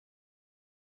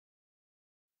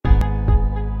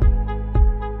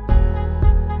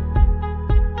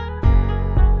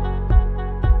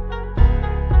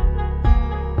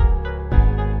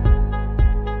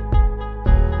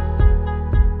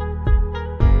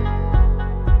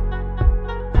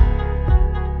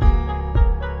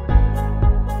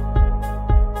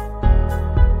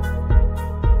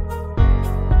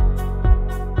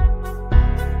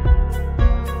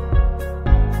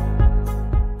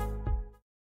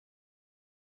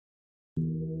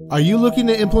Are you looking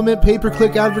to implement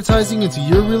pay-per-click advertising into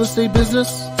your real estate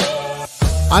business?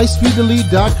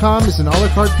 iSpeedToLead.com is an a la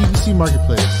carte PPC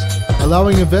marketplace,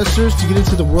 allowing investors to get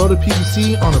into the world of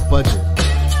PPC on a budget.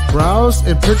 Browse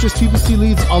and purchase PPC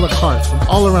leads a la carte from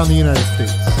all around the United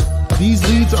States. These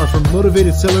leads are from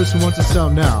motivated sellers who want to sell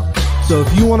now. So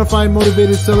if you want to find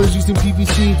motivated sellers using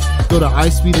PPC, go to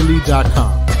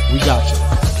iSpeedToLead.com. We got you.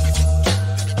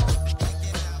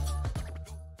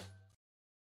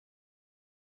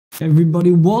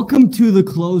 Everybody, welcome to the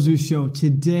Closer Show.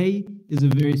 Today is a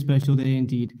very special day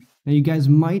indeed. Now, you guys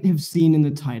might have seen in the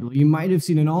title, you might have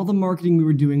seen in all the marketing we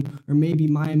were doing, or maybe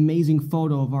my amazing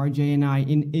photo of RJ and I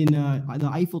in the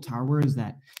Eiffel Tower. Where is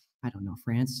that? I don't know,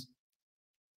 France.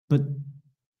 But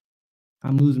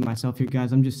I'm losing myself here,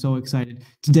 guys. I'm just so excited.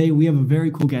 Today, we have a very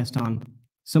cool guest on.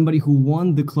 Somebody who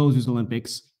won the Closers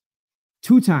Olympics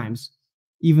 2 times.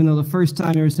 Even though the first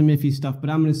time there was some iffy stuff, but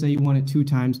I'm going to say he won it 2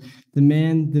 times. The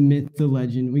man, the myth, the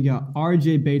legend. We got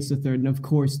RJ Bates III, and of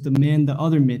course, the man, the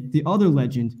other myth, the other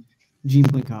legend, Gene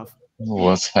Blinkov.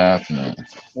 What's happening?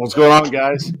 What's going on,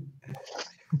 guys?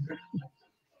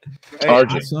 Hey,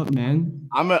 RJ. What's up, man?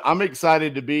 I'm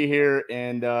excited to be here,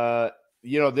 and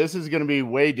this is going to be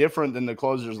way different than the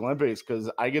Closers Olympics because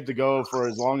I get to go for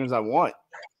as long as I want.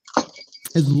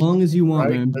 As long as you want,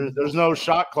 right? man. There's no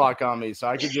shot clock on me, so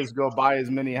I could just go buy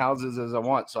as many houses as I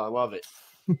want. So I love it.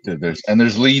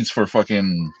 There's leads for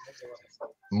fucking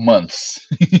months.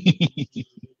 I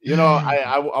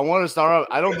want to start off.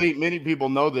 I don't think many people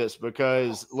know this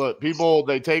because look, people,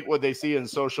 they take what they see in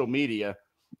social media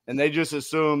and they just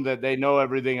assume that they know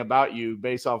everything about you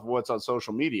based off of what's on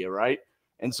social media, right?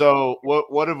 And so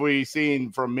what have we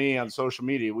seen from me on social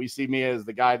media? We see me as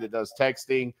the guy that does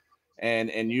texting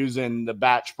and using the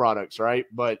batch products, right?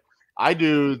 But I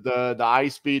do the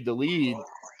iSpeedToLead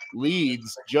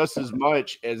leads just as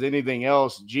much as anything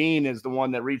else. Gene is the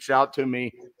one that reached out to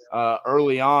me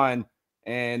early on,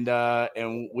 and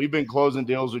we've been closing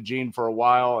deals with Gene for a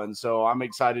while, and so I'm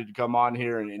excited to come on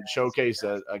here and showcase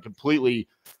a completely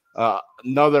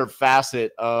another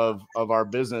facet of our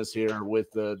business here with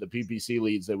the PPC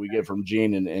leads that we get from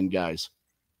Gene and guys.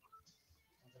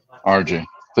 RJ,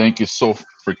 thank you so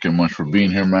freaking much for being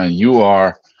here, man. You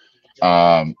are,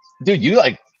 dude.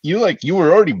 You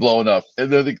were already blown up,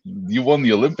 and then you won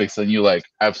the Olympics, and you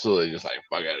absolutely just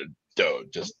fuck it,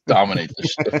 dude, just dominate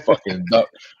the fucking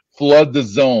flood the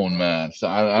zone, man. So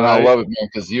I love it, man,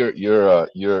 because you're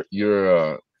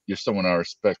someone I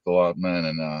respect a lot, man,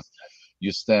 and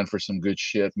you stand for some good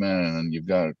shit, man, and you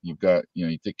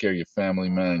take care of your family,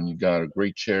 man, and you got a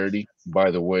great charity,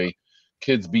 by the way.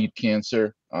 Kids Beat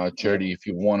Cancer charity. If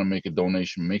you want to make a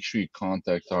donation, make sure you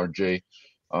contact RJ.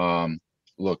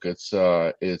 Look, it's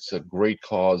a great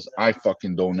cause. I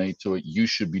fucking donate to it. You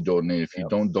should be donating. If you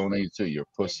don't donate to it, you're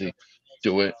a pussy.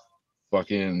 Do it.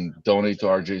 Fucking donate to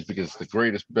RJ's because it's the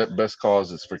greatest, best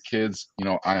cause. It's for kids.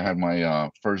 I had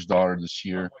my first daughter this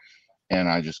year, and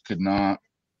I just could not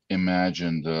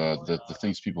imagine the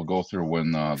things people go through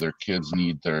when their kids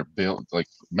need their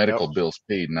medical bills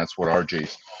paid, and that's what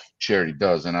RJ's charity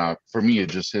does. And for me, it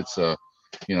just hits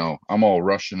I'm all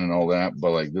Russian and all that,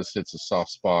 but this hits a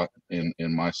soft spot in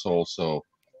my soul. So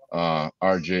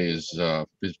RJ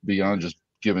is beyond just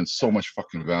giving so much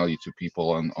fucking value to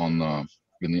people in the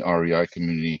REI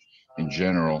community in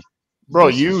general. Bro,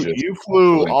 you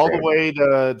flew all the way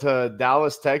to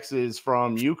Dallas, Texas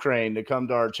from Ukraine to come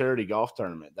to our charity golf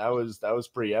tournament. That was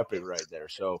pretty epic right there.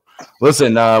 So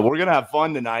listen, we're gonna have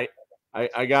fun tonight.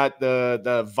 I got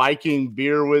the Viking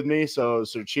beer with me, so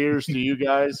cheers to you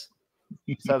guys.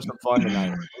 Let's have some fun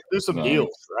tonight. Do some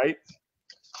deals, right?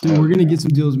 Dude, we're gonna get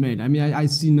some deals made. I mean, I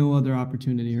see no other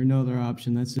opportunity or no other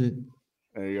option. That's it.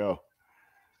 There you go.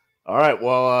 All right,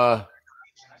 well,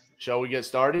 shall we get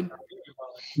started?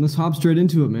 Let's hop straight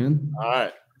into it, man. All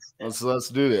right, let's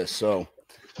do this. So,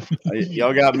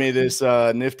 y'all got me this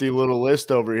nifty little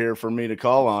list over here for me to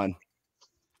call on.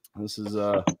 This is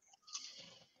gonna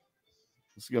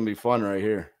be fun right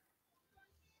here.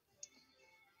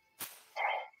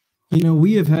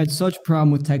 We have had such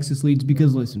problem with Texas leads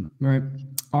because, listen, right,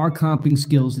 our comping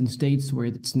skills in states where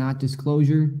it's not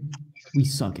disclosure, we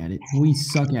suck at it.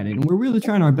 And we're really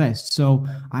trying our best. So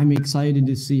I'm excited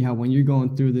to see how when you're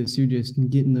going through this, you're just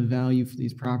getting the value for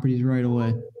these properties right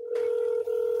away.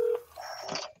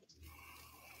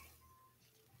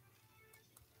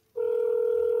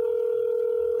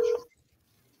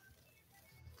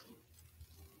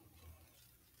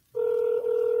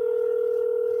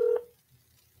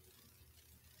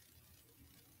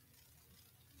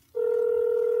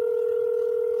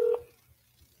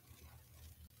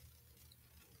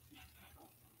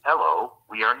 Hello,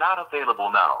 we are not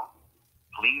available now.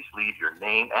 Please leave your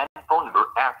name and phone number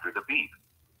after the beep.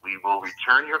 We will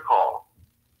return your call.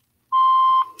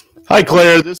 Hi,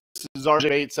 Claire. This is RJ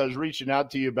Bates. I was reaching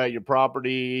out to you about your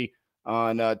property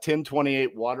on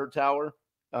 1028 Water Tower.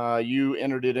 You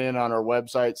entered it in on our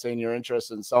website saying you're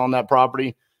interested in selling that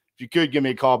property. If you could give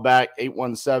me a call back,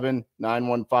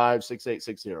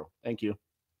 817-915-6860. Thank you.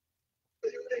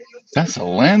 That's a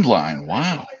landline.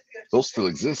 Wow. Those still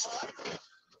exist.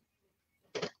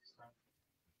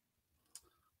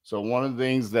 So one of the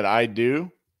things that I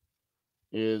do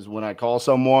is when I call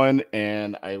someone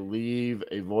and I leave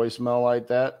a voicemail like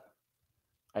that,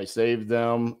 I save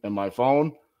them in my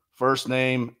phone, first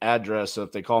name, address. So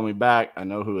if they call me back, I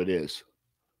know who it is.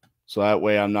 So that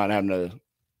way I'm not having to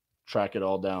track it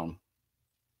all down.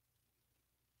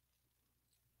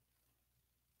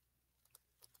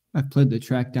 I've played the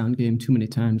track down game too many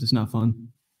times. It's not fun.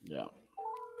 Yeah.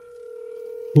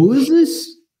 Who is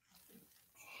this?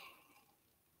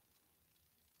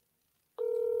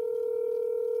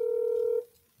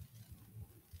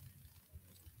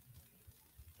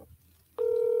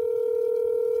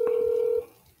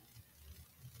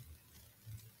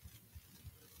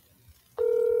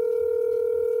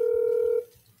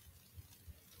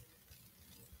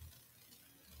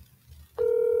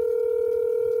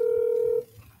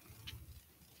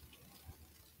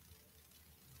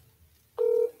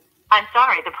 I'm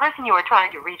sorry, the person you are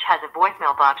trying to reach has a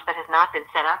voicemail box that has not been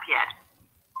set up yet.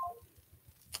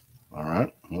 All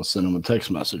right. We'll send them a text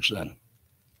message then.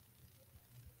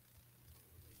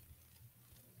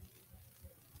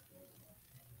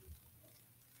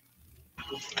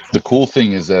 The cool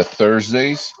thing is that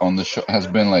Thursdays on the show has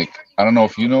been like, I don't know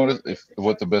if you noticed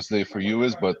what the best day for you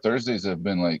is, but Thursdays have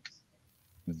been like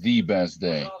the best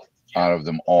day out of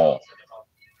them all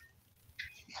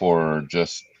for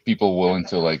just people willing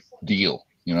to like deal.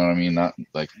 You know what I mean? Not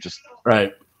like just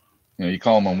right. You know, you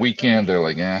call them on weekend, they're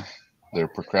like, they're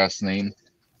procrastinating.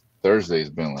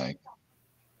 Thursday's been like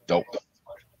dope.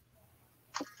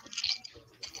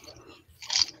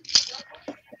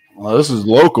 Well, this is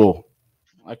local.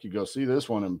 I could go see this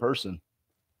one in person.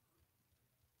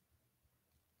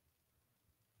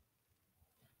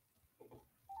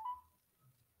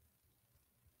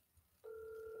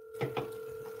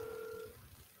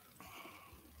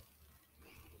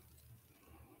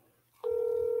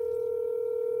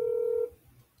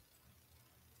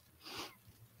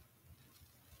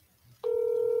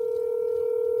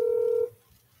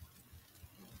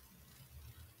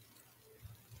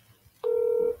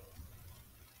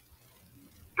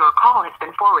 Your call has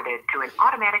been forwarded to an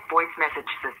automatic voice message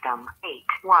system.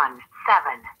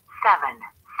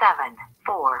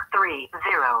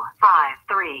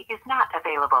 81777433053 is not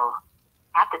available.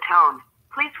 At the tone,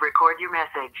 please record your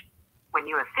message. When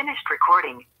you have finished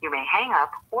recording, you may hang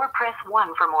up or press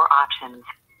 1 for more options.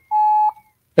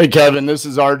 Hey, Kevin, this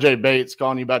is RJ Bates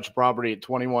calling you about your property at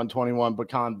 2121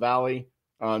 Pecan Valley.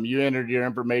 You entered your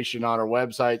information on our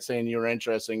website saying you were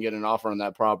interested in getting an offer on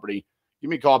that property. Give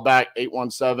me a call back,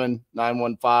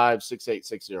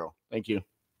 817-915-6860. Thank you.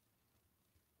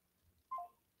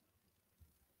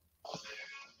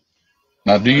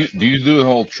 Now, do you do the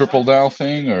whole triple dial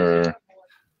thing or?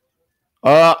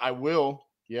 I will.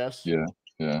 Yes. Yeah.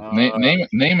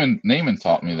 Naaman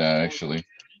taught me that actually.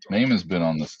 Naaman's been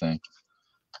on this thing.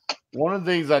 One of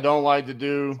the things I don't like to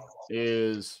do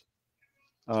is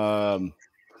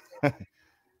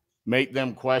make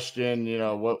them question,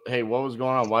 what was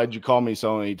going on? Why did you call me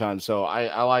so many times? So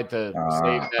I like to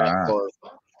save that for.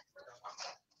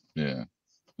 Yeah,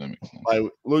 that makes sense.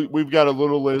 Look, we've got a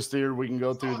little list here. We can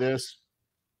go through this,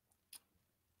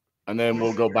 and then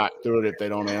we'll go back through it if they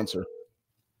don't answer.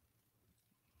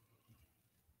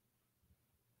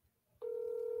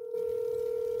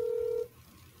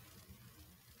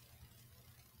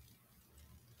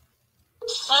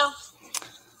 Hello.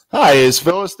 Hi, is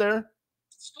Phyllis there?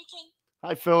 Speaking.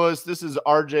 Hi, Phyllis. This is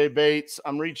RJ Bates.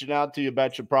 I'm reaching out to you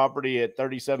about your property at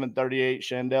 3738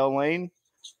 Shandell Lane.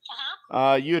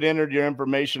 You had entered your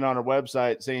information on our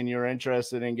website saying you were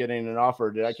interested in getting an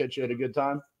offer. Did I catch you at a good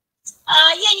time?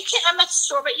 Yeah, you can. I'm at the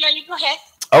store, but yeah, you go ahead.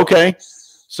 Okay.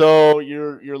 So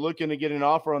you're looking to get an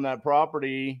offer on that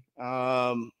property.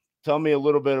 Tell me a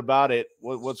little bit about it.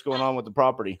 What's going on with the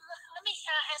property? Let me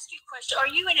ask you a question. Are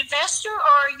you an investor or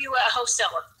are you a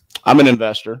wholesaler? I'm an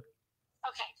investor. Okay,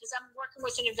 because I'm working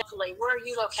with an investor. Where are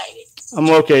you located? I'm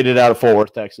located out of Fort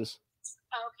Worth, Texas.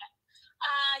 Okay.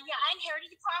 Yeah, I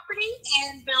inherited the property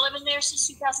and been living there since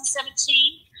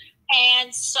 2017.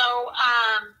 And so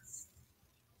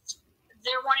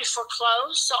they're wanting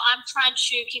foreclosed, so I'm trying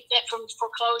to keep that from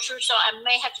foreclosure. So I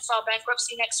may have to file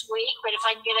bankruptcy next week, but if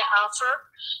I can get an offer,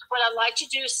 what I'd like to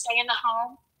do is stay in the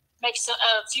home, make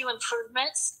a few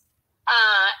improvements,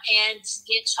 and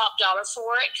get top dollar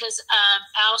for it, because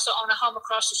I also own a home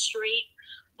across the street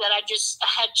that I just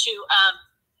had to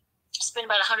spend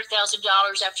about $100,000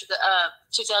 after the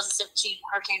 2017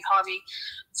 Hurricane Harvey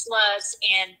floods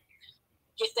and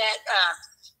get that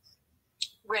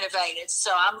renovated.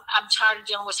 So I'm tired of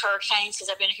dealing with hurricanes because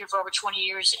I've been here for over 20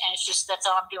 years, and it's just that's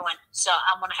all I'm doing. So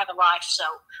I want to have a life. So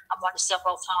I want to sell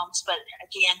both homes, but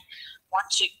again, want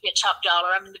to get top dollar.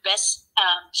 I'm in the best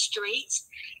streets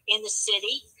in the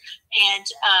city, and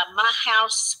my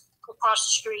house across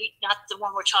the street, not the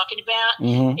one we're talking about,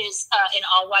 is an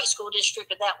all-white school district,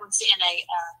 but that one's in a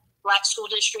black school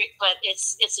district. But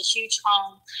it's a huge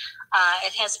home.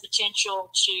 It has the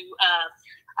potential to.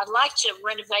 I'd like to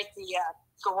renovate the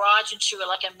garage into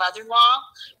like a mother-in-law,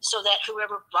 so that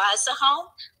whoever buys the home,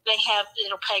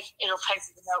 it'll pay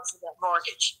for the note for that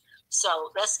mortgage.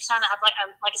 So that's kind of like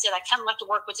I said, I kind of like to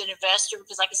work with an investor,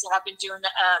 because like I said, I've been doing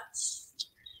the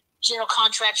general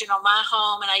contracting on my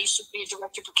home, and I used to be a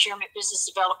director of procurement business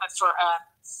development for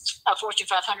Fortune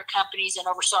 500 companies, and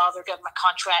oversaw their government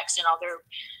contracts and all their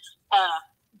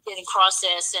bidding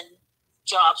process and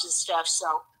jobs and stuff.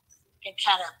 So, and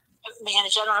kind of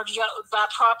manage. I don't know. Do you buy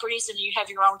properties and you have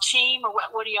your own team, or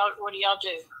what do y'all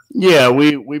do? Yeah,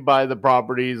 we buy the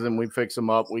properties and we fix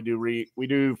them up. We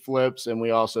do flips, and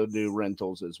we also do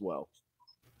rentals as well.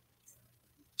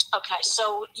 Okay,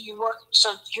 so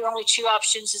your only two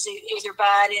options is either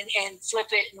buy it and flip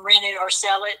it and rent it, or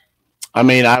sell it. I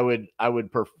mean, I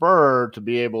would prefer to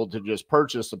be able to just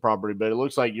purchase the property, but it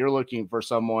looks like you're looking for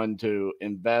someone to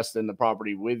invest in the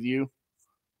property with you.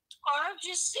 Or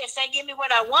just if they give me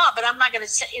what I want, but I'm not going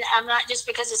to. I'm not, just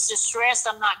because it's distressed,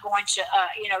 I'm not going to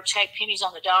take pennies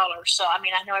on the dollar. So I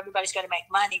mean, I know everybody's got to make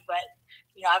money, but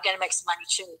I've got to make some money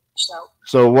too.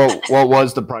 So what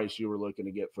was the price you were looking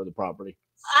to get for the property?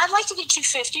 I'd like to get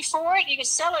 $250 for it. You can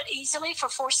sell it easily for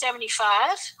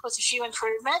 $475 with a few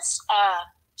improvements.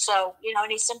 So it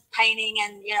needs some painting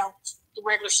and the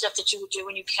regular stuff that you would do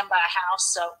when you come buy a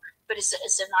house. So. But it's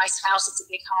a nice house. It's a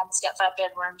big home. It's got 5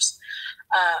 bedrooms.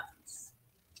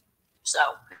 So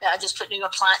I just put new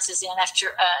appliances in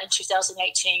in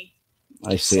 2018.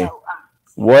 I see.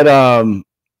 So,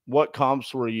 what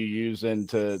comps were you using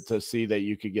to see that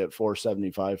you could get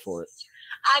 $475 for it?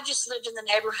 I just lived in the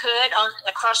neighborhood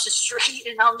across the street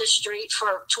and on the street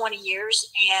for 20 years,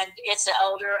 and it's an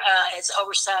older, it's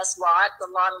oversized lot. The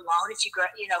lot alone, if you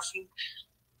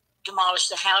demolish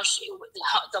the house,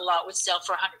 the lot would sell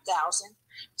for $100,000.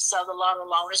 So the lot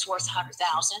alone is worth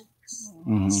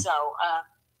 $100,000. So,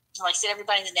 like I said,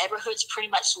 everybody in the neighborhood's pretty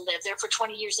much lived there for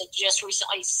 20 years. They just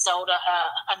recently sold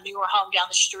a newer home down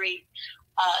the street.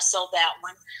 Sold that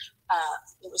one.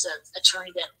 It was an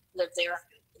attorney that lived there.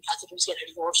 I think he was getting a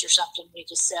divorce or something. He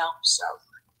just sell. So,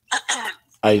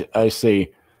 I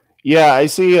see. Yeah, I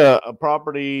see a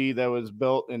property that was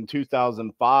built in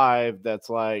 2005 that's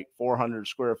like 400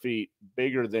 square feet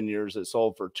bigger than yours that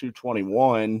sold for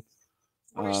 $221.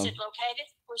 Where's it located?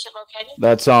 Where's it located?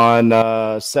 That's on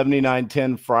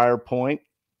 7910 Friar Point.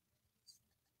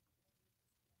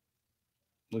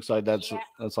 Looks like that's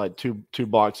like two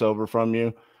blocks over from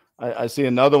you. I see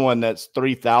another one that's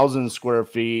 3,000 square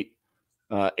feet,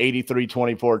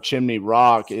 8324 Chimney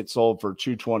Rock. It sold for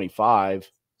 $225.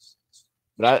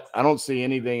 But I don't see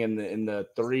anything in the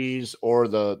 3s or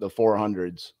the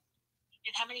 400s.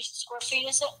 And how many square feet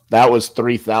is it? That was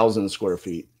 3,000 square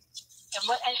feet.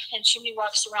 And Chimney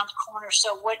Rock's around the corner.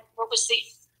 So what was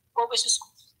this?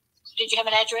 Did you have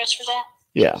an address for that?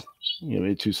 Yeah, give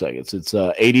me 2 seconds. It's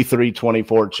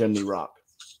 8324 Chimney Rock.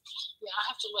 Yeah, I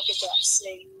have to look at that and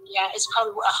see. Yeah, it's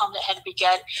probably a home that had to be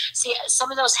gutted. See,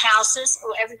 some of those houses,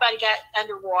 everybody got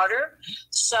underwater.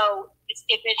 So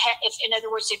if in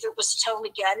other words, if it was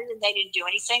totally gutted and they didn't do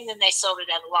anything, then they sold it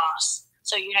at a loss.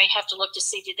 So, you have to look to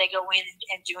see, did they go in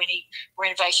and do any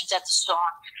renovations at the storm?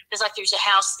 Because like there's a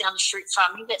house down the street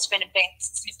from me that's been abandoned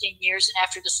for 15 years. And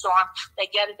after the storm, they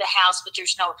gutted the house, but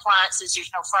there's no appliances.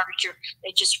 There's no furniture.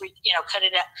 They just, cut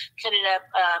it up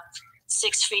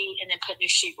 6 feet and then put new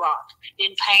sheetrock.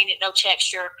 Didn't paint it, no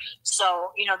texture.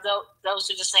 So, those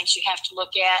are the things you have to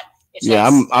look at. Yeah,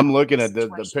 I'm looking at the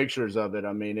pictures of it.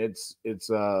 I mean, it's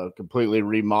completely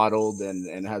remodeled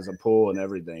and has a pool and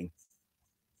everything.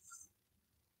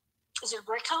 Is it a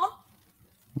brick home?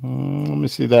 Let me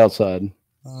see the outside.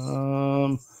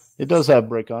 It does have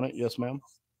brick on it. Yes, ma'am.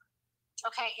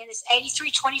 Okay, and it's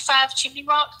 8325 Chimney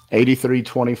Rock?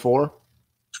 8324.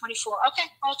 24. Okay,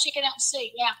 I'll check it out and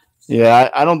see. Yeah. Yeah,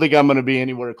 I don't think I'm going to be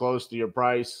anywhere close to your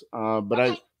price, but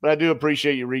Okay. I do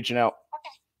appreciate you reaching out. Okay.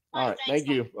 All right, thanks,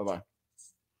 thank you. Bye-bye.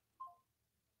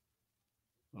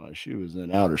 Oh, she was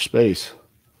in outer space.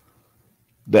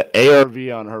 The ARV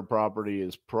on her property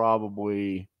is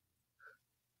probably,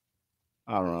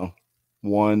 I don't know,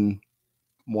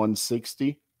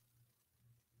 160.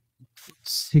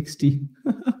 60.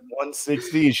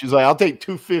 160. She's like, I'll take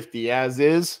 250 as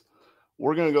is.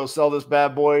 We're gonna go sell this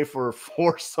bad boy for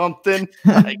something.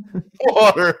 Like,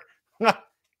 water.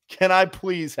 Can I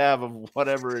please have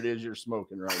whatever it is you're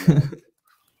smoking right now?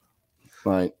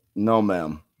 Like, no,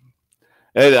 ma'am.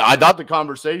 And I thought the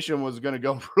conversation was gonna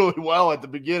go really well at the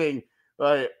beginning.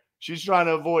 Like, she's trying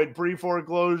to avoid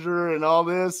pre-foreclosure and all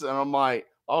this, and I'm like,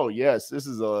 oh yes, this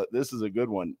is a good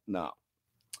one. No.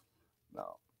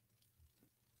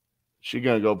 She's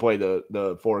gonna go play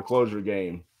the foreclosure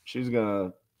game. She's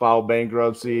gonna file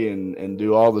bankruptcy and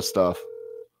do all the stuff.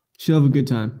 She'll have a good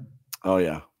time. Oh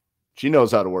yeah, she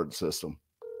knows how to work the system.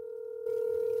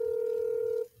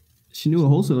 She knew what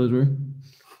wholesalers were.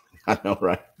 I know,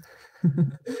 right?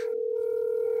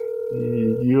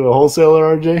 You a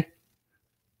wholesaler, RJ?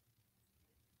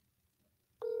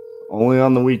 Only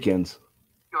on the weekends.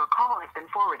 Your call has been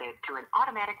forwarded to an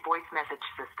automatic voice message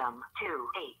system.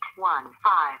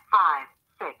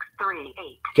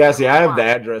 281555638. Cassie, I have the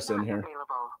address in here.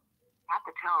 Available. At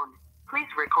the tone, please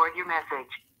record your message.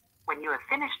 When you have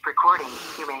finished recording,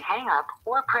 you may hang up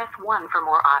or press 1 for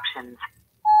more options.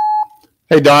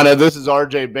 Hey, Donna, this is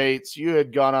RJ Bates. You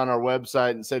had gone on our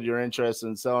website and said you're interested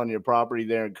in selling your property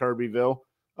there in Kirbyville.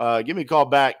 Give me a call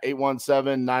back,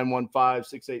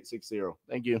 817-915-6860.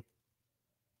 Thank you.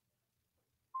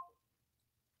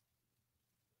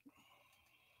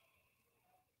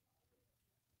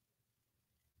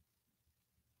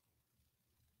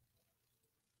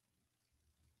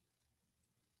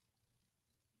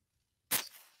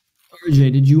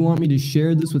 RJ, did you want me to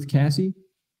share this with Cassie?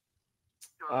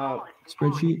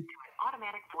 Spreadsheet?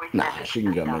 Nah, she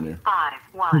can come in here.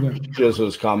 5-1. Just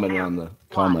was commenting on the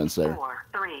comments there.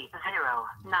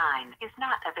 4309 is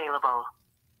not available.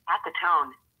 At the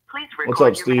tone, please record What's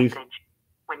up, your Steve? message.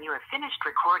 When you have finished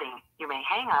recording, you may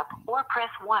hang up or press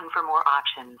 1 for more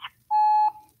options.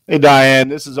 Hey, Diane,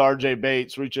 this is RJ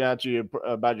Bates reaching out to you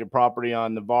about your property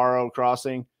on Navarro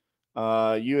Crossing.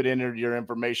 You had entered your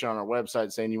information on our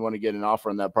website saying you want to get an offer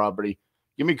on that property.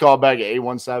 Give me a call back at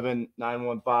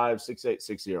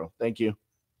 817-915-6860. Thank you.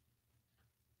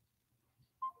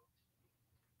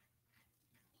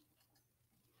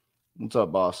 What's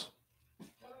up, boss?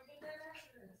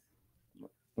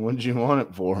 What did you want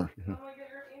it for?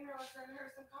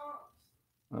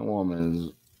 That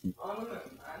woman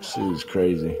she's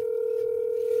crazy.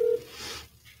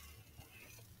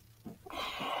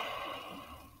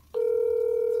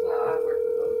 I work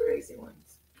with all the crazy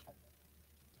ones.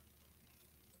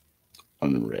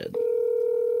 Unread.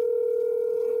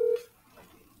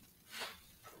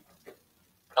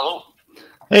 Hello.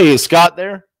 Hey, is Scott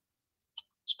there?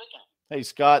 Speaking. Hey,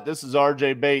 Scott, this is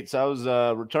RJ Bates. I was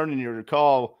returning your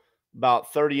call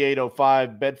about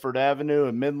 3805 Bedford Avenue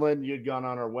in Midland. You'd gone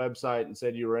on our website and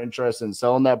said you were interested in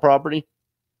selling that property.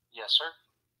 Yes, sir.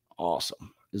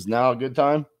 Awesome. Is now a good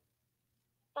time?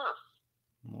 Sure.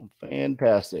 Well,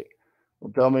 fantastic.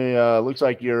 Well, tell me, looks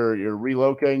like you're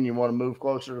relocating. You want to move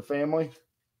closer to family?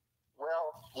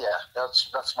 Well, yeah, that's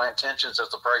my intentions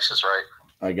if the price is right.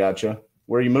 I gotcha.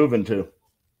 Where are you moving to?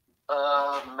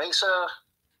 Mesa,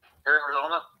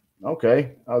 Arizona.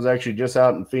 Okay. I was actually just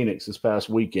out in Phoenix this past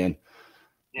weekend.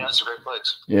 Yeah, it's a great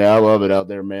place. Yeah, I love it out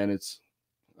there, man. It's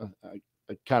I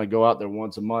kind of go out there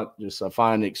once a month. Just I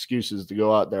find excuses to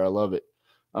go out there. I love it.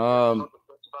 It's about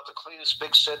the cleanest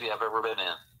big city I've ever been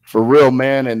in. For real,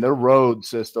 man. And their road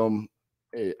system.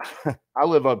 I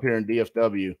live up here in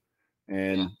DFW,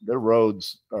 and their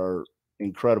roads are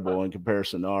incredible in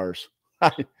comparison to ours.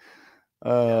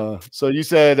 So you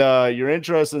said you're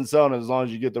interested in selling it as long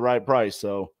as you get the right price.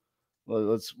 So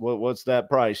what's that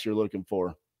price you're looking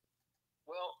for?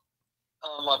 Well,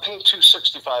 I paid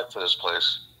 $265 for this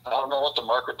place. I don't know what the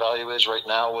market value is right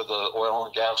now with the oil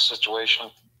and gas situation.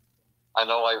 I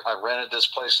know I rented this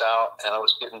place out and I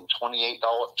was getting $2,800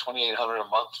 a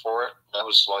month for it. That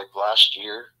was like last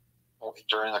year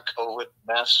during the COVID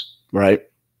mess. Right.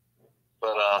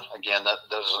 But again, that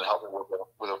doesn't help me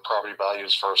with the property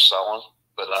values for selling.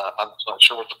 But I'm not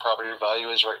sure what the property value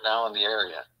is right now in the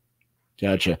area.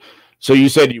 Gotcha. So you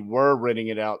said you were renting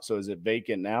it out. So is it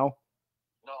vacant now?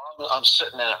 No, I'm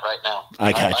sitting in it right now.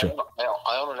 I gotcha.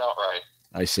 I own it outright.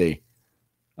 I see.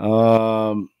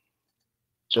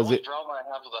 The only drama I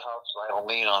have with the house, I have a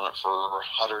lien on it for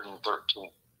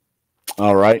 $113.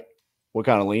 All right. What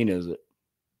kind of lien is it?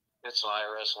 It's an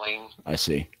IRS lien. I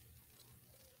see.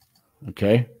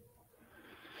 Okay.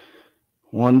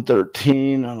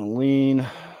 113 on a lien.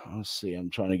 Let's see. I'm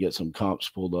trying to get some comps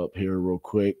pulled up here real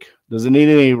quick. Does it need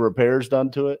any repairs done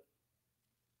to it?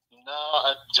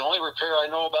 No, the only repair I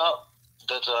know about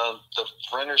that the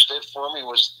renters did for me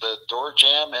was the door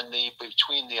jamb and the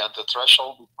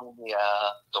threshold between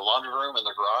the laundry room and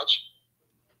the garage.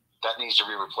 That needs to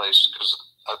be replaced because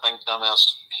I think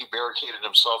dumbass he barricaded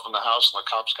himself in the house and the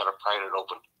cops got to pry it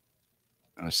open.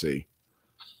 I see.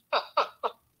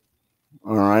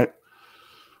 All right.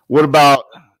 What about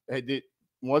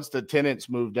once the tenants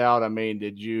moved out? I mean,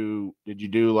 did you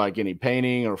do like any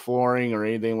painting or flooring or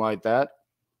anything like that?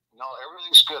 No,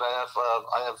 everything's good. I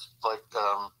have like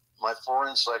my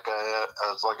flooring's like a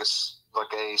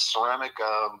ceramic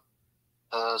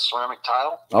ceramic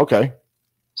tile. Okay.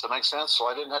 Does that make sense? So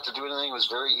I didn't have to do anything. It was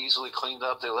very easily cleaned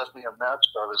up. They left me a mess,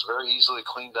 but it was very easily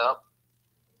cleaned up.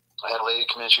 I had a lady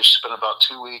come in. She spent about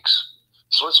 2 weeks.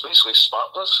 So it's basically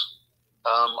spotless.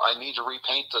 I need to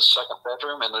repaint the second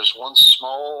bedroom, and there's one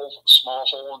small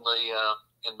hole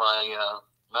in my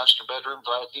master bedroom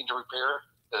that I need to repair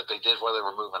that they did while they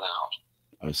were moving out.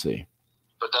 I see.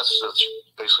 But that's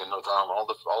basically no drama. All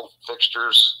the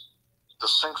fixtures, the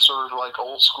sinks are like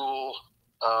old school.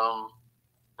 The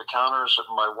counters,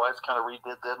 my wife kind of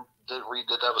redid them.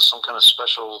 Redid that with some kind of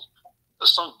special,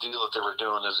 some deal that they were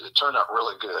doing. It turned out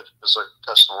really good. It's like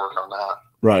custom work on that.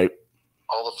 Right.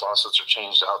 All the faucets are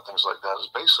changed out, things like that.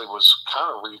 It basically was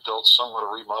kind of rebuilt, somewhat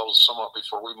remodeled, somewhat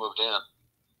before we moved in.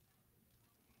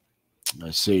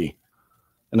 I see.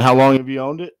 And how long have you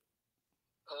owned it?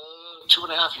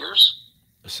 2.5 years.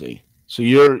 I see. So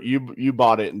you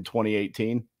bought it in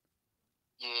 2018?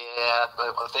 Yeah,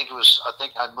 I think it was. I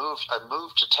think I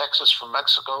moved to Texas from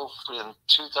Mexico in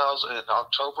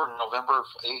October and November of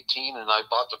 18, and I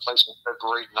bought the place in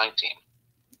February 19.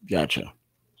 Gotcha.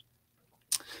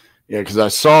 Yeah, because I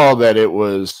saw that it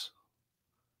was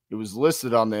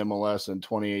listed on the MLS in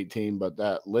 2018, but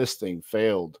that listing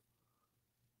failed.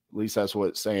 At least that's what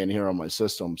it's saying here on my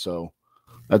system. So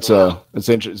that's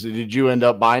interesting. Did you end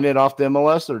up buying it off the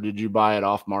MLS or did you buy it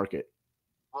off market?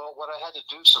 Well, what I had to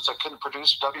do, since I couldn't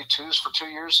produce W-2s for 2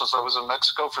 years, since I was in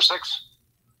Mexico for 6,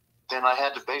 then I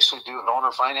had to basically do an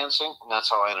owner financing, and that's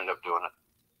how I ended up doing it.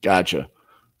 Gotcha.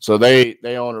 So they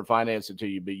owner financed it to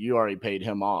you, but you already paid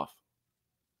him off.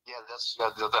 Yeah,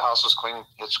 the house is clean.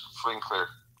 It's free and clear.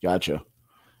 Gotcha.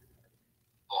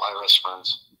 Well, IRS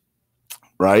friends.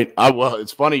 Right. Well,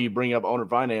 it's funny you bring up owner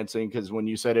financing because when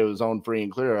you said it was owned free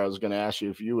and clear, I was going to ask you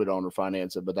if you would owner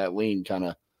finance it, but that lien kind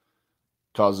of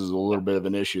causes a little bit of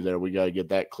an issue there. We got to get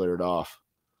that cleared off.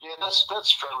 Yeah, that's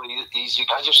fairly easy.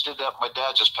 I just did that. My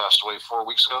dad just passed away 4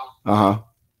 weeks ago. Uh-huh.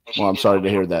 Well, I'm sorry to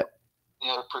hear that.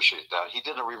 Yeah, I appreciate that. He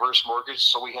did a reverse mortgage,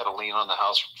 so we had a lien on the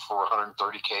house for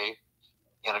 $130K.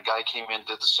 And a guy came in,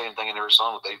 did the same thing in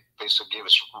Arizona. They basically gave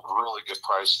us a really good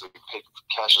price. They paid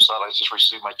cash us out. I just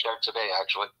received my check today,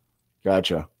 actually.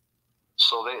 Gotcha.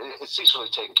 So it's easily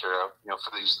taken care of,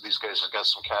 for these guys that got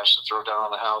some cash to throw down on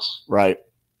the house. Right.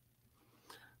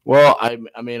 Well, I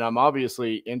mean, I'm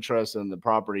obviously interested in the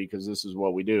property because this is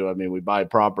what we do. I mean, we buy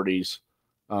properties.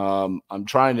 I'm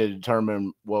trying to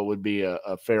determine what would be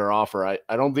a fair offer. I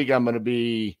don't think I'm going to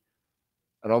be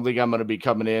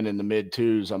coming in the mid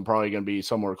 2s. I'm probably going to be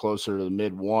somewhere closer to the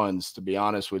mid 1s, to be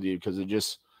honest with you,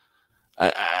 because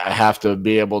I have to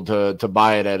be able to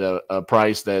buy it at a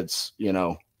price that's,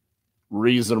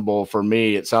 reasonable for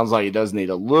me. It sounds like it does need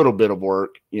a little bit of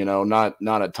work, not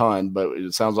a ton, but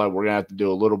it sounds like we're going to have to do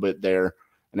a little bit there.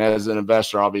 And as an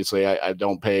investor, obviously I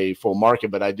don't pay full market,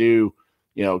 but I do,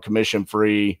 commission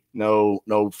free, no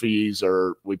fees,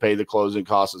 or we pay the closing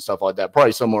costs and stuff like that.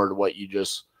 Probably similar to what you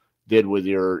just did with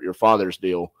your father's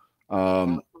deal. I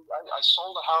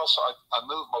sold a house. I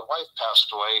moved. My wife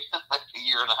passed away a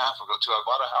year and a half ago too. I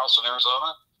bought a house in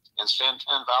Arizona in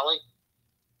Santan Valley,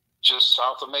 just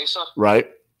south of Mesa.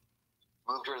 Right.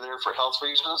 Moved her there for health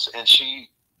reasons, and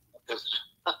I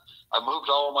moved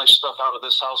all of my stuff out of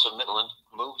this house in Midland,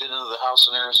 moved it into the house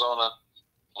in Arizona,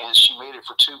 and she made it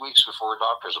for 2 weeks before a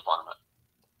doctor's appointment.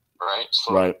 Right.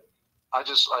 So right. I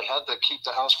had to keep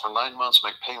the house for 9 months,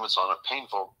 make payments on it,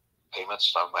 painful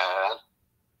payments, I'm mad.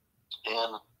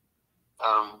 And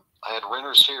I had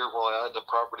renters here while I had the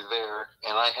property there,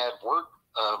 and I had work,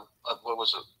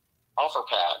 offer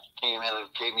pad came in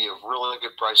and gave me a really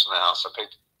good price on the house. I paid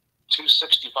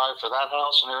 $265 for that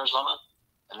house in Arizona,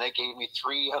 and they gave me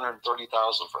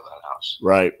 $330,000 for that house.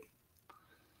 Right.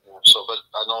 So, but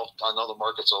I know the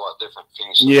market's a lot different.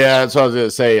 Phoenix. Yeah, that's what I was going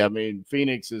to say. I mean,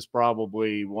 Phoenix is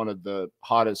probably one of the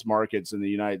hottest markets in the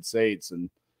United States, and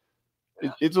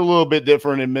it's a little bit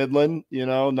different in Midland, you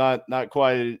know, not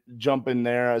quite jumping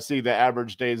there. I see the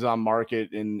average days on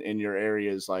market in your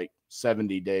area is like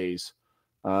 70 days,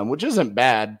 which isn't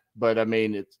bad, but I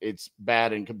mean, it's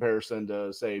bad in comparison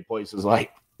to say places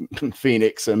like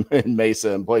Phoenix and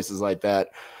Mesa and places like that.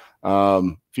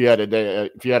 If you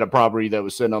had a property that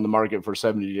was sitting on the market for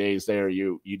 70 days there,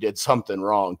 you did something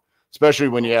wrong, especially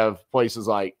when you have places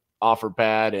like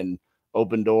OfferPad and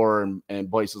Open Door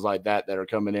and places like that are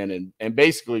coming in and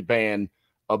basically paying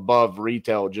above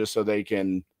retail just so they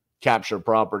can capture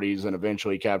properties and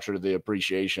eventually capture the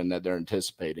appreciation that they're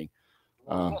anticipating.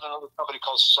 Another company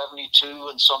called 72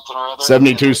 and something or other.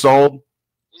 72 sold?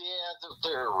 Yeah,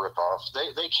 they're a ripoff.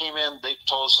 They came in, they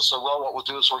told us, I said, well, what we'll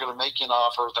do is we're going to make you an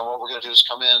offer. Then what we're going to do is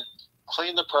come in,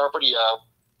 clean the property up,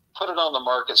 put it on the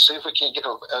market, see if we can't get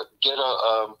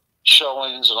a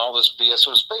showings and all this BS.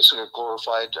 So it's basically a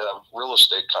glorified real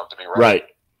estate company, right? Right.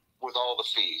 With all the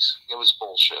fees. It was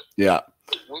bullshit. Yeah.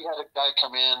 We had a guy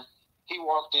come in. He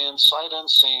walked in, sight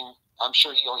unseen. I'm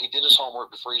sure he did his homework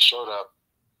before he showed up.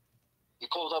 He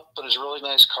pulled up in his really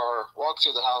nice car, walked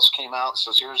through the house, came out, and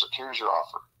says, here's your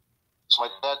offer. So my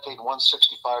dad paid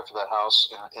 $165 for that house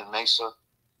in Mesa,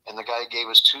 and the guy gave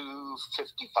us $255.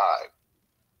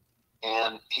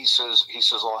 And he says,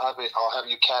 I'll have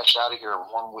you cashed out of here in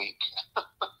 1 week.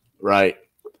 Right.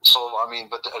 So I mean,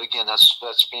 but again, that's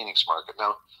Phoenix market.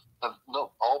 Now,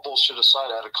 no, all bullshit aside,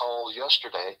 I had a call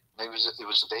yesterday. Maybe it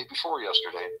was the day before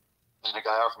yesterday, and the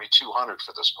guy offered me $200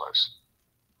 for this place.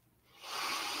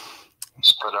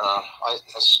 But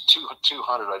that's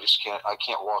 200. I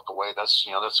can't walk away. That's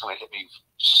going to hit me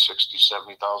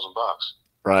 $60,000-$70,000.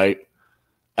 Right.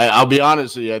 I'll be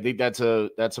honest with you. I think that's a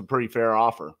pretty fair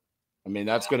offer. I mean,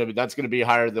 that's gonna be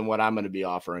higher than what I'm gonna be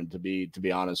offering, to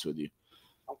be honest with you.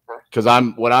 Okay. Because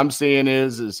what I'm seeing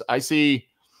is I see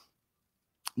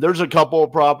there's a couple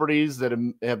of properties that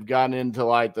have gotten into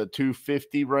like the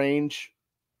 250 range,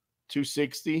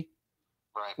 260.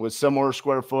 Right. With similar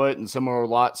square foot and similar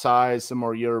lot size,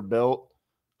 similar year built.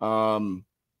 But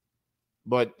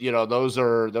those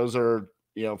are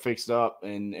fixed up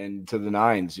and to the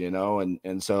nines,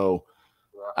 and so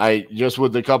I just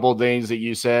with the couple of things that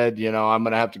you said, I'm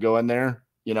gonna have to go in there.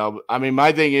 I mean,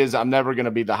 my thing is I'm never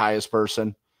gonna be the highest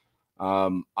person.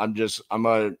 I'm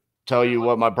gonna tell you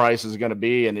what my price is gonna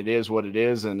be, and it is what it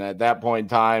is. And at that point in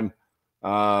time,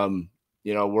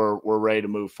 we're ready to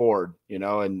move forward,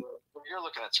 and you're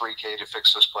looking at $3K to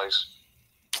fix this place.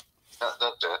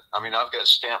 That's it. I mean, I've got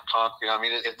stamped concrete. I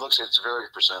mean, it's very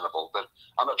presentable, but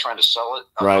I'm not trying to sell it.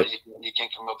 Right. You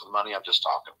can't come up with money. I'm just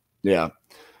talking. Yeah.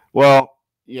 Well,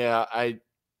 yeah,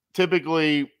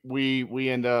 typically we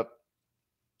end up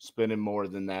spending more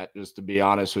than that, just to be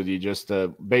honest with you, just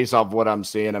based off what I'm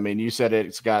seeing. I mean, you said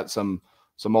it's got some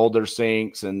older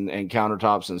sinks and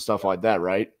countertops and stuff like that,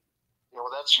 right? Well,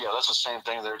 that's the same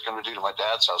thing they're going to do to my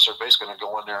dad's house. They're basically going to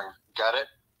go in there and gut it,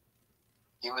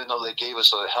 even though they gave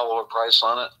us a hell of a price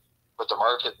on it. But the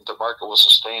market will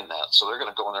sustain that. So they're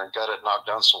going to go in there and gut it, knock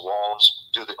down some walls,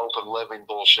 do the open living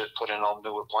bullshit, put in all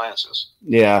new appliances.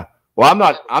 Yeah. Well,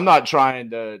 I'm not trying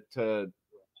to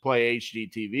play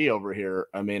HGTV over here.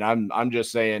 I mean, I'm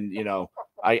just saying,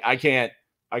 I can't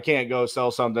go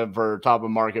sell something for top of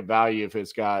market value if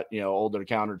it's got older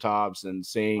countertops and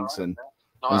sinks and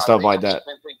stuff like that.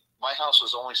 My house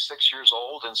was only 6 years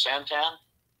old in Santan,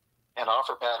 and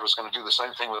OfferPad was going to do the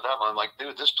same thing with that one. I'm like,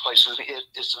 dude, this place doesn't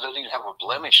even have a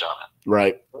blemish on it.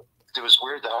 Right. It was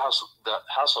weird. The house that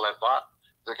I bought,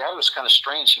 the guy was kind of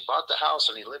strange. He bought the house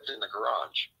and he lived in the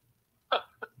garage.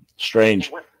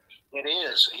 Strange. It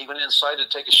is. He went inside to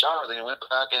take a shower, then he went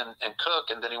back and cook,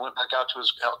 and then he went back out to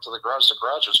the garage. The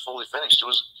garage was fully finished. It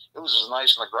was as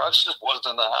nice in the garage as it was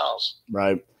in the house.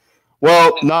 Right.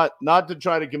 Well, not to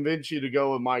try to convince you to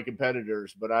go with my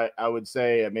competitors, but I would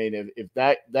say, I mean, if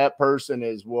that person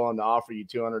is willing to offer you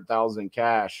 $200,000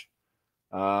 cash,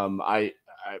 I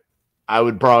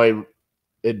would probably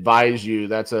advise you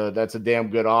that's a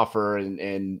damn good offer,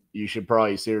 and you should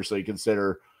probably seriously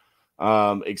consider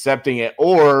accepting it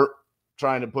or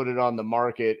trying to put it on the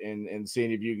market and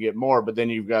seeing if you can get more. But then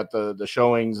you've got the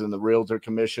showings and the realtor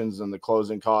commissions and the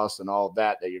closing costs and all of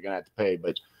that you're gonna have to pay.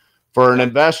 But for an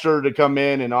investor to come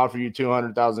in and offer you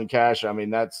 $200,000 cash, I mean,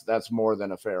 that's more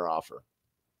than a fair offer.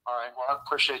 All right. Well, I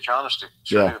appreciate your honesty.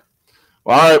 Sure. Yeah.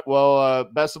 Well, all right. Well,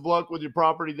 best of luck with your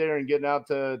property there and getting out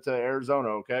to Arizona.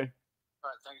 Okay. All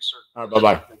right. Thank you, sir. All right.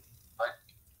 Bye-bye. Bye.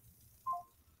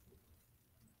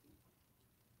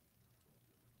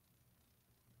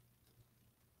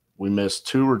 We missed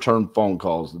 2 return phone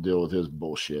calls to deal with his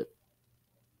bullshit.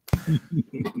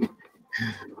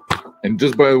 And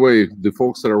just by the way, the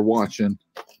folks that are watching,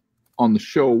 on the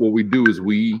show, what we do is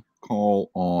we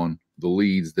call on the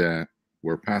leads that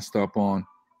were passed up on,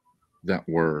 that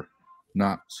were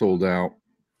not sold out,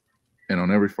 and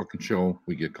on every fucking show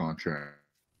we get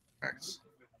contracts.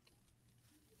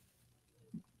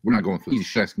 We're not going for the easy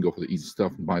shit. Can go for the easy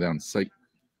stuff and buy down the site.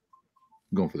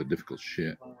 I'm going for the difficult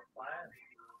shit.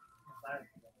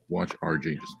 Watch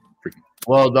RJ just freaking.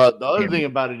 Well, the other thing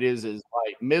about it is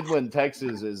like Midland,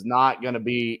 Texas is not going to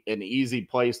be an easy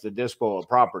place to dispo a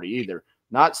property either.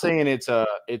 Not saying it's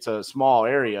a small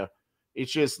area.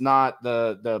 It's just not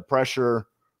the pressure.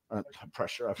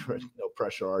 Pressure. I've heard no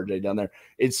pressure, RJ, down there.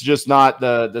 It's just not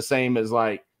the same as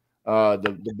like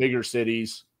the bigger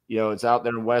cities. You know, it's out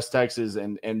there in West Texas,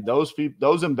 and those people,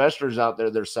 those investors out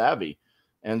there, they're savvy,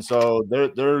 and so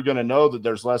they're going to know that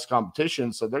there's less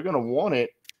competition, so they're going to want it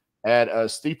at a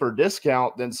steeper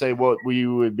discount than say what we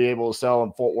would be able to sell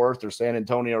in Fort Worth or San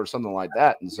Antonio or something like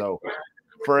that. And so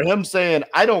for him saying,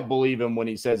 I don't believe him when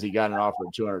he says he got an offer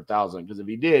of 200,000, because if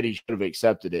he did, he should have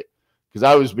accepted it, because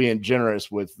I was being generous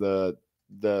with the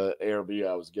ARV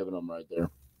I was giving him right there.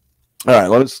 All right,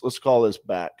 let's call this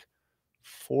back.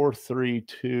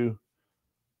 432.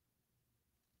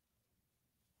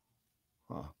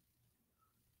 Huh.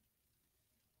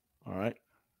 All right.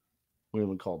 We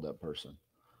haven't called that person.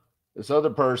 This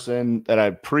other person that I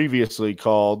previously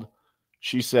called,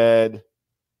 she said,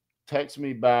 text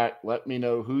me back, let me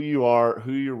know who you are,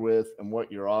 who you're with, and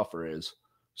what your offer is.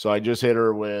 So I just hit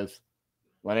her with,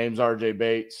 my name's RJ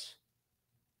Bates,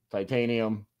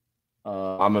 Titanium.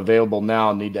 I'm available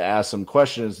now. Need to ask some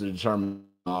questions to determine.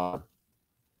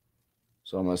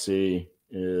 So I'm going to see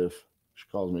if she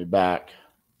calls me back.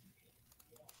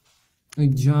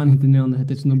 Like John hit the nail on the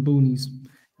head. It's no boonies.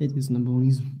 It is no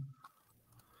boonies.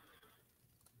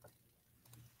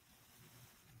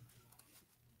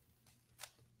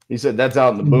 He said, that's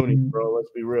out in the boonies, bro.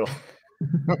 Let's be real.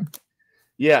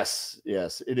 Yes,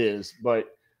 it is. But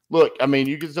look, I mean,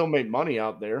 you can still make money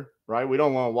out there, right? We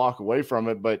don't want to walk away from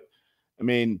it. But, I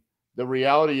mean, the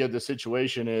reality of the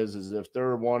situation is if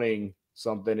they're wanting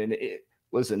something, and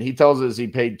listen, he tells us he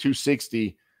paid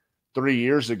 $260 3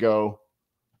 years ago.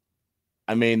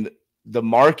 I mean, the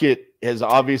market has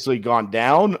obviously gone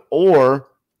down, or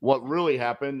what really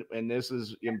happened, and this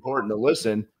is important to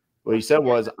listen, what he said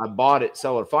was, I bought it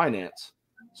seller finance.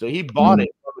 So he bought it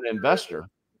from an investor,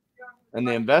 and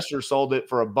the investor sold it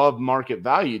for above market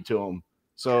value to him.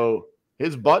 So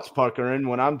his butt's puckering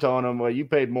when I'm telling him, well, you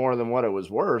paid more than what it was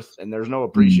worth, and there's no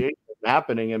appreciation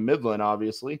happening in Midland,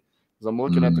 obviously, because I'm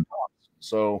looking at the cost.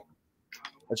 So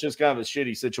that's just kind of a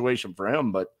shitty situation for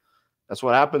him, but that's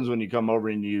what happens when you come over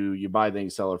and you buy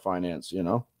things seller finance, you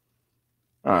know?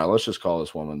 All right, let's just call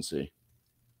this woman and see.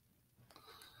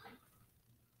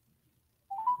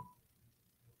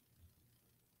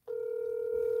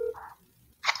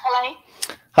 Hello.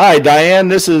 Hi, Diane.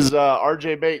 This is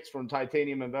RJ Bates from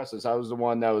Titanium Investments. I was the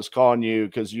one that was calling you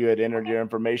because you had entered your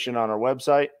information on our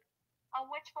website. On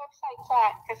which website's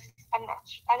that? Because I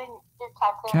didn't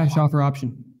type that. Cash offer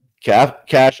option.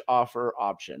 Cash offer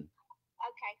option.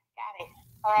 Okay, got it.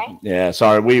 All right. Yeah,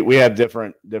 sorry. We have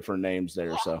different names there.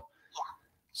 Yeah.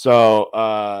 So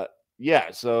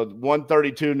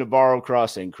 132 Navarro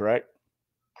Crossing, correct?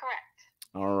 Correct.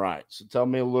 All right. So tell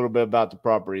me a little bit about the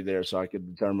property there so I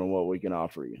can determine what we can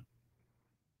offer you.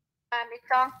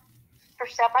 It's on for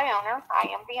sale by owner. I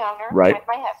am the owner Right. with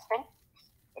my husband.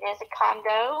 It is a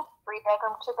condo,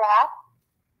 3-bedroom, 2-bath.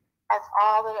 Has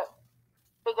all the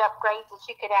big upgrades that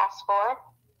you could ask for.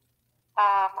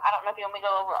 I don't know if you want me to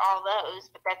go over all those,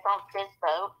 but that's on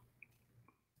FISBO.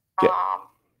 Yeah.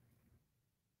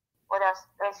 What else?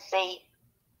 Let's see.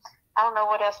 I don't know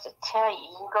what else to tell you.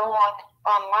 You can go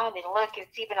online and look.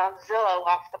 It's even on Zillow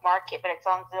off the market, but it's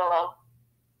on Zillow.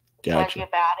 Tells you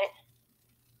about it.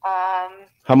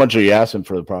 How much are you asking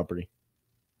for the property?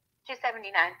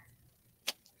 $279.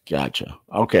 Gotcha.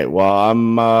 Okay. Well,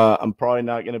 I'm probably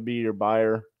not going to be your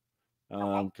buyer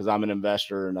because I'm an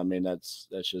investor, and I mean that's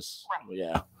just Right.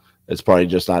 Yeah, it's probably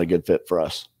just not a good fit for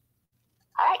us.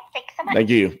 All right. Thanks so much. Thank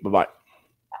you. Bye-bye.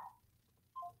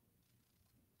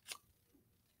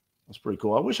 That's pretty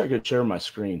cool. I wish I could share my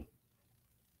screen.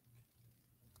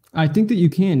 I think that you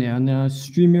can now. Now,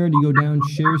 StreamYard, you go down,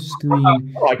 share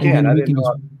screen. Oh, I can. and then I we didn't can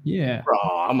know. yeah.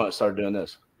 Oh, I'm gonna start doing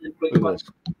this. Look at this.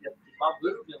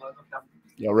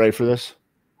 Y'all ready for this?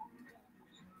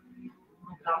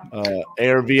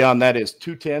 ARV on that is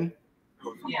 210.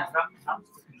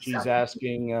 She's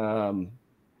asking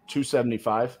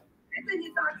 275.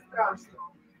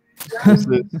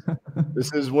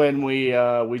 This is when we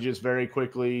just very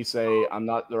quickly say I'm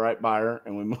not the right buyer,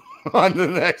 and we move on to the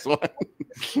next one.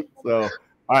 So,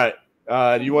 all right,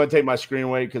 Do you want to take my screen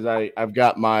away? Because I've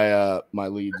got my my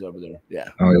leads over there. Yeah.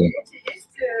 Oh yeah.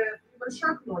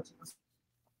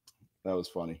 That was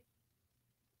funny.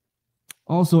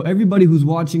 Also, everybody who's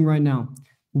watching right now,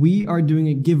 we are doing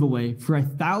a giveaway for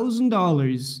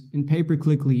 $1,000 in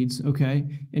pay-per-click leads, okay?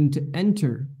 And to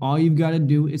enter, all you've got to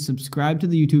do is subscribe to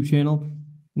the YouTube channel.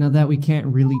 Now that we can't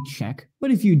really check, but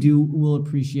if you do, we'll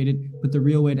appreciate it. But the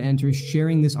real way to enter is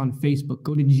sharing this on Facebook.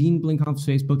 Go to Gene Blinkhoff's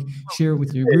Facebook, share it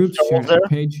with your groups, share it on your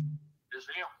page.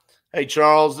 Hey,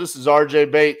 Charles, this is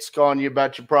RJ Bates calling you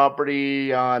about your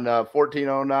property on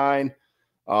 1409.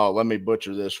 Oh, let me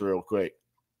butcher this real quick.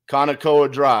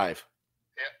 Conacoa Drive.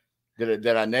 Yeah.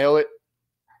 Did I nail it?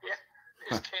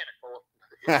 Yeah, it's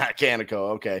Canacoa.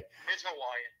 Canacoa, okay. It's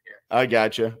Hawaiian. I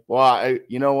gotcha. Well,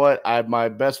 you know what? My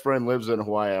best friend lives in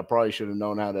Hawaii. I probably should have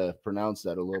known how to pronounce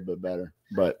that a little bit better.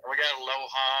 But we got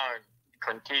Aloha and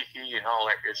Kontiki and all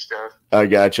that good stuff. I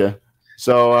gotcha.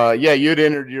 So, yeah, you'd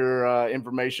entered your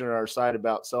information on our site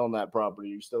about selling that property.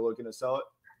 You still looking to sell it?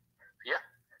 Yeah.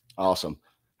 Awesome.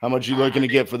 How much you looking to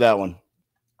get for that one?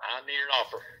 I need an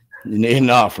offer. You need an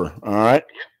offer. All right.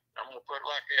 Yep. I'm gonna put it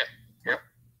like that. Yep.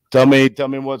 Tell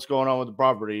me what's going on with the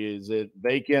property. Is it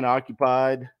vacant,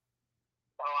 occupied?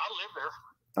 Oh, I live there.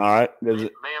 All right. Me and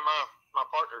my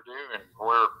partner do, and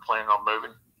we're planning on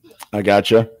moving. I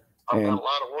gotcha. I've got a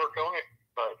lot of work on it,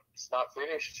 but it's not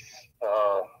finished.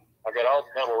 I got all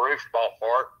the metal roof bought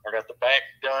for it. I got the back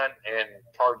done and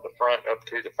tarred the front up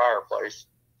to the fireplace.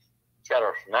 It's got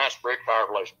a nice brick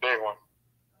fireplace, big one.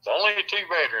 It's only a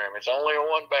 2-bedroom. It's only a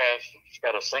 1-bath. It's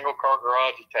got a single car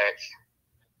garage attached.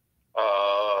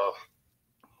 I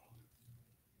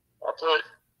put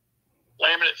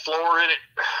laminate floor in it.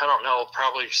 I don't know,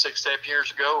 probably 6-7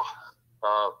 years ago,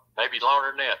 maybe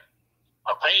longer than that.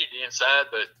 I painted the inside,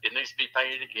 but it needs to be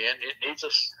painted again. It needs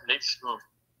some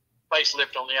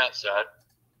facelift on the outside.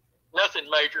 Nothing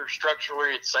major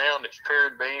structurally. It's sound. It's pier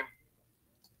and beam.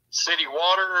 City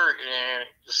water and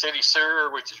the city sewer,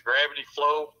 which is gravity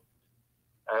flow.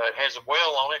 It has a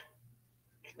well on it.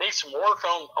 It needs some work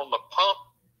on the pump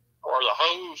or the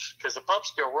hose because the pump's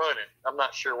still running. I'm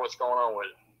not sure what's going on with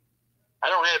it. I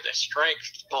don't have the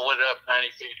strength to pull it up 90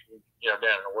 feet, down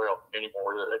in the well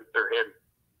anymore. They're heavy.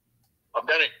 I've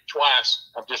done it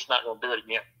twice. I'm just not going to do it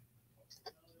again.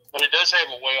 But it does have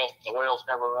a well. The well's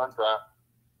never run dry.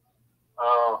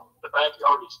 The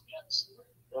backyard is fenced.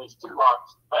 There's 2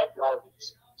 lots. The backyard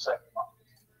is the second lot.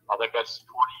 I think that's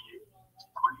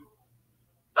 23.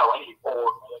 No, 84.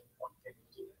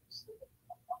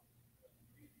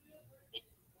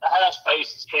 The house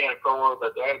faces Canacoa,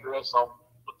 but the address on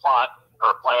the plat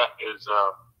is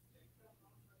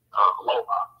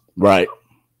Aloha. Right.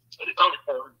 So it's on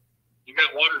the corner. You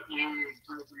got water view in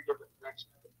 2 or 3 different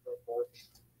directions.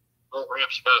 Boat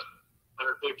ramp's about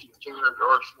 150 to 200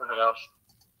 yards from the house.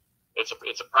 It's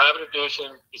a private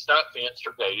addition. It's not fenced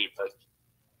or gated, but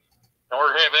in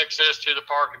order to have access to the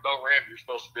park and boat ramp, you're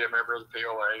supposed to be a member of the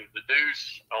POA. The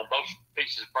dues on both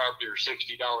pieces of property are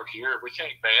 $60 a year, which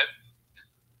ain't bad.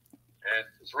 And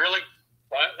it's really a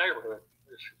quiet neighborhood.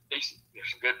 There's decent.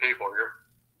 There's some good people here.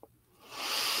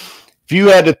 If you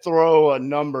had to throw a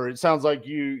number, it sounds like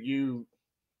you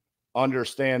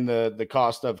understand the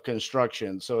cost of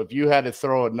construction. So if you had to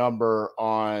throw a number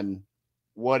on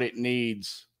what it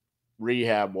needs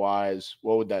rehab wise,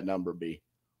 what would that number be?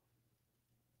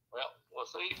 Well,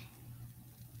 let's see.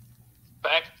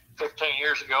 Back 15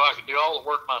 years ago, I could do all the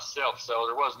work myself, so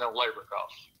there was no labor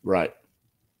costs. Right.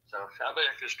 So I've been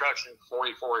in construction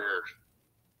 44 years.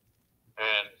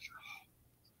 And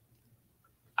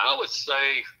I would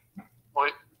say,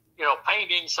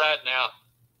 paint inside and out.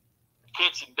 The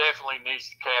kitchen definitely needs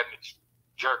the cabinets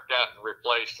jerked out and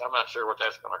replaced. I'm not sure what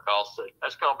that's going to cost.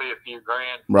 That's going to be a few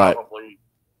grand. Right. Probably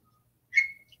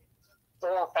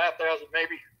 4,000 or 5,000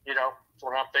 maybe. That's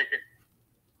what I'm thinking.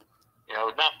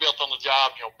 Not built on the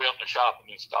job, built in the shop and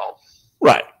installed.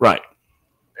 Right.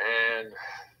 And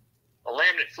the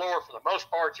laminate floor, for the most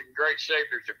part, is in great shape.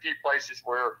 There's a few places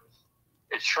where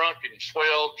it's shrunk and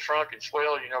swelled,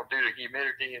 due to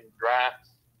humidity and dry.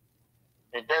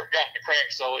 And dirt got in the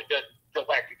cracks, so it doesn't go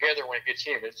back together when it gets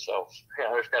humid. So,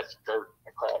 it's got some dirt in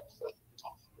the cracks.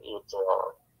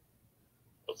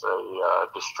 It's a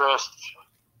distressed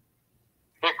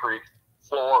hickory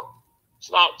floor.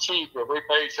 It's not cheap, but we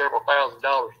paid several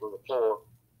 $1,000s for the floor.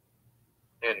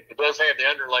 And it does have the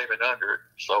underlayment under it.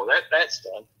 So that's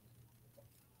done.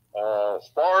 As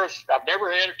far as, I've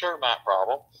never had a termite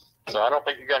problem, so I don't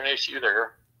think you got an issue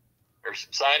there. There's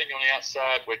some siding on the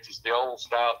outside, which is the old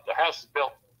style. The house is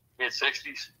built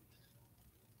mid-60s.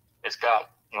 It's got,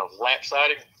 lap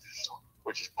siding,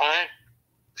 which is pine.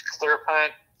 It's clear pine.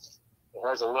 It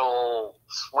has a little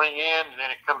swing in, and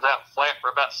then it comes out flat for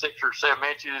about 6 or 7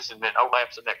 inches, and then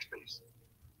overlaps the next piece.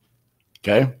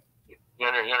 Okay. You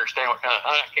understand what kind of?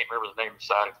 I can't remember the name of the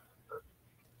siding.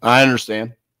 I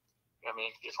understand. I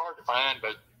mean, it's hard to find,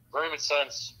 but Broom and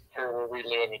Sons here where we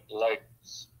live at the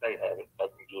lakes, they have it. They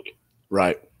can get it.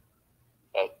 Right.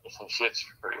 But some shit's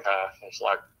pretty high. It's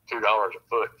like $2 a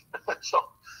foot. So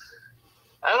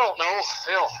I don't know.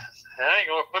 Hell, I ain't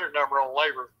gonna put a number on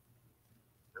labor.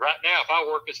 Right now, if I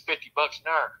work, it's $50 an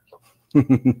hour. So, I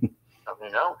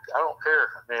mean, I don't care.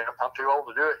 I mean, I'm too old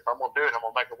to do it. If I'm gonna do it, I'm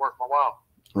gonna make it worth my while.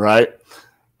 Right.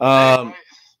 Anyway,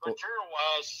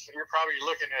 material-wise, you're probably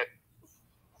looking at,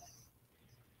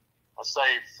 I'll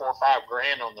say, $4 or $5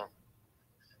 grand on the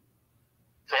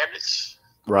cabinets.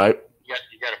 Right. You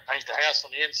got to paint the house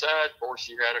on the inside. Of course,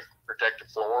 you got to protect the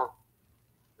floor,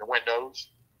 the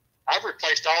windows. I've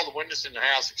replaced all the windows in the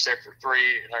house except for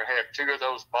 3, and I have 2 of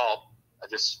those bought. I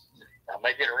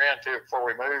may get around to it before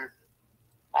we move.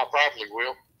 I probably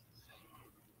will.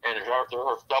 And they're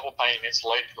double pane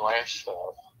insulated glass.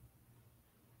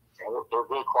 They're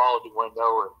good quality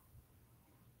window.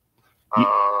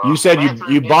 You said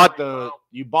you bought the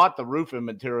roofing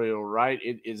material, right?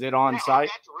 Is it on site?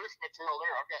 I got the roof material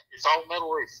there. It's all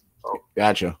metal roof. So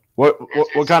Gotcha. What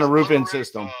kind of roofing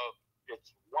system?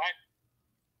 It's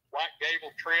white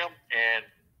gable trim and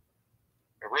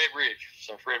a red ridge.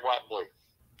 So it's red, white, and blue.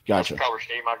 Gotcha. That's the color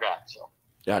scheme I got. So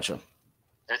Gotcha.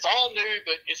 it's all new,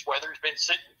 but its weather's been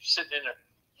sitting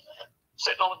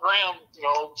on the ground,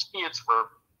 on skids for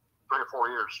 3 or 4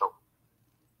 years. So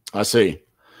I see.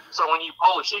 So when you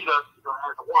pull the sheet up, you don't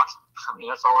have to wash it. I mean,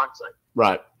 that's all I can say.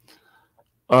 Right.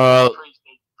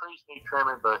 Trees need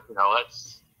trimming, but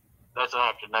that's an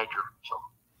act of nature.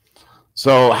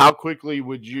 So how quickly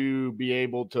would you be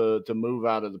able to move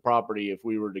out of the property if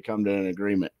we were to come to an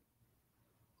agreement?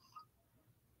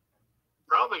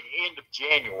 Probably end of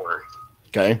January.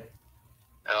 Okay.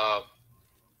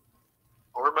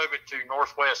 We're moving to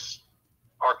Northwest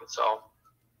Arkansas.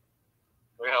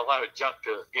 We have a lot of junk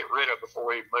to get rid of before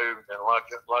we move, and a lot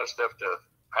of stuff to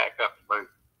pack up and move.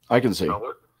 I can see.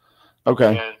 So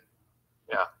okay. And,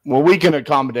 yeah. Well, we can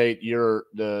accommodate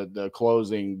the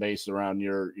closing based around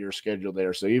your schedule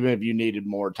there. So even if you needed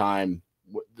more time,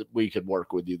 we could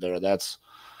work with you there. That's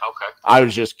okay. I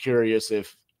was just curious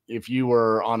if you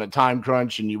were on a time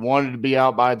crunch and you wanted to be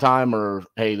out by time, or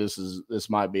hey, this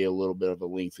might be a little bit of a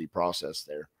lengthy process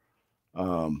there. We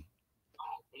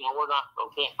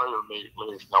can't move immediately.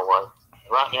 There's no way.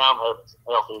 Right now, I'm having some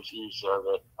health issues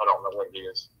that I don't know what it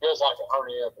is. It feels like a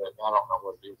hernia, but I don't know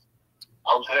what it is. I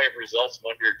was having results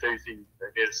Monday or Tuesday.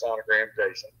 They did a sonogram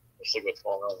Jason. Let's see what's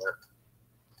going on there.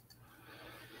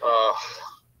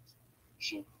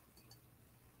 Shoot.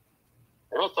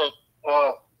 Anything,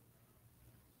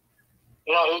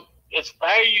 it's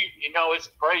value, it's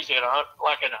crazy at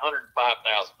like at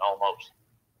 $105,000 almost.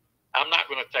 I'm not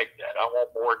going to take that. I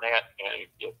want more than that. And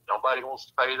if nobody wants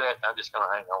to pay that, I'm just going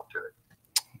to hang on to it.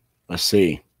 I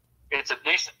see. It's a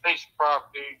decent piece of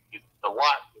property. The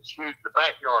lot is huge. The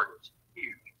backyard is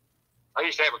huge. I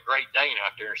used to have a Great Dane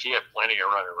out there, and she had plenty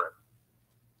of running room.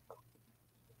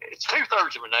 It's 2/3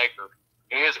 of an acre.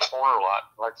 It is a corner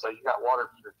lot. Like I say, you got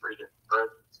water for your 3 different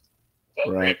residents.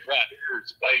 Right. Right here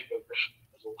is a lake.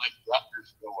 There's a lake right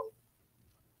there's going.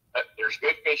 There's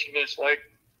good fishing in this lake.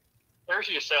 There's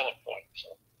your selling point. So.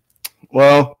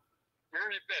 Well, you're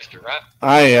an investor, right?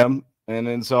 I am. And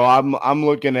then so I'm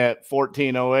looking at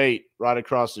 1408 right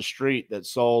across the street that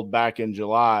sold back in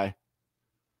July.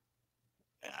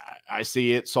 I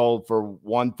see it sold for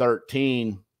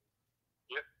 113.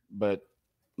 Yep. But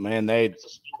man, it's a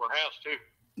smaller house too.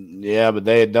 Yeah, but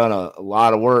they had done a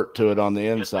lot of work to it on the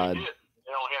inside. Yes,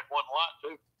 they only had one lot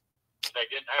too. They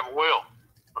didn't have a will.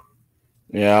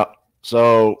 Yeah.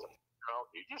 So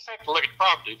you just have to look at the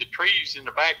property. The trees in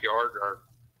the backyard are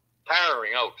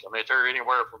towering oaks. I mean, they're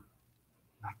anywhere from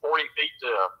 40 feet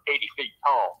to 80 feet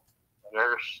tall. And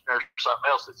there's something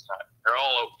else that's not. They're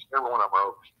all oaks. Every one of them are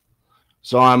oaks.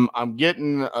 So I'm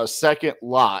getting a second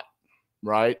lot,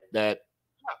 right? That.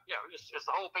 Yeah, it's the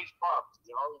whole piece of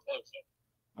property.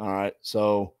 All right.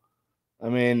 So, I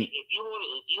mean, if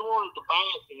you wanted to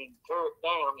buy it and tear it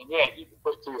down, then yeah, you could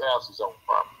put 2 houses on the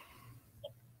property.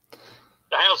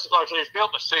 The house, like I said, it's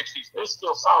built in the 60s. It's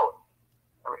still solid.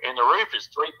 I mean, and the roof is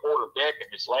 3/4 deck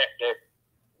and it's lap deck.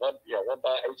 One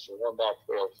by 8 or 1 by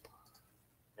 12.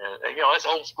 And that's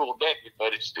old school decking,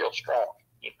 but it's still strong.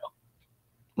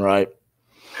 Right.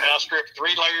 And I stripped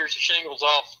 3 layers of shingles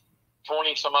off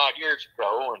 20 some odd years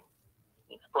ago and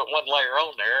put 1 layer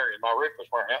on there, and my roof was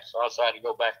wearing out, so I decided to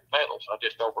go back to metal, so I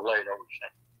just overlaid over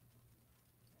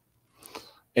the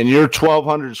And you're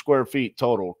 1,200 square feet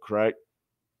total, correct?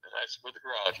 That's with the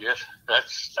garage. Yes,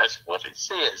 that's what it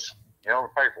says. You know, the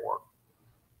paperwork.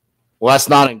 Well, that's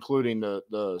not including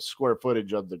the square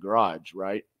footage of the garage,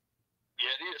 right? Yeah,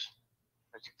 it is.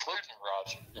 It's including the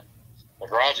garage. The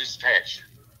garage is attached.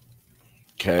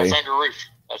 Okay. That's under roof.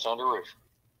 That's under roof.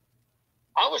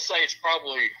 I would say it's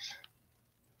probably,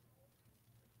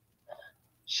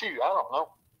 shoot, I don't know.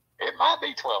 It might be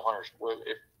 1,200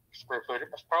 square foot.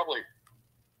 It's probably.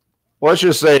 Let's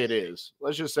just say it is.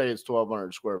 Let's just say it's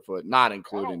 1,200 square foot, not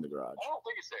including the garage. I don't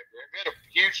think it's that big. We've got a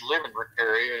huge living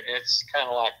area. It's kind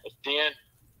of like a den,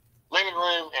 living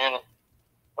room, and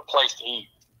a place to eat,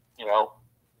 you know.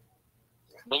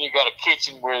 Then you got a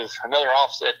kitchen with another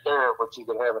offset there, but you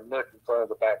could have a nook in front of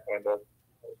the back window.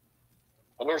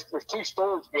 And there's 2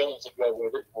 storage buildings that go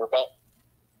with it. We're about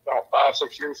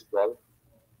 5-6 years ago.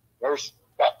 There's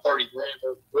about 30 grand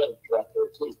worth of buildings right there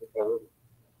too that go with it.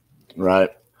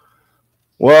 Right.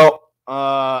 Well,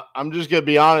 I'm just gonna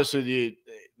be honest with you.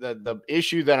 The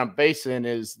issue that I'm facing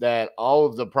is that all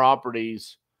of the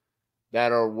properties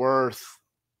that are worth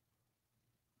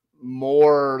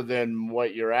more than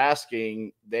what you're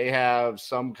asking, they have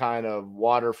some kind of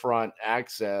waterfront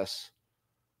access,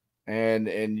 and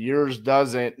yours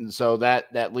doesn't. And so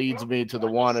that leads me to the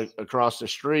one across the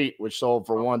street, which sold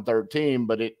for 113,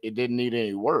 but it didn't need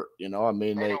any work. You know, I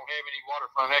mean, They don't have any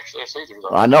waterfront access either,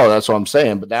 though. I know, that's what I'm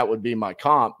saying, but that would be my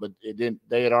comp, but it didn't.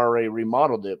 They had already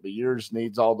remodeled it, but yours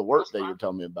needs all the work that you're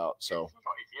telling me about. So If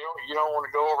you don't want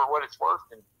to go over what it's worth,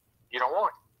 then you don't want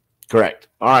it. correct.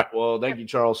 All right. Well, thank you,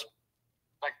 Charles.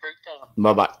 Thank you for your time.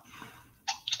 Bye-bye.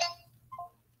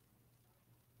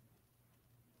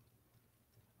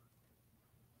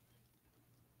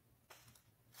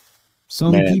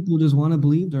 Some people just want to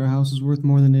believe their house is worth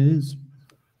more than it is.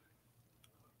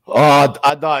 Oh,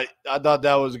 I thought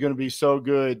that was going to be so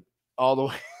good all the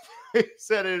way. He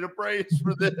said it appraised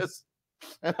for this,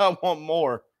 and I want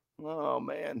more. Oh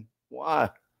man,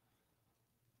 why?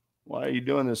 Why are you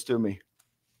doing this to me?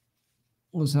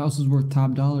 Well, this house is worth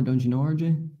top dollar, don't you know,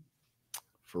 RJ?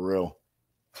 For real.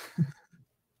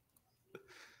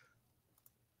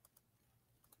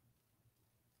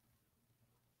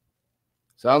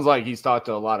 Sounds like he's talked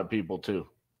to a lot of people too.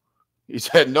 He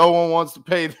said no one wants to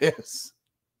pay this.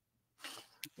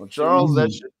 Well, Charles,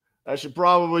 that should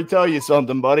probably tell you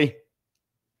something, buddy.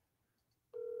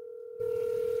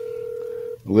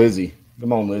 Lizzie.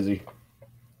 Come on, Lizzie.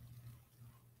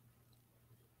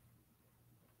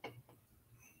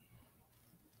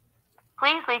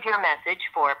 Please leave your message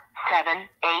for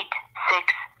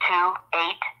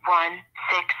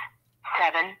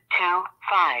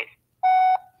 78628167225.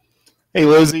 Hey,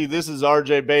 Lizzie, this is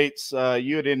RJ Bates.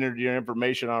 You had entered your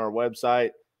information on our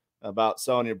website about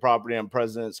selling your property on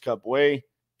President's Cup Way.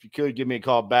 If you could, give me a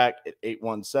call back at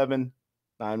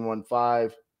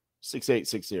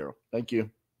 817-915-6860. Thank you.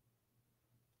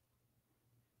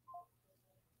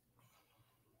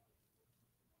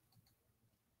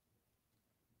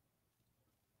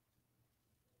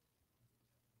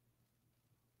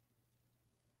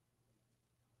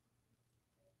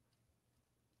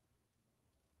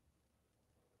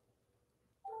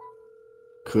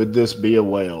 Could this be a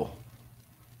whale?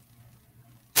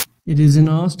 It is in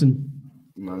Austin.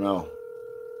 I don't know.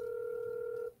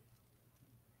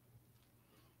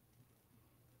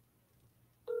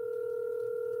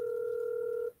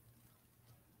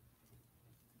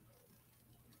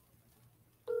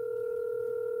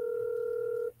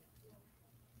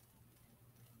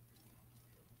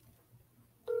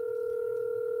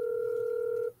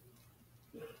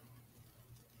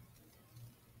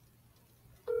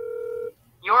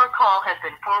 Your call has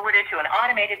been forwarded to an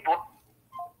automated voice.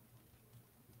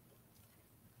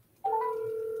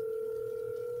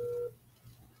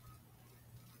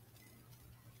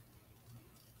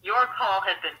 Your call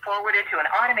has been forwarded to an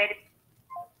automated.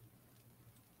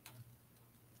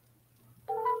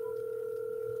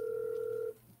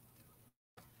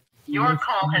 Your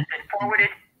call has been forwarded.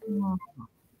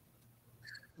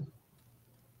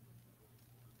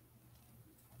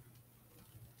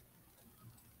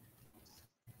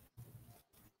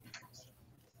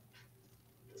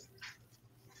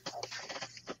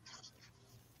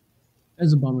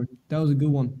 That's a bummer. That was a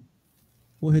good one.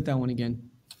 We'll hit that one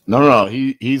again. No.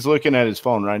 He's looking at his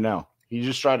phone right now. He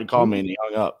just tried to call me and he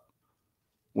hung up.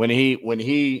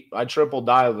 I triple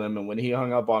dialed him, and when he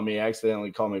hung up on me, he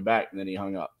accidentally called me back, and then he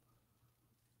hung up.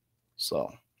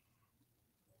 So.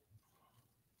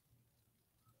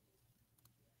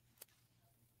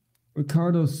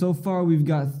 Ricardo, so far we've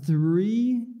got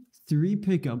three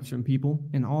pickups from people,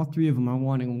 and all 3 of them are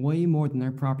wanting way more than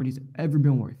their property's ever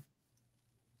been worth.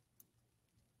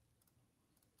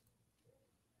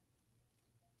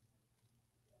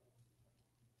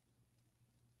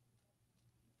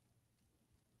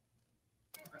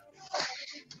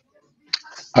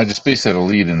 I just pasted a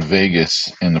lead in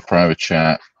Vegas in the private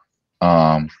chat.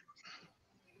 Um,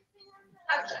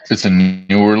 it's a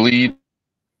newer lead.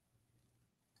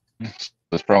 It's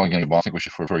probably going to get bought. I think we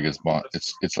should before it gets bought.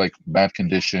 It's like bad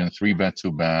condition, 3-bed,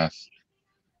 2-bath.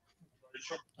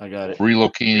 I got it.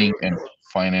 Relocating and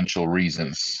financial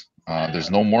reasons. There's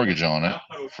no mortgage on it.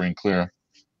 Free and clear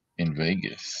in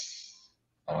Vegas.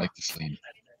 I like this lead.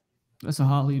 That's a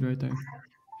hot lead right there.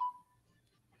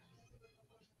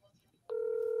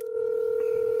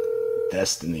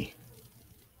 Destiny.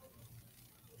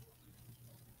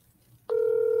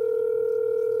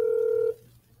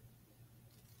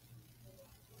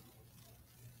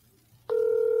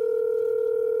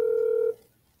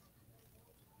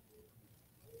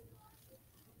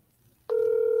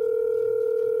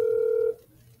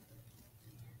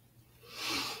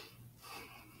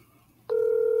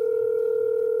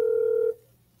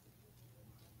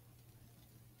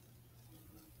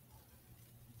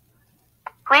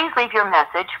 Please leave your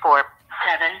message for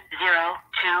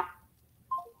 702.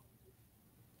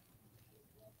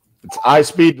 It's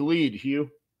iSpeedToLead, Hugh.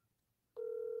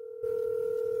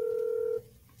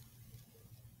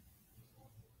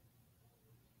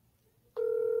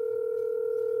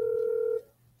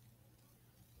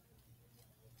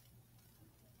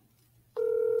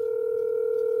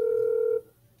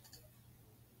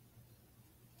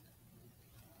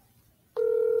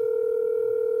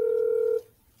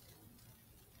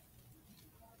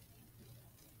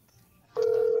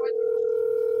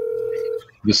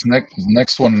 This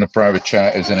next one in the private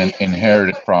chat is an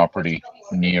inherited property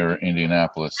near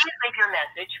Indianapolis. Please leave your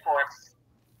message for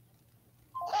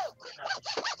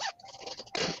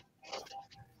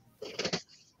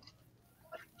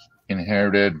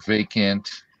Inherited, vacant,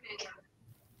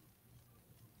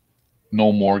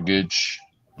 no mortgage.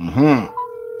 Mm-hmm.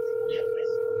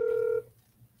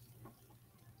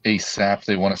 ASAP,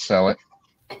 they want to sell it.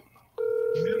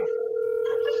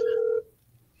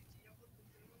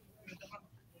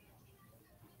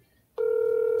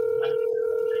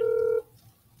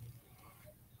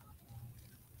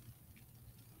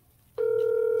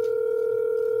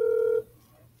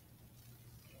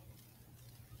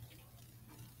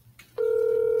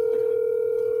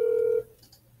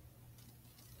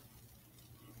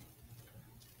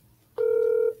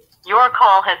 your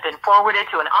call has been forwarded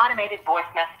to an automated voice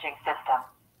messaging system.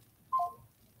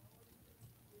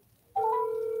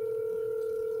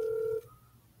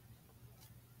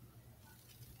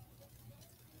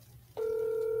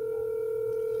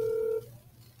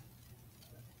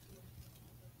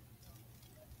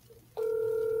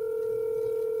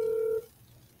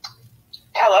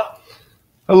 Hello.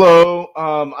 Hello.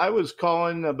 I was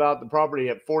calling about the property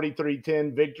at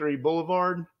 4310 Victory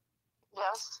Boulevard.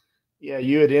 Yes. Yeah,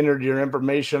 you had entered your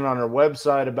information on our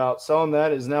website about selling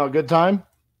that. Is now a good time?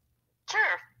 Sure.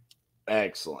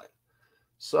 Excellent.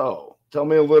 So, tell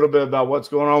me a little bit about what's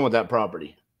going on with that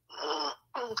property.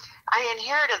 I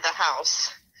inherited the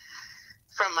house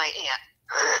from my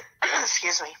aunt.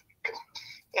 Excuse me.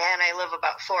 And I live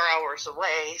about 4 hours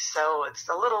away, so it's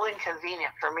a little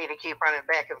inconvenient for me to keep running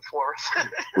back and forth.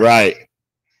 Right.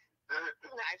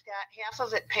 I've got half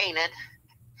of it painted.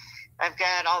 I've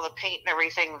got all the paint and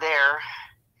everything there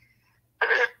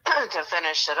to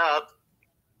finish it up.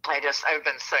 I've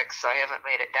been sick, so I haven't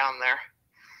made it down there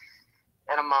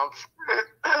in a month.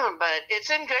 But it's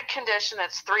in good condition.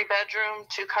 It's 3-bedroom,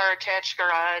 2-car attached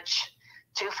garage,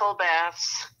 2 full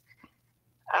baths.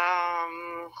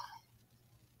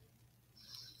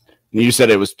 You said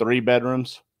it was 3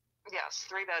 bedrooms? Yes,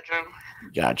 3-bedroom.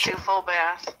 Gotcha. 2 full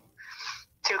bath,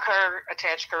 2-car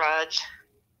attached garage.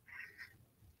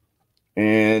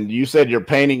 And you said you're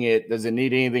painting it. Does it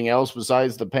need anything else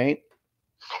besides the paint?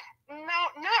 No,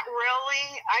 not really.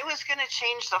 I was going to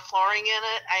change the flooring in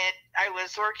it. I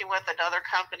was working with another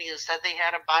company who said they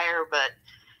had a buyer, but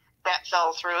that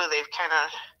fell through. They've kind of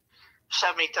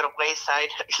shoved me to the wayside.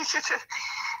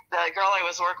 The girl I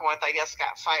was working with, I guess,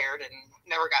 got fired and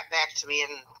never got back to me,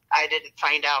 and I didn't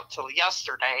find out till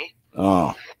yesterday.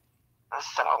 Oh.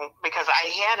 So, because I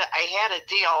had a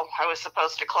deal, I was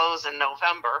supposed to close in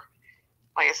November.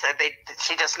 Like I said,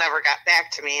 she just never got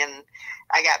back to me, and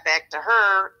I got back to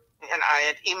her, and I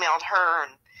had emailed her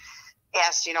and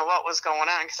asked, what was going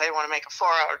on, because I didn't want to make a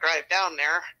 4-hour drive down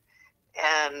there,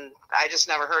 and I just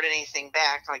never heard anything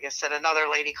back. Like I said, another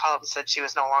lady called and said she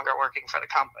was no longer working for the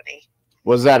company.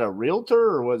 Was that a realtor,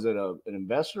 or was it an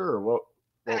investor, or what?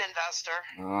 An investor.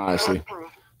 Oh, I see.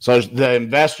 So the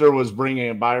investor was bringing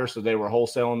a buyer, so they were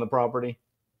wholesaling the property?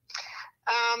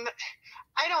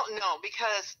 I don't know,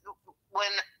 because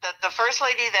when the first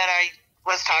lady that I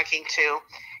was talking to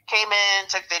came in,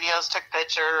 took videos, took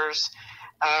pictures,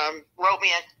 wrote me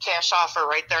a cash offer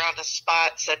right there on the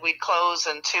spot, said we'd close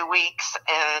in 2 weeks,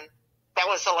 and that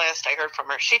was the last I heard from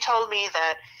her. She told me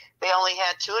that they only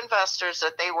had 2 investors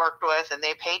that they worked with, and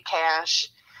they paid cash,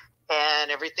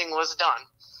 and everything was done.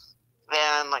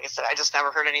 And like I said, I just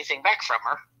never heard anything back from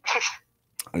her.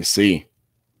 I see.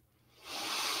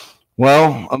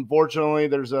 Well, unfortunately,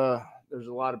 there's a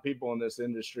lot of people in this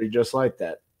industry just like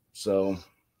that. So,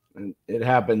 and it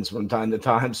happens from time to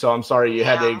time. So I'm sorry you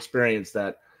had to experience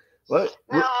that. What?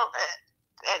 No,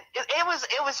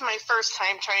 it was my first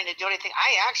time trying to do anything.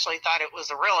 I actually thought it was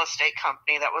a real estate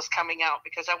company that was coming out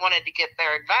because I wanted to get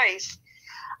their advice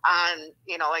on,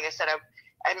 like I said,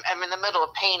 I'm in the middle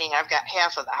of painting. I've got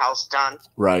half of the house done.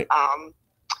 Right.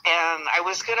 And I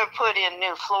was going to put in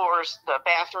new floors, the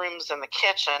bathrooms and the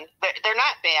kitchen. They're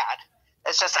not bad.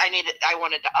 It's just I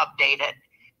wanted to update it.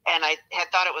 And I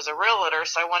had thought it was a realtor,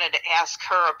 so I wanted to ask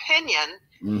her opinion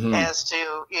as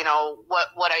to,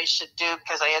 what I should do,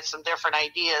 because I had some different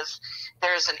ideas.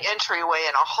 There's an entryway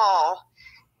and a hall,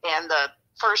 and the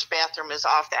first bathroom is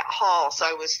off that hall. So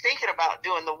I was thinking about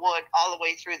doing the wood all the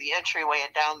way through the entryway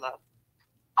and down the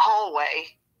hallway,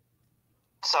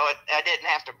 so I didn't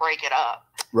have to break it up.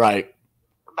 Right.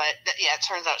 But yeah, it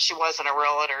turns out she wasn't a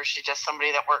realtor. She's just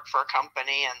somebody that worked for a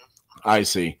company. And I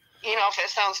see. If it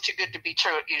sounds too good to be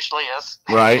true, it usually is.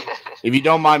 Right. If you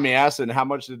don't mind me asking, how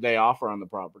much did they offer on the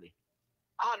property?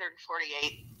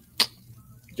 148.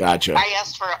 Gotcha. I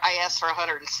asked for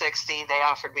 160. They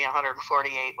offered me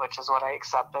 148, which is what I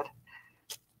accepted.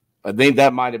 I think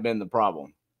that might have been the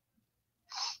problem.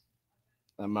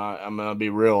 I'm gonna be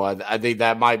real. I think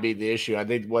that might be the issue. I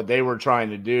think what they were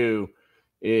trying to do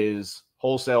is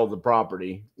wholesale the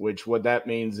property, which what that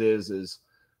means is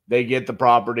they get the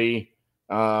property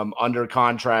under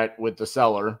contract with the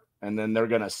seller, and then they're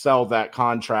going to sell that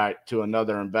contract to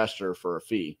another investor for a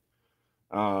fee.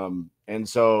 And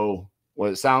so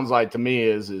what it sounds like to me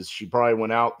is she probably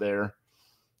went out there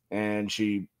and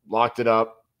she locked it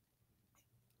up.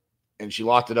 And she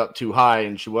locked it up too high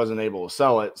and she wasn't able to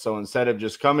sell it. So instead of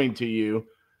just coming to you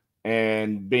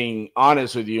and being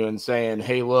honest with you and saying,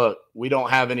 hey, look, we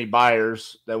don't have any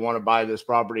buyers that want to buy this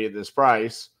property at this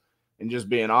price, and just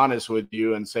being honest with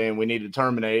you and saying we need to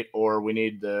terminate or we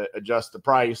need to adjust the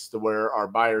price to where our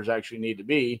buyers actually need to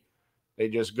be, they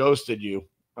just ghosted you,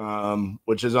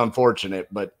 which is unfortunate.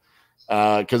 But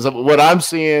because of what I'm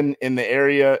seeing in the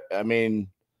area, I mean,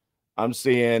 I'm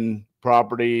seeing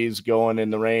properties going in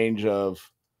the range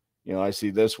of, I see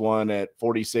this one at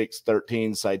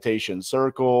 4613 Citation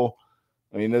Circle.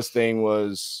 I mean, this thing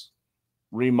was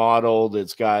remodeled.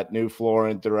 It's got new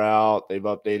flooring throughout. They've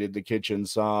updated the kitchen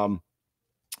some.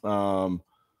 I'm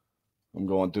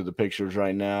going through the pictures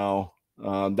right now.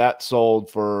 That sold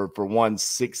for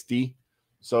 160.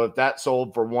 So if that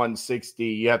sold for 160,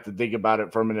 you have to think about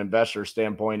it from an investor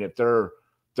standpoint. If they're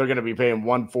going to be paying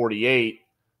 148,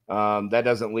 that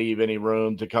doesn't leave any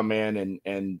room to come in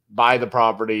and buy the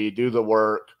property, do the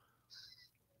work,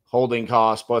 holding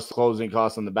costs plus closing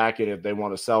costs on the back end if they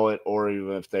want to sell it, or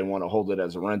even if they want to hold it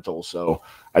as a rental. So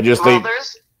I just think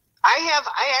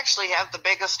I actually have the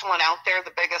biggest one out there,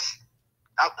 the biggest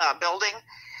building,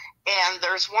 and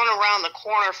there's one around the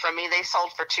corner from me. They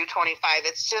sold for $225.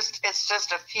 It's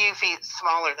just a few feet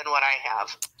smaller than what I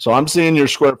have. So I'm seeing your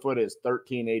square foot is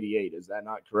 1388. Is that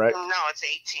not correct? No, it's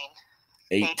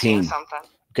 18. 18 something.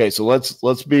 Okay, so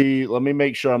let me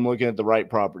make sure I'm looking at the right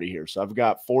property here. So I've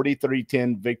got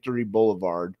 4310 Victory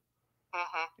Boulevard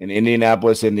in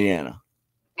Indianapolis, Indiana.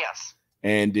 Yes.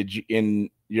 And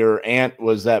your aunt,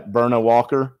 was that Berna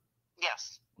Walker?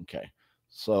 Yes. Okay.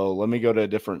 So let me go to a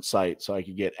different site so I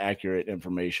can get accurate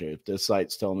information. If this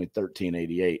site's telling me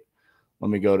 1388,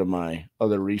 let me go to my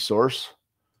other resource.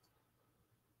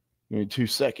 Give me 2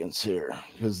 seconds here,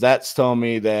 because that's telling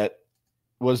me that.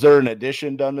 Was there an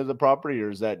addition done to the property,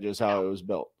 or is that just how it was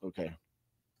built? Okay.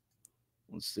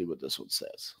 Let's see what this one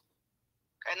says.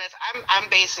 And I'm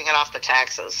basing it off the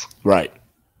taxes. Right.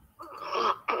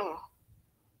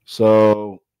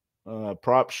 So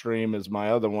Prop Stream is my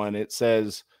other one. It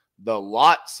says the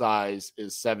lot size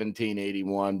is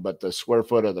 1781, but the square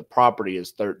foot of the property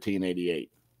is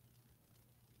 1388.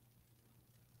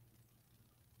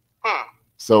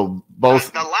 So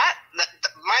both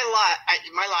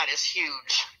my lot is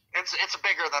huge. It's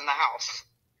bigger than the house.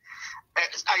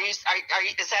 Is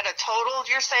that a total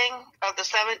you're saying of the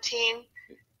 17?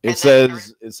 It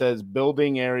says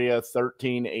building area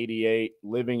 1388,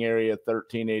 living area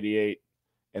 1388,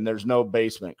 and there's no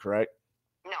basement, correct?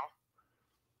 No.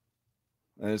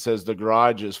 And it says the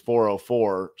garage is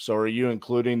 404. So are you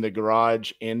including the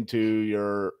garage into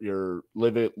your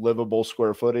livable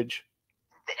square footage?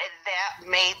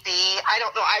 maybe. I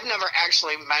don't know. I've never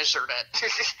actually measured it.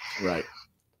 Right.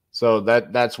 So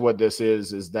that's what this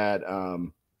is that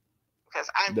Because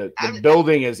the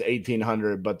building is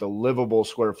 1,800, but the livable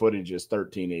square footage is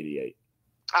 1,388.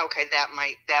 Okay, that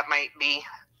might be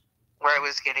where I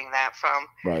was getting that from.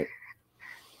 Right.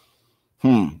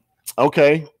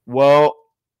 Okay. Well,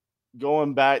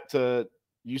 going back to,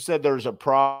 you said there's a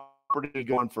property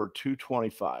going for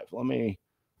 225. I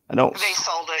don't. They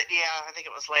sold it. Yeah, I think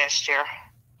it was last year.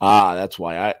 That's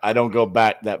why I don't go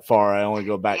back that far. I only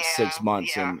go back 6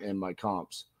 months in my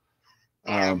comps.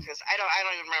 Yeah, because I don't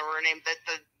even remember her name.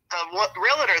 The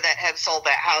realtor that had sold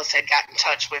that house had got in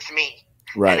touch with me.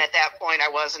 Right. And at that point, I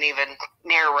wasn't even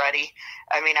near ready.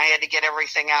 I mean, I had to get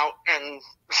everything out, and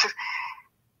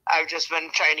I've just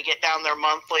been trying to get down there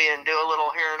monthly and do a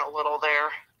little here and a little there.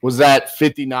 Was that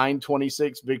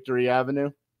 5926 Victory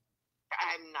Avenue?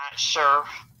 I'm not sure.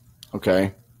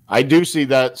 Okay. I do see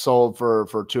that sold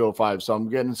for 205. So I'm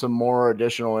getting some more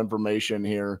additional information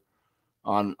here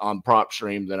on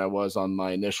PropStream than I was on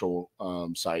my initial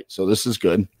site. So this is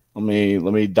good. Let me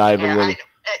dive a little.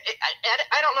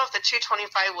 I don't know if the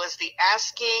 225 was the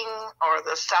asking or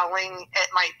the selling. It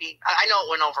might be. I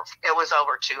know it was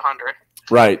over 200.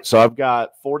 Right. So I've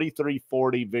got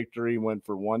 4340 Victory went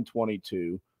for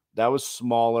 122. That was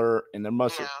smaller, and there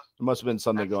must have been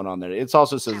something going on there. It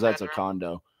also says that's a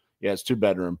condo. Yeah, it's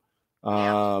 2-bedroom.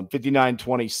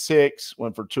 5926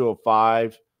 went for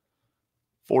 205.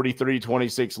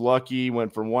 4326 Lucky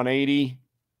went for 180.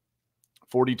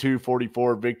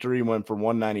 4244 Victory went for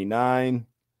 199.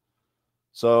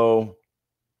 So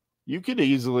you could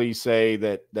easily say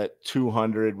that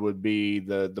 200 would be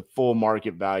the full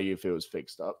market value if it was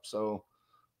fixed up. So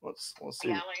let's see.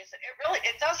 Yeah, like I said,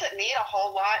 it doesn't need a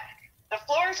whole lot. The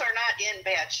floors are not in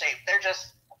bad shape. They're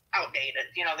just outdated.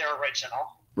 They're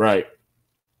original. Right.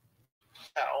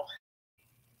 So.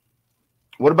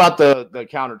 What about the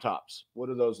countertops? What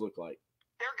do those look like?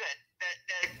 They're good.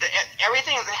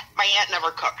 Everything. My aunt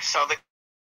never cooked, so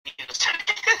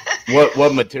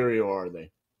What material are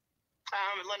they?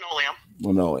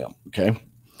 Linoleum. Okay.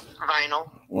 Vinyl.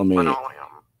 Let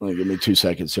me give me 2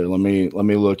 seconds here. Let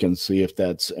me look and see if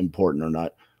that's important or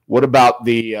not. What about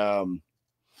the?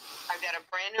 I've got a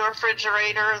brand new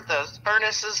refrigerator. The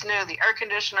furnace is new. The air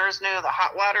conditioner is new. The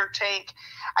hot water tank.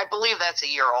 I believe that's a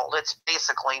year old. It's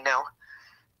basically new.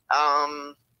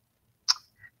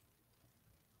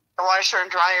 The washer and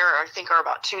dryer, I think, are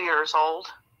about 2 years old.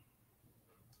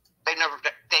 They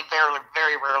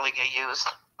very rarely get used.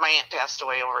 My aunt passed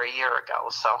away over a year ago,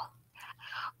 so.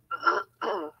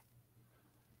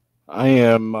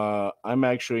 I'm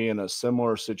actually in a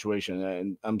similar situation,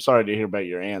 and I'm sorry to hear about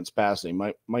your aunt's passing.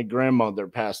 My grandmother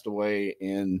passed away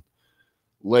in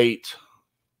late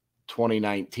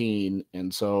 2019,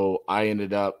 and so I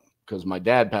ended up, because my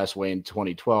dad passed away in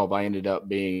 2012, I ended up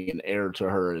being an heir to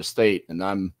her estate, and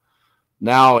I'm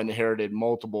now inherited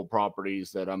multiple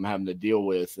properties that I'm having to deal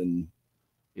with, and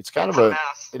it's kind of a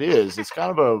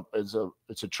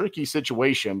tricky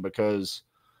situation because,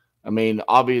 I mean,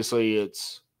 obviously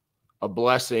it's a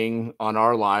blessing on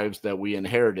our lives that we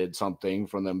inherited something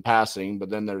from them passing, but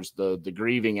then there's the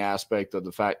grieving aspect of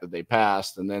the fact that they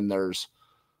passed, and then there's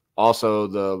also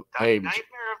the nightmare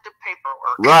of the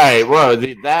paperwork. Right. Well,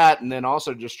 that, and then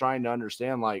also just trying to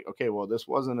understand, like, okay, well, this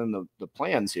wasn't in the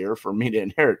plans here for me to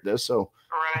inherit this, so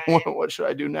what should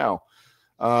I do now?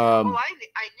 Well, I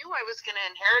knew I was going to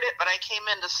inherit it, but I came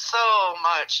into so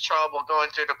much trouble going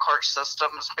through the court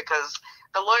systems because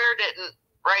the lawyer didn't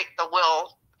write the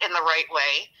will in the right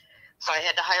way. So I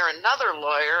had to hire another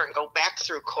lawyer and go back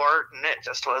through court, and it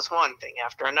just was one thing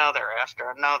after another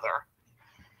after another.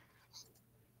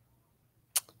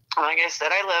 Like I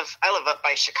said, I live up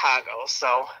by Chicago,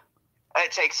 so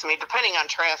it takes me, depending on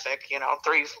traffic,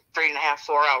 3.5,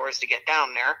 4 hours to get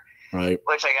down there. Right.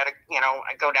 Which I gotta,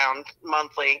 I go down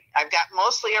monthly. I've got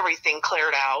mostly everything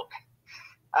cleared out.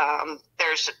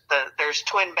 There's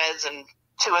twin beds in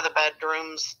 2 of the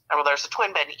bedrooms. Well, there's a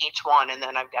twin bed in each one, and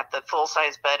then I've got the full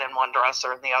size bed and one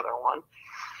dresser in the other one.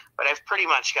 But I've pretty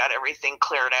much got everything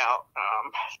cleared out,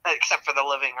 except for the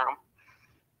living room.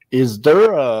 Is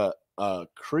there a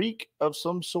creek of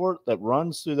some sort that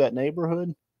runs through that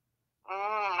neighborhood?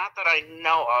 Not that I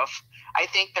know of. I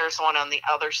think there's one on the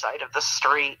other side of the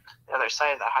street, the other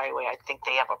side of the highway. I think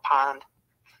they have a pond.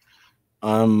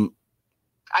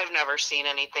 I've never seen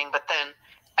anything, but then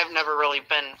I've never really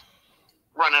been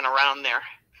running around there.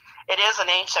 It is an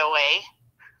HOA,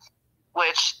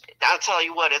 which I'll tell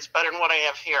you what, it's better than what I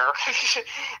have here.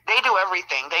 They do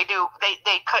everything. They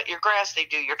cut your grass. They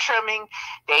do your trimming.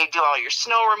 They do all your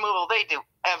snow removal. They do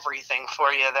everything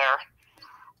for you there.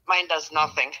 Mine does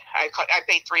nothing. I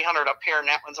pay $300 up here, and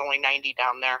that one's only $90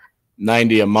 down there.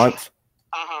 90 a month.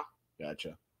 Gotcha.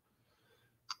 Gotcha.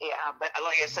 Yeah, but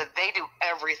like I said, they do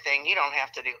everything. You don't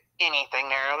have to do anything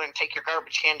there other than take your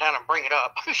garbage can down and bring it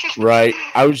up. Right.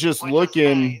 I was just Which is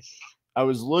looking. nice. I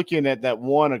was looking at that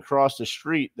one across the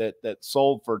street that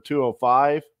sold for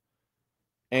 $205,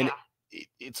 and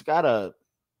it's got a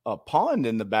pond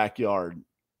in the backyard.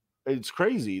 It's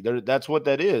crazy. That's what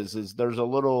that is. There's a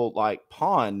little like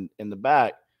pond in the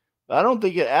back. But I don't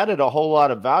think it added a whole lot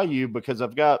of value because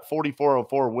I've got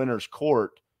 4404 Winter's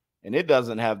Court, and it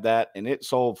doesn't have that, and it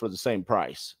sold for the same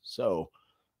price. So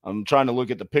I'm trying to look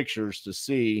at the pictures to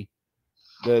see.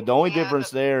 The only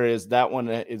difference there is that one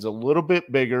is a little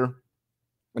bit bigger,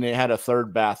 and it had a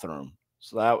third bathroom.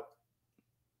 So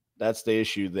that's the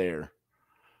issue there.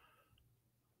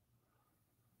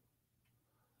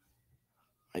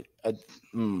 Yeah,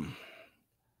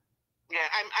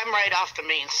 I'm right off the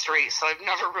main street, so I've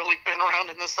never really been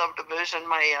around in the subdivision.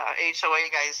 My HOA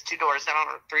guy's 2 doors down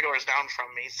or 3 doors down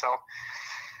from me, so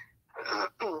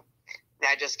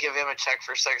I just give him a check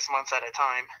for 6 months at a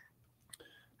time.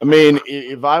 I mean,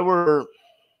 if I were,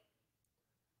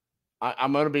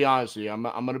 I'm going to be honest with you, I'm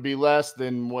going to be less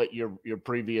than what your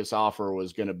previous offer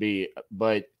was going to be,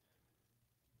 but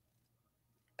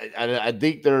I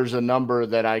think there's a number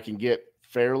that I can get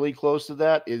fairly close to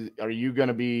that. Are you going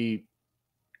to be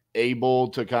able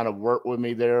to kind of work with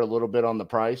me there a little bit on the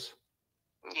price?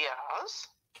 Yes.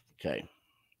 Okay.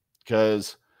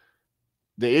 Because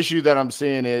the issue that I'm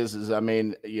seeing is I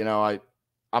mean, you know,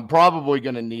 I'm probably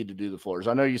going to need to do the floors.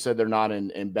 I know you said they're not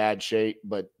in bad shape,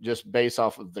 but just based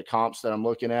off of the comps that I'm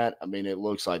looking at, I mean, it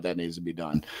looks like that needs to be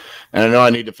done. And I know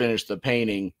I need to finish the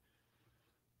painting.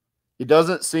 It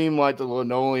doesn't seem like the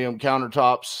linoleum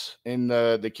countertops in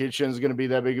the kitchen is going to be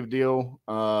that big of a deal.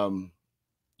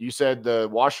 You said the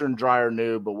washer and dryer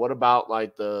new, but what about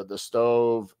like the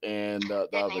stove and the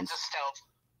It ovens? needs a stove.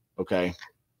 Okay.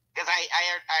 Because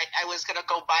I was going to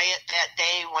go buy it that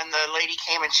day when the lady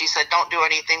came and she said, don't do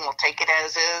anything. We'll take it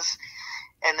as is.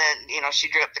 And then, you know, she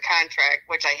drew up the contract,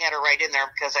 which I had her write in there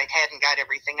because I hadn't got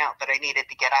everything out that I needed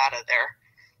to get out of there.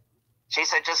 She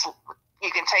said, you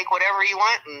can take whatever you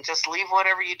want and just leave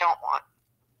whatever you don't want.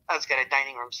 I was got a nice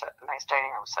dining room set in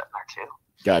there too.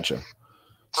 Gotcha.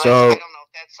 So I don't know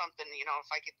if that's something, you know, if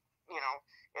I could, you know,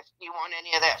 if you want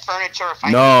any of that furniture, if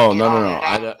I No.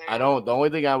 I don't. The only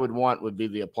thing I would want would be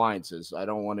the appliances. I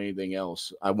don't want anything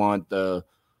else. I want the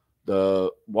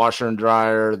washer and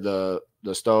dryer, the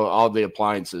stove, all the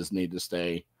appliances need to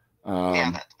stay. I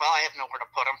have nowhere to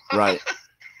put them. Right.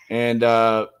 And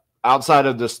outside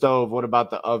of the stove, what about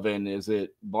the oven? Is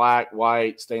it black,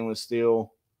 white, stainless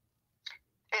steel?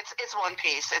 It's one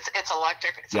piece. It's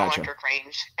electric. It's Gotcha. an electric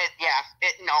range.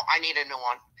 No, I need a new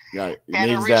one. Yeah,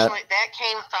 That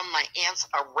came from my aunt's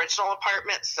original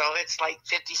apartment, so it's like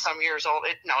 50-some years old.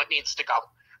 It needs to go.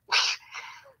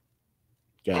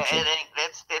 Gotcha.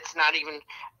 It's not even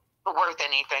worth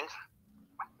anything.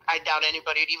 I doubt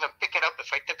anybody would even pick it up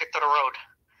if I took it to the road.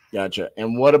 Gotcha.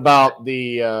 And what about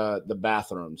the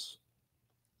bathrooms?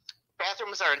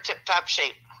 Bathrooms are in tip-top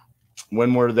shape.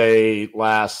 When were they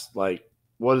last? Like,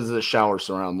 what does the shower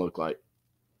surround look like?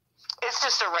 It's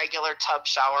just a regular tub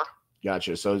shower.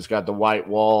 Gotcha. So it's got the white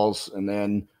walls and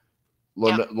then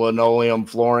linoleum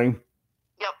flooring.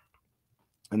 Yep.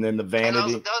 And then the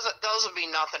vanity. And those would be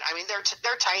nothing. I mean, they're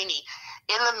tiny.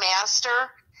 In the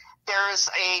master, there's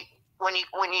when you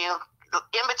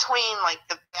in between like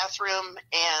the bathroom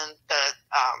and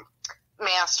the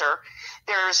master,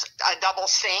 there's a double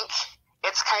sink.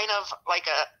 It's kind of like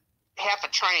half a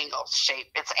triangle shape.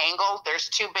 It's angled. There's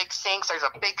 2 big sinks. There's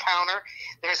a big counter.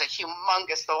 There's a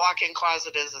humongous. The walk-in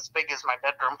closet is as big as my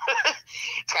bedroom.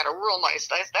 It's got a real nice.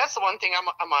 That's the one thing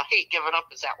I'm a hate giving up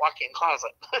is that walk-in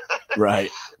closet.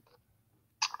 Right.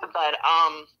 But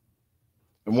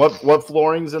And what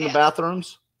floorings in the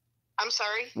bathrooms? I'm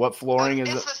sorry. What flooring is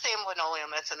it? It's the same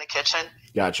linoleum that's in the kitchen.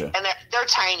 Gotcha. And they're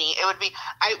tiny. It would be.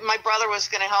 My brother was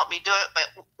going to help me do it,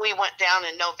 but we went down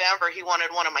in November. He wanted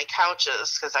one of my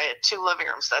couches because I had 2 living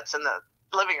room sets in the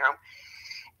living room,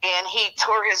 and he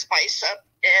tore his bicep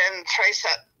and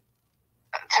tricep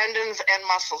tendons and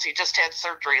muscles. He just had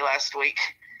surgery last week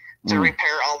to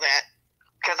repair all that.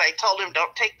 Because I told him,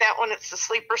 don't take that one. It's the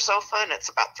sleeper sofa, and it's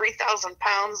about 3,000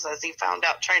 pounds, as he found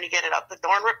out trying to get it out the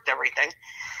door and ripped everything.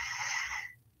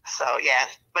 So, yeah.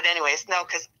 But anyways, no,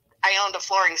 because I owned a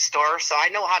flooring store, so I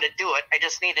know how to do it. I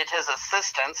just needed his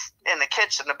assistance in the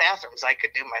kitchen. The bathrooms I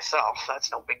could do myself.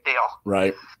 That's no big deal.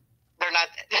 Right. They're not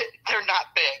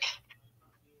big.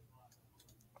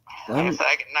 So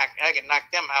I can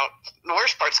knock them out. The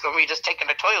worst part's going to be just taking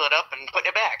the toilet up and putting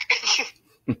it back.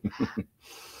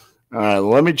 All right,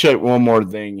 let me check one more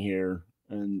thing here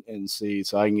and see,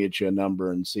 so I can get you a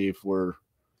number and see if we're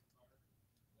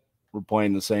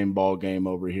playing the same ball game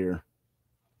over here.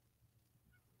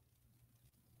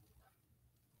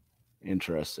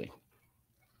 Interesting.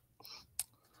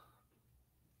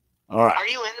 All right. Are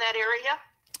you in that area?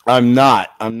 I'm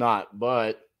not,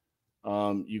 but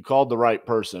you called the right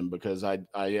person, because I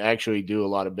actually do a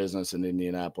lot of business in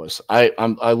Indianapolis. I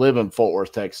live in Fort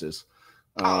Worth, Texas.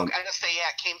 I was gonna say, yeah,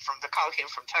 the call came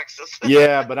from Texas.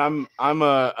 Yeah, but I'm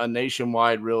a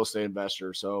nationwide real estate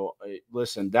investor. So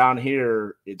listen, down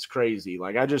here it's crazy.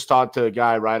 Like, I just talked to a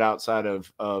guy right outside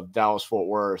of Dallas Fort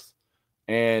Worth,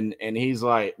 and he's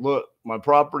like, "Look, my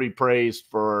property praised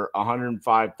for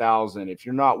 $105,000. If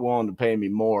you're not willing to pay me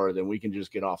more, then we can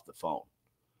just get off the phone."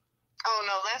 Oh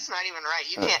no, that's not even right.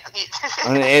 You can't.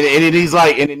 and he's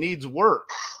like, and it needs work,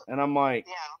 and I'm like,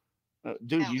 yeah.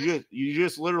 Dude, you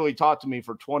just literally talked to me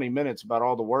for 20 minutes about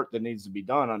all the work that needs to be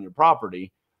done on your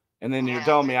property, and then you're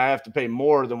telling me I have to pay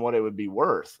more than what it would be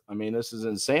worth. I mean, this is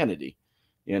insanity.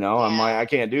 I'm like, I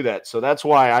can't do that. So that's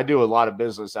why I do a lot of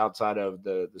business outside of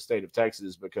the state of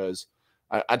Texas, because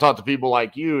I talk to people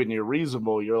like you, and you're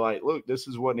reasonable. You're like, look, this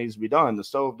is what needs to be done. The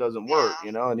stove doesn't work,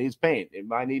 it needs paint. It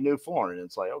might need new flooring. And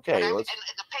it's like, okay, there's 2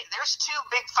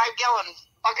 big 5-gallon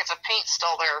buckets of paint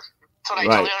still there. So I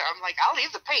told her, I'm like, I'll leave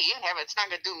the paint. You can have it. It's not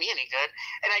going to do me any good.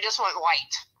 And I just went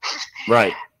white.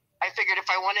 Right. I figured if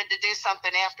I wanted to do something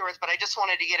afterwards, but I just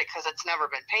wanted to get it because it's never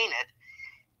been painted.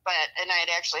 And I had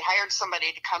actually hired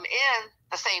somebody to come in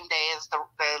the same day as the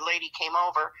lady came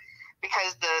over,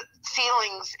 because the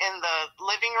ceilings in the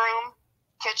living room,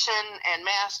 kitchen, and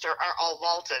master are all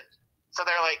vaulted. So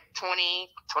they're like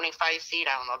 20, 25 feet.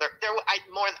 I don't know.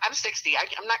 I'm 60.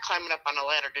 I'm not climbing up on a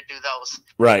ladder to do those.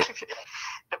 Right.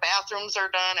 The bathrooms are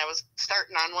done. I was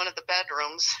starting on one of the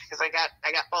bedrooms, because I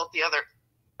got both the other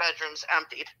bedrooms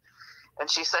emptied. And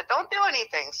she said, "Don't do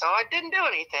anything." So I didn't do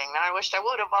anything. And I wished I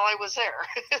would have while I was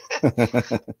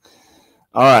there.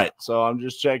 All right. So I'm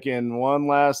just checking one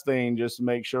last thing just to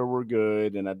make sure we're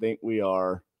good. And I think we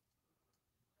are.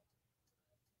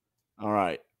 All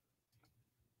right.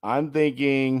 I'm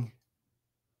thinking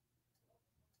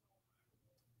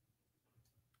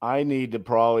I need to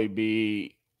probably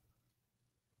be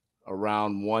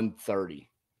around 130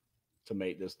 to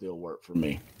make this deal work for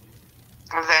me.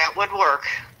 That would work.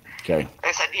 Okay.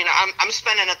 I said, I'm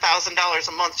spending $1,000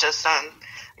 a month just on,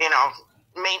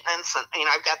 maintenance, and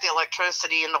I've got the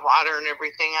electricity and the water and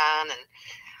everything on, and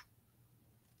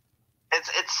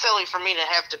it's silly for me to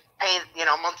have to pay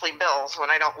monthly bills when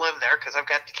I don't live there, because I've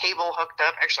got the cable hooked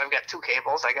up. Actually, I've got 2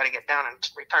 cables. I got to get down and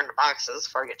return the boxes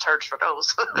before I get charged for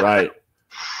those. Right.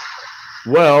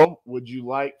 Well, would you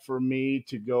like for me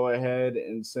to go ahead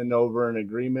and send over an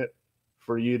agreement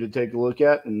for you to take a look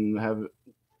at, and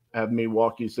have me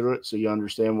walk you through it so you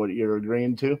understand what you're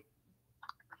agreeing to?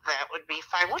 That would be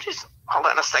fine. Hold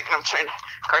on a second. Of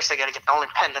course, I got to get the only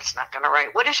pen that's not going to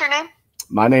write. What is your name?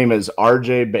 My name is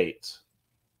RJ Bates.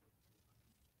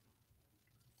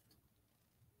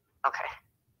 Okay.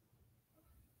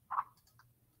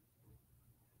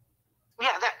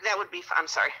 Yeah, that would be fine. I'm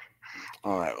sorry.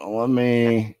 All right. Well,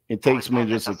 it takes me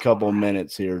just a couple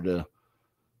minutes here to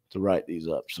write these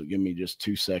up. So give me just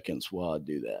 2 seconds while I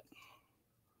do that.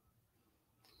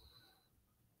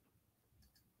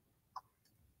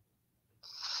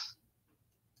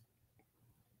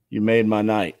 You made my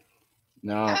night.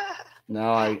 Now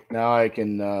I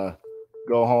can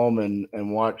go home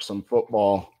and watch some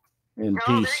football in peace.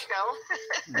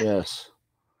 There you go. Yes.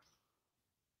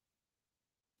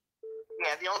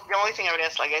 Yeah, the only thing I would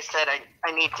ask, like I said,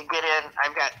 I need to get in.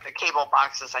 I've got the cable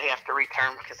boxes I have to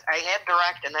return, because I had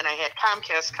Direct, and then I had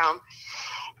Comcast come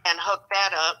and hook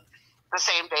that up the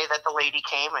same day that the lady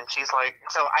came, and she's like,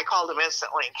 so I called them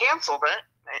instantly and canceled it,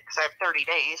 because I have 30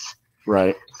 days.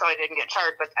 Right. So I didn't get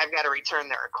charged, but I've got to return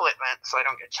their equipment, so I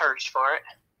don't get charged for it.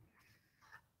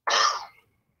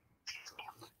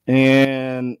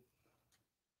 And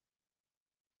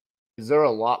is there a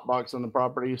lockbox on the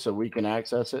property so we can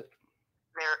access it?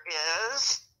 There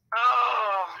is.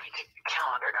 Oh, let me take the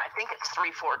calendar. I think it's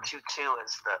 3422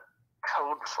 is the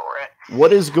code for it.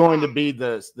 What is going to be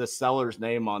the seller's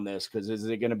name on this? Because is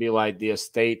it going to be like the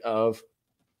estate of?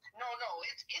 No,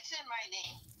 it's in my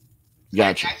name.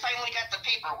 Gotcha. I finally got the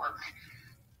paperwork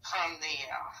from the.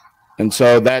 And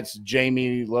so that's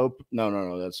Jamie Lope.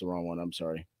 No, that's the wrong one. I'm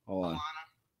sorry. Hold on.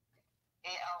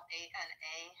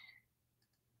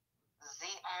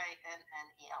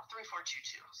 ALANAZINNEL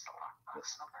 3422 is the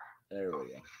lockbox number. There we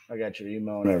go. I got your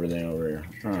email and everything over here.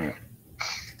 All right.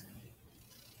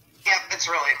 Yeah, it's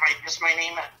really just my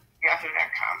name at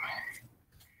yahoo.com.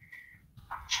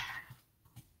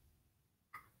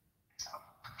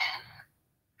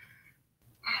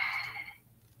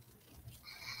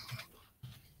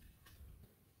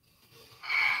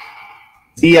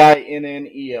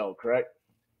 DINNEL, correct?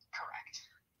 Correct.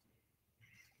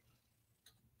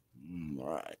 All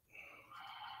right.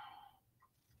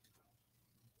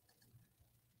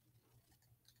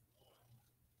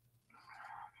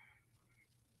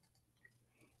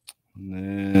 And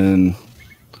then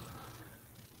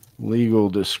legal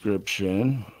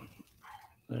description.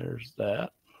 There's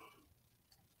that.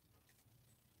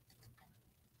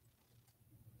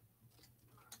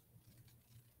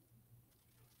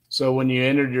 So when you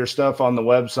entered your stuff on the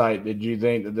website, did you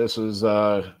think that this was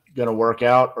going to work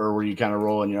out, or were you kind of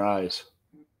rolling your eyes?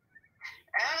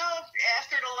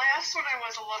 After the last one, I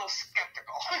was a little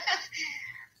skeptical.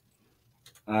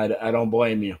 I don't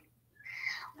blame you.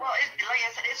 Well, like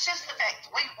I said, it's just the fact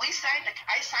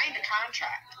I signed a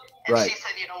contract, and Right. she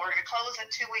said, we're going to close in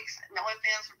 2 weeks. No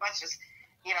advance or much, just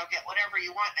get whatever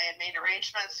you want. I had made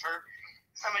arrangements for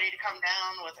somebody to come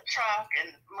down with a truck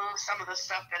and move some of the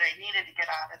stuff that I needed to get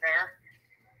out of there.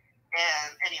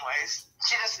 And anyways,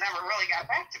 she just never really got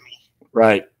back to me.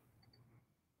 Right.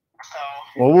 So.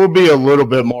 Well, we'll be a little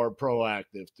bit more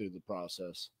proactive through the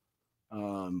process.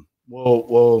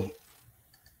 We'll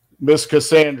Miss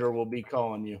Cassandra will be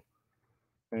calling you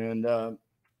and to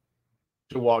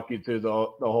walk you through the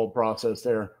whole process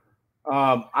there.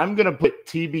 I'm going to put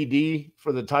TBD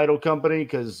for the title company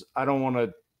because I don't want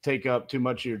to take up too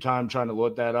much of your time trying to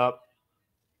look that up.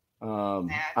 Eagle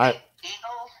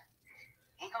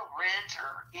Ridge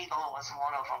or Eagle was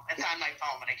one of them. It's on my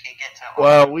phone, but I can't get to it.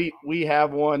 Well, we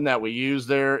have one that we use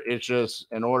there. It's just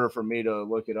in order for me to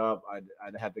look it up, I'd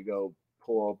have to go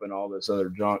pull open all this other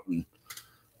junk, and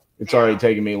it's already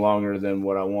taken me longer than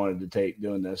what I wanted to take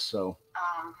doing this. So,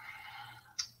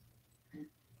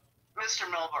 Mr.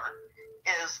 Milburn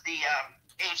is the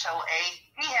HOA.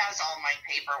 He has all my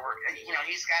paperwork.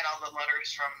 He's got all the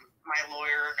letters from my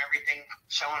lawyer and everything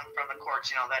showing from the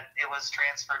courts, that it was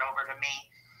transferred over to me.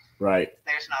 Right.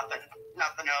 There's nothing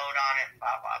owed on it,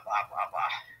 blah, blah, blah, blah,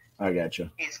 blah. I got you.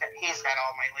 He's got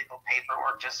all my legal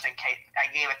paperwork just in case. I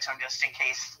gave it to him just in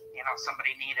case,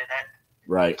 somebody needed it.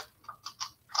 Right.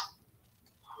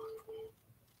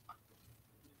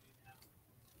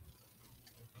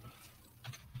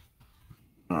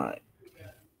 All right.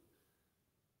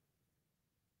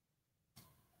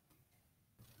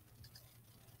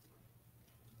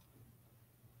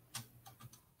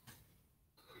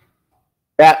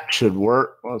 That should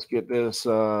work. Let's get this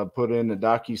put in the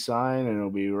DocuSign, and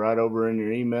it'll be right over in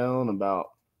your email in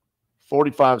about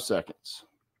 45 seconds.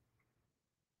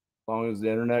 As long as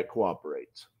the internet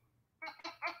cooperates.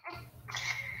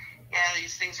 Yeah,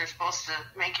 these things are supposed to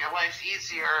make your life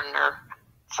easier, and they're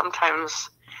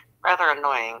sometimes rather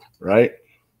annoying. Right.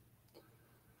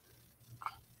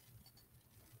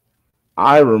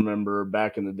 I remember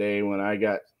back in the day when I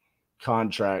got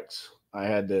contracts, I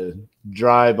had to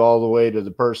drive all the way to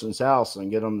the person's house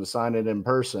and get them to sign it in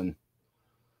person.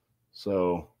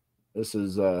 So this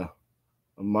is a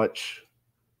much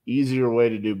easier way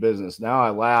to do business. Now I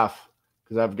laugh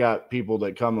because I've got people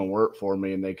that come and work for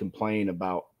me and they complain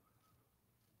about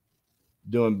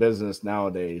doing business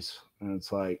nowadays. And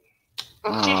it's like,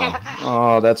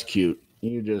 oh, that's cute.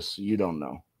 You don't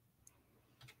know.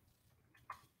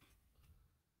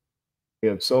 We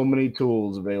have so many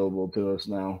tools available to us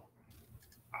now.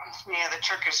 Yeah, the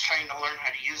trick is trying to learn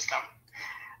how to use them.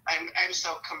 I'm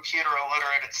so computer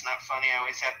illiterate, it's not funny. I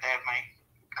always have to have my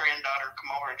granddaughter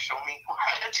come over and show me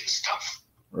how to do stuff.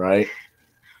 Right.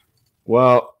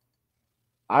 Well,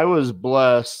 I was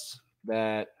blessed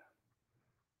that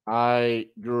I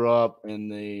grew up in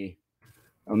the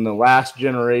last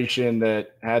generation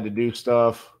that had to do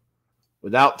stuff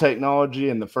without technology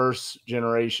and the first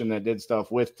generation that did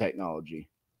stuff with technology.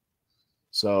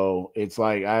 So it's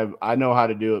like I know how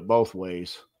to do it both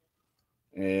ways.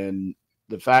 And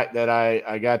the fact that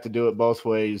I got to do it both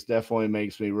ways definitely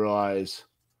makes me realize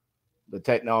the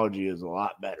technology is a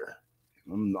lot better.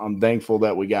 I'm thankful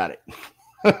that we got it.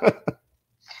 Yeah, that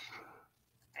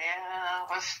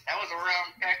was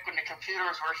around back when the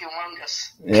computers were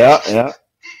humongous. Yeah. And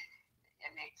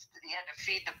you had to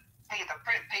feed the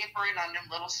print paper in on them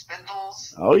little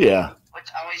spindles. Oh, yeah. Which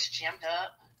always jammed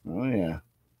up. Oh, yeah.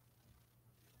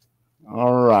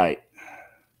 All right.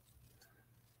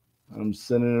 I'm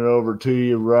sending it over to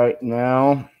you right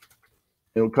now.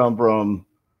 It'll come from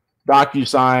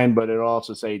DocuSign, but it'll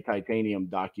also say Titanium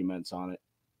Documents on it.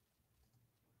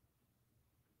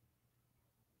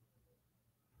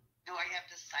 Do I have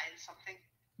to sign something?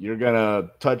 You're going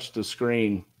to touch the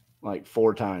screen like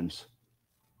 4 times.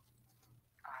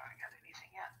 I haven't got anything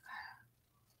yet.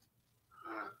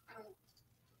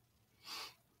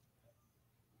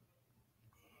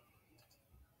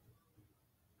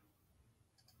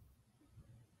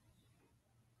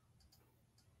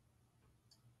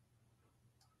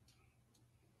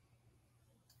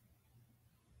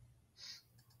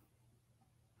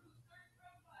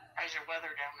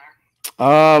 weather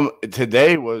down there?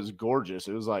 Today was gorgeous.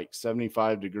 It was like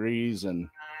 75 degrees and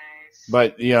Nice.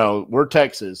 but you know, we're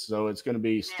Texas, so it's going to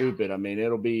be stupid. I mean,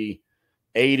 it'll be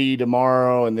 80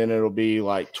 tomorrow and then it'll be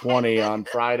like 20 on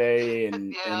Friday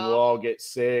and we'll all get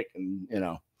sick and you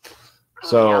know.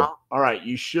 So, all right,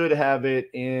 you should have it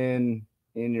in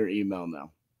your email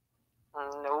now.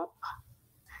 Nope.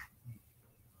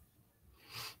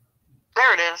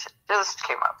 There it is. It just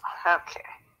came up. Okay.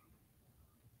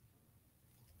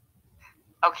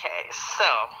 Okay, so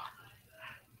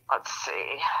let's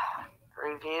see.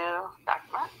 Review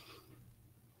document.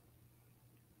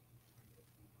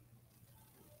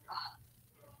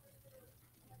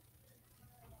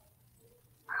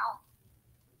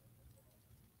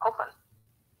 Open.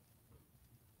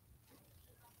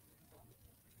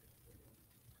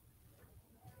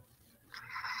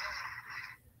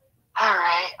 All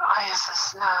right, why is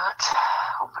this not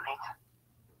opening?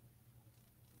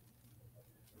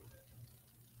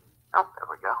 Oh, there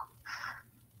we go.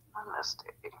 I missed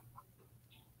it.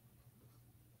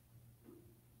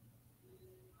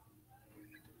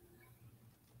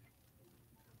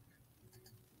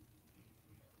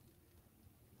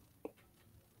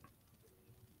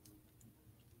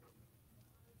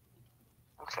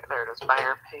 Okay, there it is.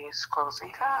 Buyer pays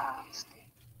closing costs.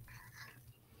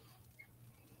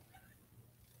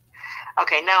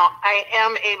 Okay, now I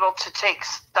am able to take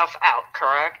stuff out,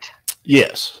 correct?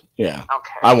 Yes. Yeah.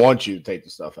 Okay. I want you to take the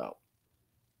stuff out.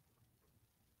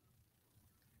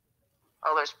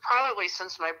 Well, there's probably,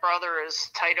 since my brother is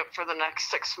tied up for the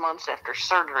next 6 months after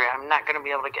surgery, I'm not going to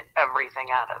be able to get everything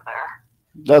out of there.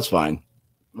 That's fine.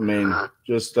 I mean,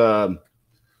 just you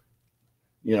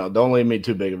know, don't leave me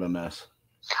too big of a mess.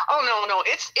 Oh no,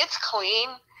 it's clean,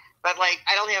 but like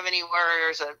I don't have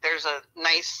anywhere. There's a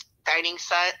nice dining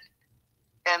set,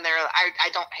 and there I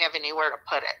don't have anywhere to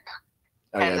put it.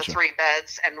 And the 3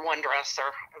 beds and 1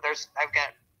 dresser. I've got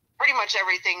pretty much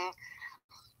everything.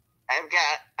 I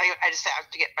just have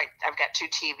to get I've got 2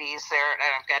 TVs there, and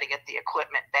I've got to get the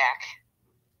equipment back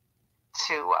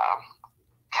to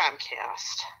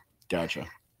Comcast. Gotcha.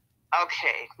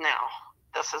 Okay, now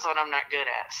this is what I'm not good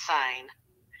at. Sign.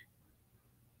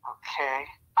 Okay.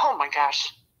 Oh my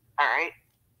gosh. All right.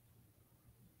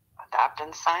 Adopt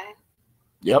and sign.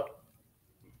 Yep.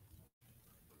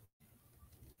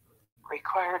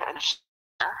 Required initial.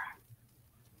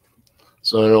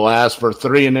 So it'll ask for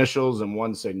 3 initials and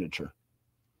 1 signature.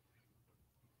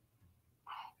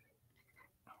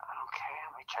 Okay,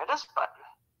 let me try this button.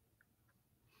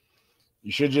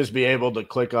 You should just be able to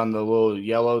click on the little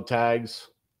yellow tags.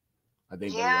 I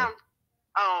think. Yeah.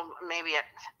 Oh, maybe I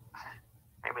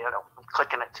don't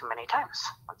click on it too many times.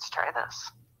 Let's try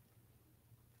this.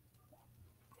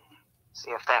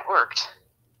 See if that worked.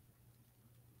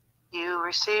 You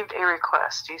received a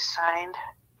request. You signed.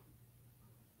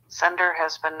 Sender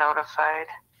has been notified.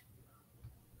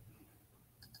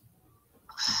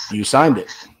 You signed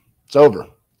it. It's over.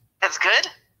 It's good?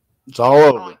 It's all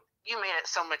over. Oh, you made it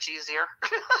so much easier.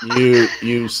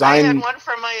 You signed. I had one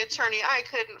from my attorney. I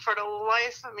couldn't for the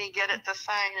life of me get it to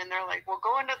sign, and they're like, "Well,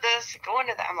 go into this, go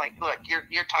into that." I'm like, "Look,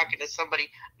 you're talking to somebody.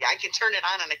 Yeah, I can turn it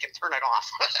on and I can turn it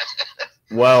off."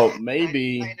 Well,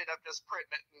 maybe I ended up just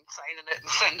printing it and signing it and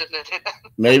sending it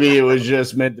in. Maybe it was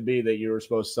just meant to be that you were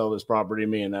supposed to sell this property to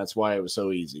me, and that's why it was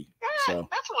so easy. Yeah, so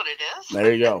that's what it is.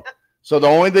 There you go. So the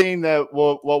only thing that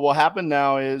what will happen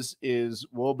now is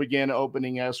we'll begin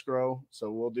opening escrow. So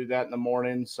we'll do that in the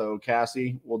morning. So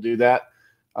Cassie will do that.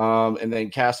 And then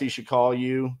Cassie should call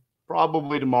you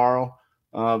probably tomorrow.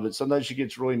 But sometimes she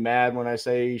gets really mad when I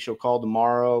say she'll call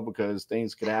tomorrow because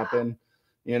things could happen,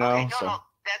 you know. Okay, no,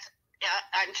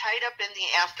 I'm tied up in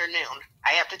the afternoon. I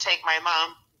have to take my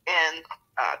mom in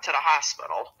to the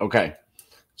hospital. Okay.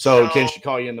 So can she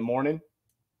call you in the morning?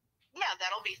 Yeah,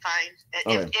 that'll be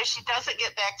fine. Okay. If she doesn't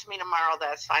get back to me tomorrow,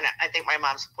 that's fine. I think my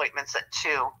mom's appointment's at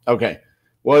 2. Okay.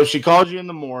 Well, if she calls you in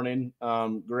the morning,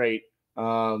 great.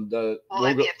 Will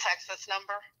it be a Texas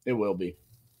number? It will be.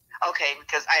 Okay,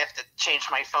 because I have to change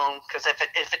my phone because if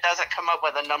it doesn't come up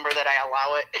with a number that I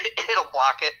allow it, it'll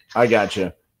block it. I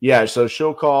gotcha. Yeah, so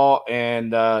she'll call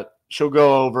and she'll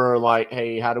go over like,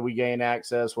 hey, how do we gain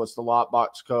access? What's the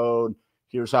lockbox code?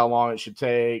 Here's how long it should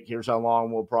take. Here's how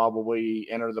long we'll probably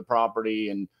enter the property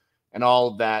and all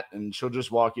of that. And she'll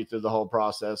just walk you through the whole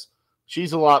process.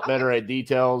 She's a lot better at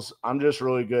details. I'm just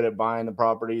really good at buying the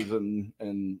properties and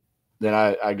then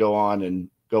I go on and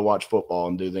go watch football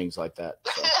and do things like that.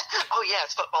 So. Oh, yeah,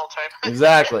 it's football time.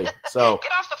 Exactly. So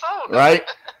get off the phone. Right.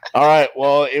 All right.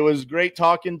 Well, it was great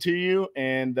talking to you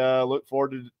and look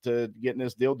forward to getting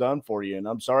this deal done for you. And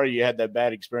I'm sorry you had that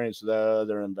bad experience with the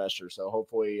other investor. So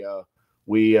hopefully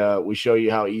we show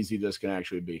you how easy this can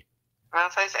actually be. Well,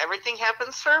 so everything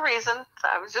happens for a reason. So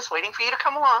I was just waiting for you to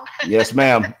come along. Yes,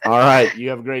 ma'am. All right. You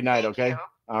have a great night. Thank Okay. you.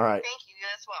 All right. Thank you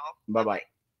as well. Bye-bye.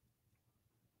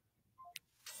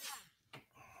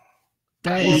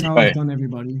 That is how it's done,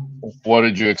 everybody. What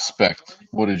did you expect?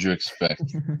 What did you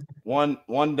expect?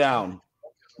 One down.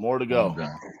 More to go. One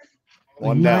down.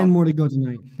 Like 9 more to go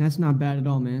tonight. That's not bad at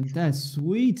all, man. That's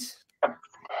sweet.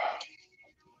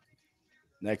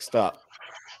 Next up.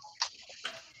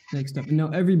 Next up. Now,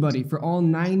 everybody, for all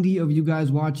 90 of you guys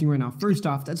watching right now, first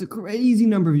off, that's a crazy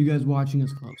number of you guys watching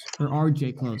us close. Or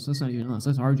RJ close. That's not even us.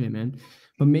 That's RJ, man.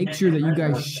 But make sure that you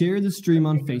guys share the stream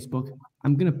on Facebook.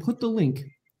 I'm going to put the link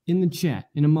in the chat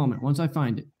in a moment once I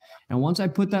find it. And once I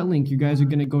put that link, you guys are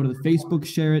going to go to the Facebook,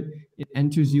 share it. It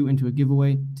enters you into a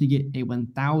giveaway to get a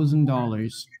 $1,000.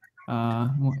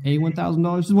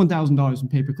 $1,000. This is $1,000 in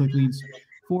pay-per-click leads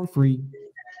for free.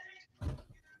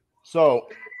 So,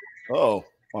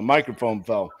 my microphone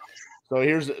fell.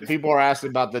 So people are asking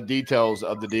about the details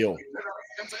of the deal.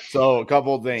 So a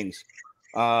couple of things.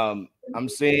 I'm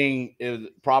seeing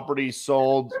property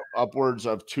sold upwards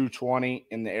of 220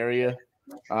 in the area.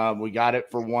 We got it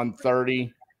for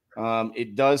 130.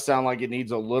 It does sound like it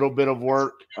needs a little bit of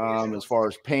work as far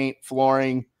as paint,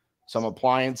 flooring, some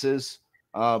appliances.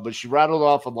 But she rattled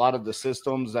off a lot of the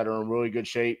systems that are in really good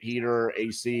shape: heater,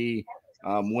 AC,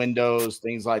 windows,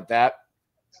 things like that.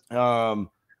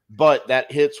 But that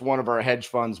hits one of our hedge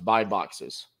funds buy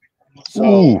boxes.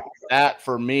 So that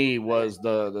for me was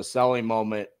the selling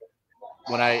moment.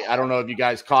 When I don't know if you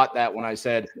guys caught that when I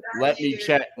said, let me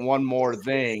check one more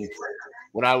thing.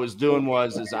 What I was doing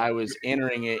was I was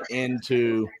entering it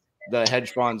into the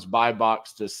hedge funds buy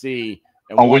box to see.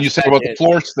 And when you said about the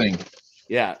floors thing.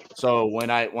 Yeah. So when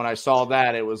I saw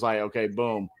that, it was like, okay,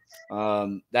 boom.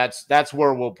 That's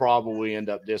where we'll probably end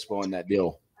up dispoing that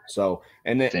deal. So,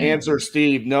 and the answer,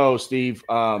 Steve, no, Steve,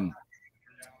 that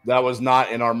was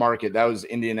not in our market. That was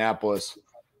Indianapolis,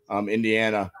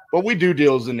 Indiana. But we do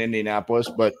deals in Indianapolis,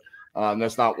 but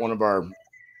that's not one of our,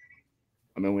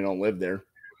 we don't live there.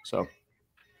 So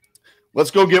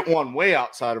let's go get one way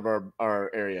outside of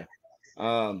our area.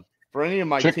 For any of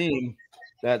my team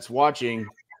that's watching,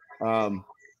 I'm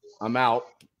out.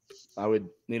 I would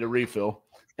need a refill.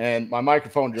 And my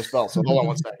microphone just fell. So hold on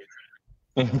one second.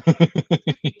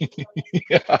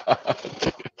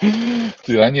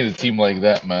 Dude, I need a team like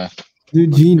that, man.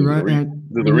 Dude, Gene, right?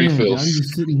 Do the refills. I'm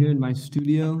just sitting here in my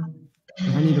studio.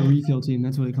 I need a refill team.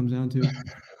 That's what it comes down to.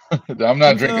 I'm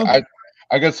not drinking.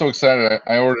 I got so excited.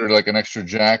 I ordered like an extra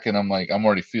Jack, and I'm like, I'm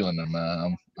already feeling it,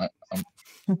 man.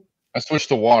 I switched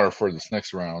to water for this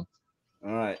next round.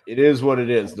 All right, it is what it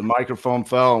is. The microphone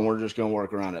fell, and we're just gonna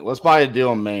work around it. Let's buy a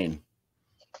deal in Maine.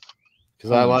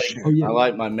 Because I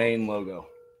like my main logo.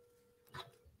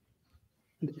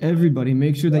 Everybody,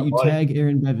 make sure that you tag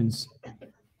Aaron Bevins.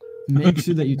 Make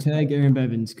sure that you tag Aaron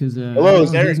Bevins because hello,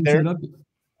 is Eric there? Yeah,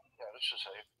 this is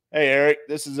Hey Eric,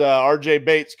 this is RJ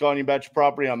Bates calling you about your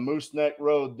property on Moose Neck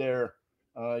Road. There,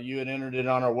 you had entered it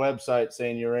on our website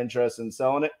saying you're interested in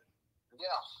selling it.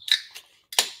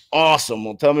 Yeah. Awesome.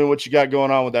 Well, tell me what you got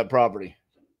going on with that property.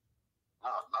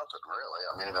 Nothing really.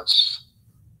 I mean,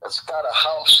 it's got a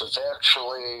house that's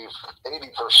actually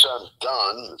 80%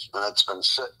 done, and it's been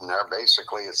sitting there.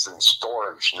 Basically, it's in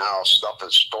storage now. Stuff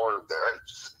is stored there.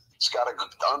 It's got a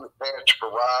unattached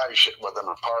garage with an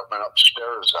apartment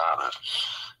upstairs on it.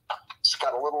 It's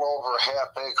got a little over a half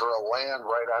acre of land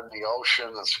right on the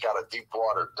ocean. It's got a deep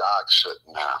water dock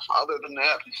sitting there. Other than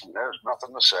that, there's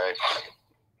nothing to say.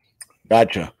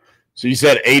 Gotcha. So you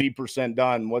said 80%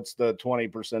 done. What's the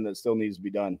 20% that still needs to be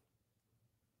done?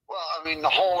 Well, I mean, the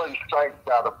whole inside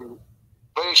got to be,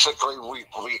 basically, we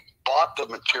bought the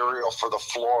material for the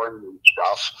flooring and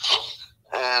stuff,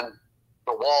 and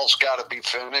the walls got to be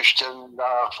finished, and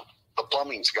the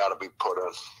plumbing's got to be put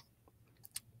in.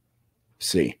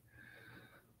 See.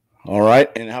 All right.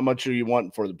 And how much are you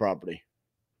wanting for the property?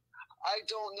 I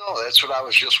don't know. That's what I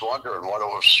was just wondering, what it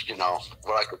was,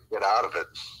 what I could get out of it.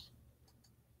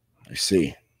 I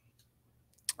see.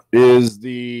 Is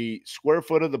the square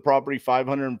foot of the property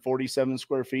 547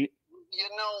 square feet?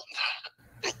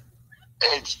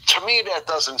 To me, that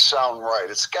doesn't sound right.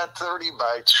 It's got 30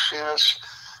 by 10.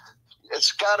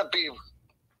 It's got to be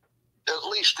at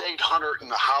least 800 in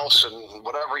the house and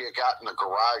whatever you got in the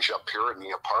garage up here in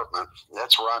the apartment.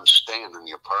 That's where I'm staying, in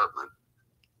the apartment.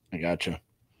 I gotcha.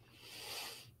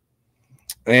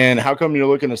 And how come you're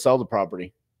looking to sell the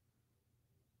property?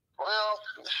 Well,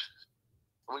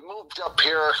 we moved up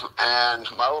here, and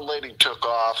my old lady took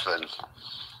off, and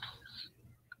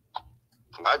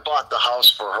I bought the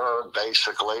house for her,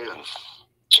 basically, and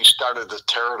she started to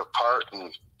tear it apart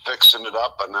and fixing it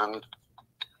up, and then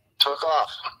took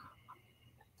off.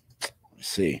 Let's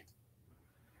see.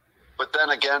 But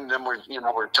then again, we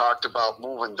talked about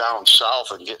moving down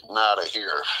south and getting out of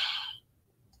here.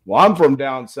 Well, I'm from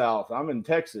down south. I'm in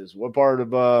Texas. What part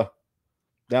of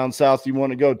down south you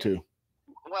want to go to?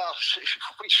 Well,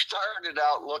 we started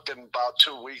out looking about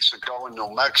 2 weeks ago in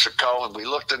New Mexico, and we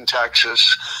looked in Texas,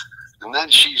 and then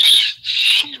she's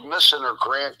missing her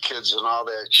grandkids and all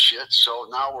that shit. So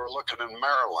now we're looking in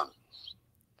Maryland.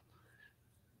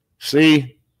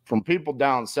 See, from people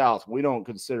down south, we don't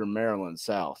consider Maryland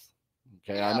south.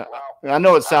 Okay, Yeah, I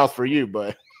know it's south for you,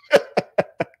 but yeah,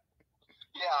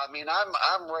 I mean,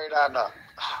 I'm right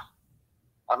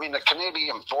on the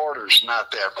Canadian border's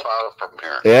not that far from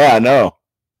here. yeah, I know.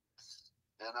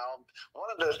 One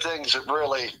of the things that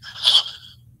really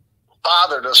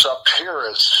bothered us up here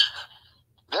is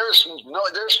there's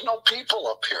no people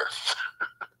up here.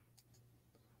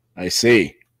 I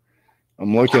see.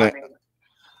 I'm looking at.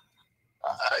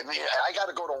 I got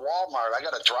to go to Walmart. I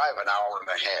got to drive an hour and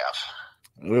a half.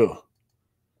 Ooh.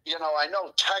 I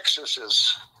know Texas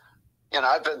is,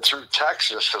 I've been through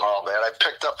Texas and all that. I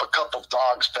picked up a couple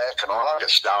dogs back in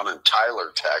August down in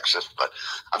Tyler, Texas. But,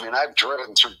 I've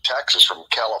driven through Texas from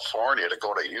California to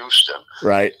go to Houston.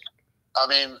 Right.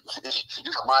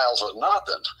 Miles of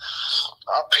nothing.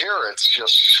 Up here, it's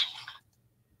just,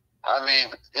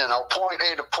 point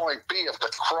A to point B, if the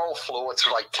crow flew, it's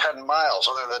like 10 miles.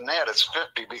 Other than that, it's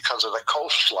 50 because of the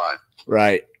coastline.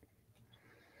 Right.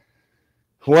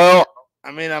 Well,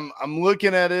 I'm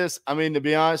looking at this. To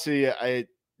be honest with you,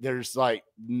 there's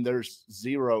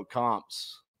zero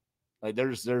comps. Like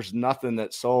there's nothing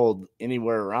that sold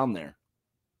anywhere around there.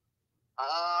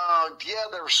 Yeah,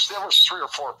 there was 3 or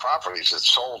 4 properties that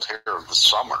sold here in the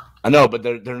summer. I know, but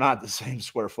they're not the same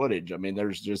square footage.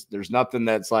 There's nothing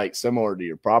that's like similar to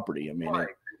your property. Right.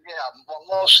 Yeah, well,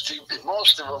 most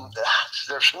of them,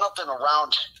 there's nothing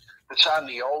around that's on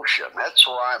the ocean. That's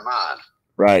where I'm on.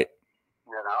 Right.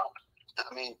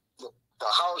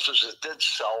 The houses that did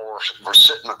sell were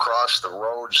sitting across the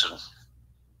roads, and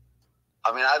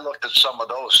I looked at some of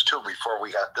those too before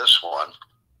we got this one,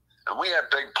 and we had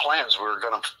big plans. We were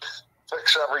going to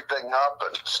fix everything up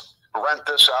and rent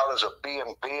this out as a B&B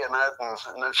and that,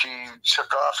 and then she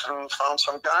took off and found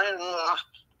some guy, and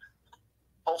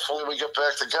hopefully we get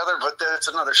back together. But that's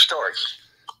another story.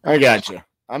 I got you.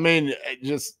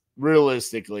 Just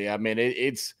realistically,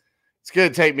 it's going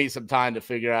to take me some time to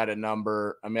figure out a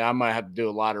number. I might have to do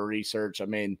a lot of research.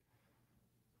 Yeah,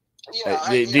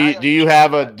 do you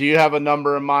have a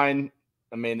number in mind?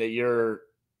 That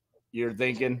you're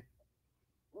thinking?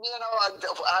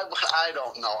 I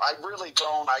don't know. I really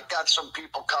don't. I got some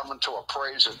people coming to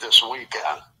appraise it this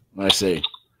weekend. I see. To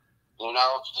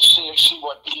see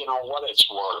what it's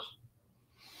worth.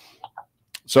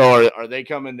 So are they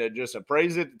coming to just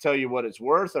appraise it to tell you what it's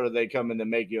worth, or are they coming to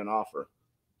make you an offer?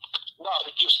 No,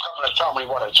 they're just coming to tell me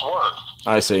what it's worth.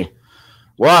 I see.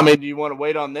 Well, do you want to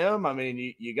wait on them?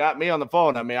 You got me on the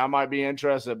phone. I might be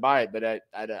interested to buy it, but I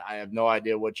have no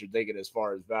idea what you're thinking as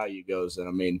far as value goes. And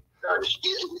I've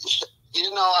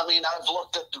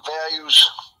looked at the values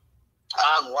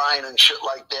online and shit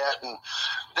like that, and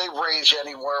they range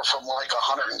anywhere from like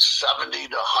 170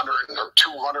 to 100 or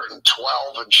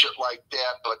 212 and shit like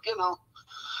that. But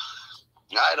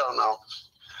I don't know.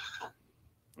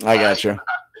 I got you.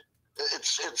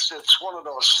 It's one of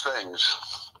those things.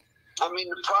 The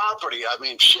property,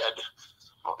 shit.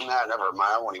 Nah, never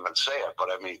mind. I won't even say it, but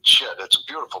shit, it's a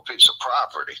beautiful piece of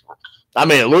property.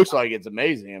 It looks like it's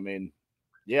amazing.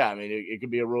 It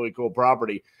could be a really cool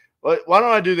property. But why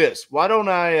don't I do this? Why don't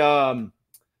I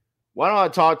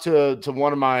talk to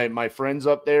one of my friends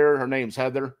up there? Her name's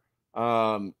Heather.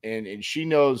 And she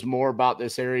knows more about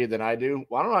this area than I do.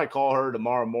 Why don't I call her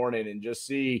tomorrow morning and just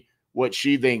see what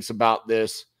she thinks about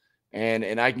this?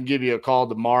 And I can give you a call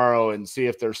tomorrow and see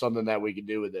if there's something that we can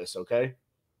do with this, okay?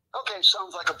 Okay,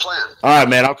 sounds like a plan. All right,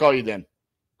 man. I'll call you then.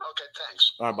 Okay,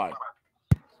 thanks. All right,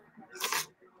 bye.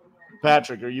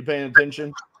 Patrick, are you paying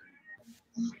attention?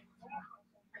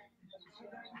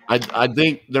 I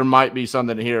think there might be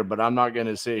something here, but I'm not going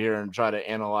to sit here and try to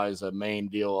analyze a main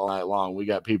deal all night long. We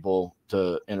got people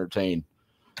to entertain.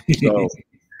 So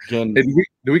did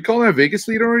we call that Vegas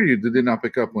lead already? Or did they not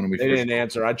pick up when we? They didn't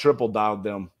answer. I triple dialed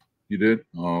them. You did?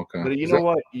 Oh, okay. But you know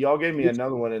what? Y'all gave me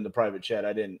another one in the private chat.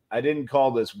 I didn't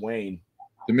call this Wayne.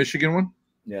 The Michigan one?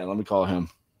 Yeah, let me call him.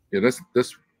 Yeah, that's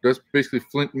basically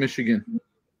Flint, Michigan.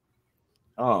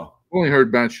 Oh. I only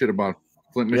heard bad shit about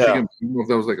Flint, Michigan. Yeah. I don't know if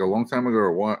that was like a long time ago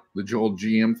or what. The whole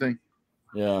GM thing.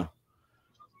 Yeah.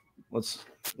 Let's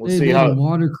We'll Hey, see they how have a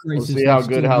water we'll crisis. see and how they're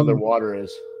good still how their doing it. water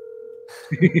is.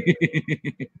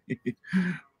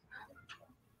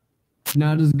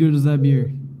 Not as good as that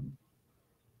beer.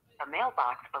 The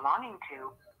mailbox belonging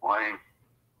to Wayne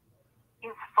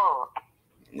is full.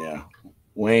 Yeah,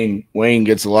 Wayne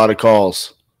gets a lot of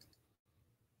calls.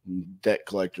 Debt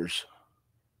collectors.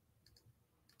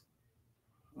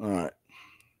 All right,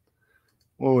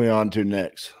 what are we on to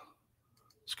next?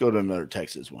 Let's go to another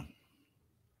Texas one.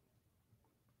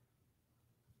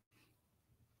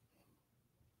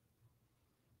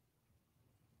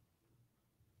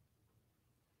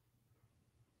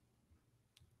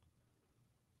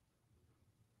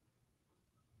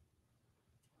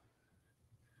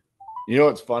 You know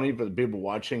what's funny for the people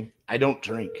watching? I don't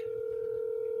drink.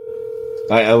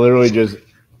 I literally just.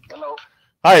 Hello.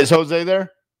 Hi, is Jose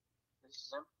there? This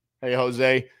is him. Hey,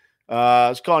 Jose. I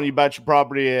was calling you about your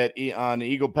property on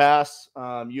Eagle Pass.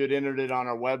 You had entered it on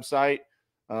our website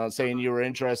saying you were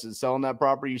interested in selling that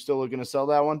property. You still looking to sell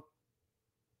that one?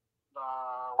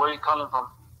 Where are you calling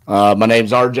from? My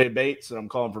name's RJ Bates, and I'm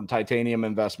calling from Titanium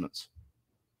Investments.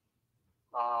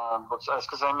 But that's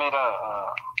because I made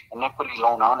an equity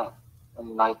loan on it,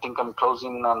 and I think I'm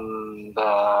closing on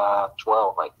the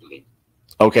 12th, I believe.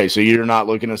 Okay, so you're not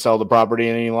looking to sell the property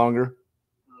any longer?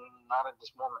 Not at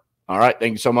this moment. All right,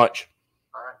 thank you so much.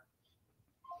 All right.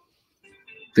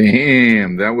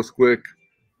 Damn, that was quick.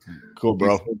 Cool,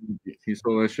 bro. He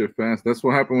sold that shit fast. That's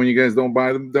what happened when you guys don't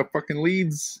buy the fucking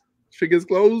leads. Shit gets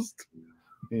closed.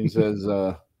 He says,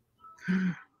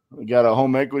 we got a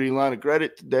home equity line of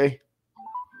credit today.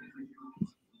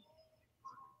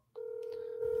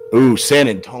 Ooh, San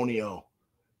Antonio.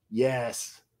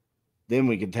 Yes. Then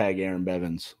we can tag Aaron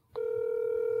Bevins.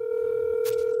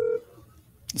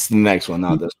 It's the next one,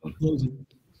 not this one.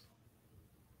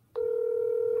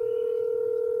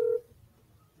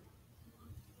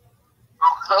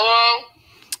 Hello?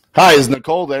 Hi, is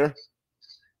Nicole there?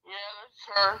 Yeah, that's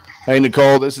her. Hey,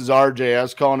 Nicole, this is RJ. I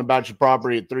was calling about your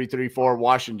property at 334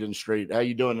 Washington Street. How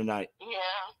you doing tonight? Yeah.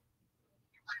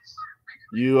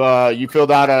 You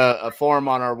filled out a form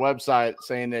on our website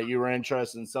saying that you were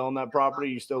interested in selling that property.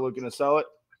 You still looking to sell it?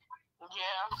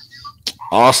 Yeah.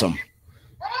 Awesome.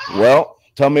 Well,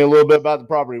 tell me a little bit about the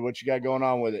property. What you got going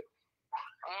on with it?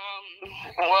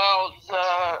 Well,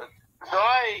 the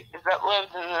guy that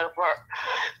lived in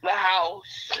the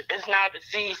house is now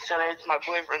deceased, and it's my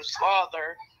boyfriend's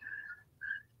father.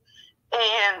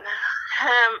 And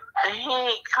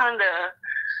he kind of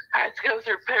had to go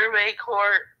through probate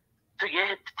court to get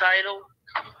the title,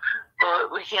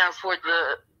 but we can't afford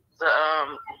the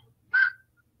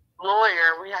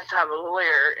lawyer. We have to have a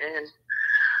lawyer, and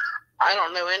I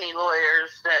don't know any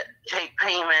lawyers that take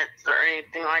payments or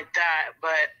anything like that,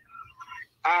 but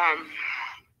I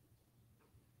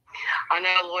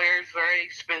know lawyers very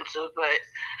expensive, but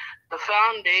the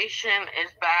foundation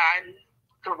is bad.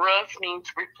 The roof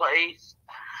needs replaced,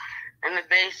 and the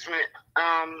basement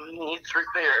needs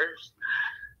repairs.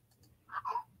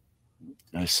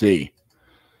 I see.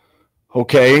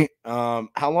 Okay.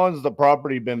 How long has the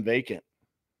property been vacant?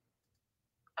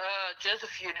 Just a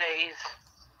few days.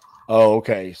 Oh,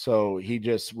 okay. So he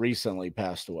just recently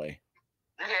passed away.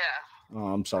 Yeah. Oh,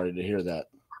 I'm sorry to hear that.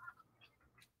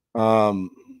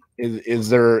 Is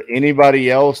there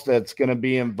anybody else that's going to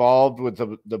be involved with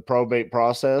the probate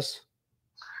process?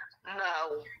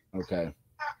 No. Okay.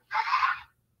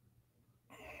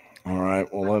 All right.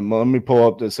 Well, let me pull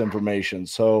up this information.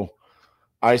 So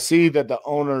I see that the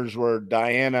owners were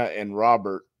Diana and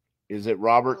Robert. Is it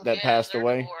Robert that passed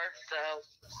away? Divorced, so.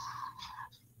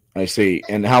 I see.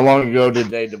 And how long ago did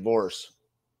they divorce?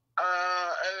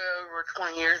 Over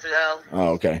 20 years ago.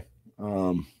 Oh, okay.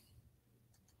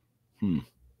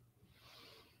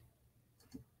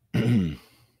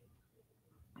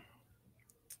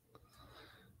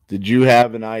 Did you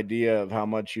have an idea of how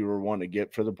much you were wanting to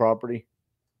get for the property?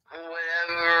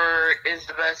 Whatever is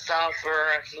the best offer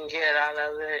I can get out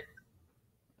of it.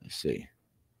 I see.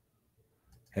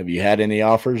 Have you had any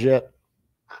offers yet?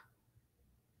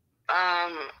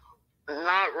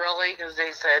 Not really, because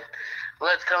they said,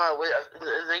 let's come up with,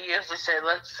 they usually say,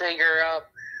 let's figure out,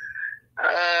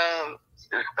 I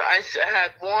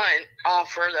had one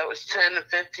offer that was 10 to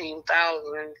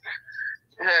 15,000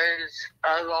 because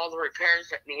of all the repairs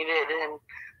that needed, and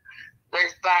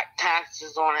there's back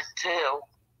taxes on it too.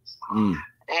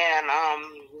 And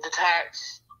the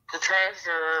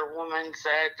treasurer woman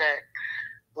said that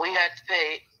we had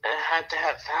to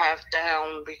have half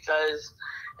down because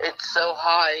it's so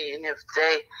high, and if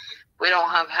we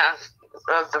don't have half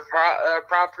of the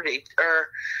property or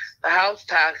the house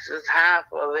taxes,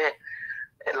 half of it,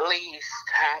 at least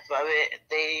half of it.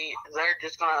 They're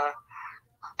just gonna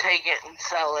take it and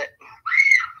sell it.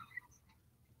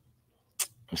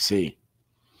 I see.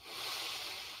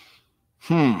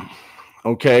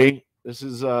 Okay. This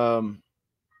is a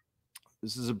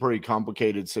pretty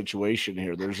complicated situation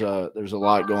here. There's a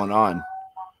lot going on.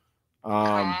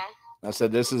 I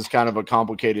said this is kind of a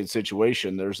complicated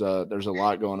situation. There's a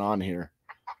lot going on here.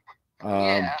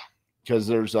 Because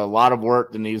there's a lot of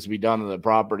work that needs to be done on the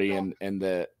property, and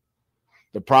the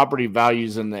property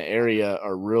values in the area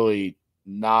are really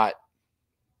not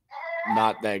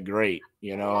that great,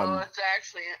 you know. Well, it's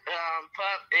actually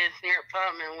it's near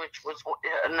Putman, which was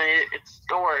in the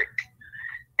historic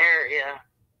area.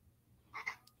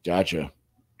 Gotcha.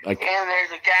 And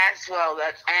there's a gas well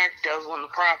that's active on the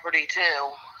property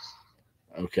too.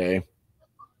 Okay.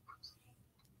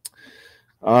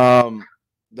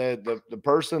 The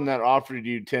person that offered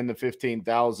you 10 to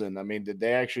 15,000, I mean, did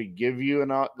they actually give you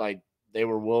like they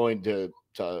were willing to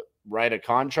write a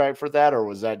contract for that, or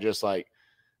was that just like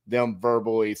them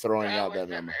verbally throwing out that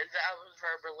number? That was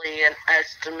verbally an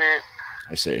estimate.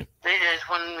 I see. They just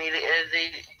wanted me to.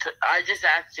 I just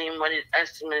asked him what his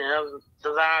estimate of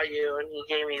the value, and he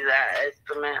gave me that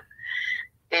estimate.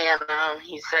 And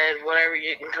he said, whatever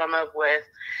you can come up with,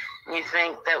 you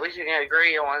think that we can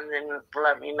agree on, then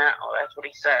let me know. That's what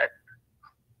he said.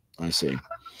 I see.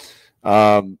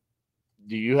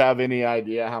 Do you have any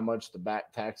idea how much the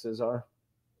back taxes are?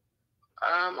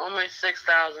 Almost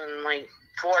 $6,000, like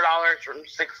 $4 from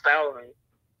 $6,000.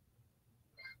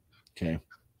 Okay.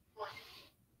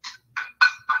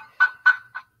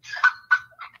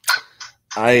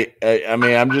 I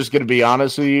mean, I'm just going to be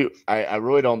honest with you. I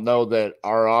really don't know that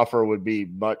our offer would be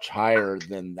much higher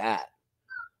than that.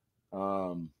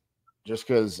 Just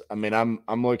because, I mean, I'm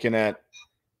looking at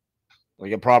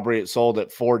like a property that sold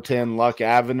at 410 Luck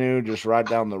Avenue, just right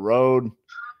down the road,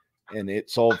 and it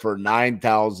sold for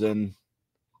 $9,000.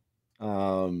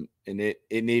 And it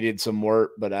needed some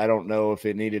work, but I don't know if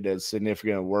it needed a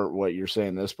significant work what you're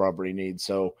saying this property needs.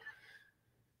 So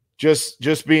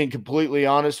just being completely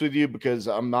honest with you, because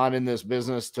I'm not in this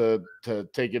business to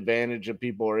take advantage of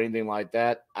people or anything like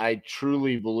that. I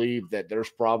truly believe that there's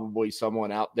probably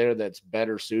someone out there that's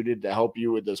better suited to help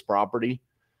you with this property.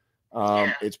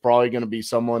 It's probably going to be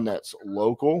someone that's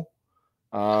local.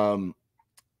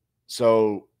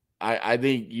 So I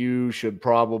think you should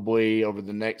probably over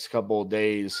the next couple of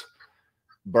days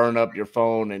burn up your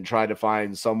phone and try to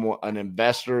find an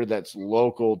investor that's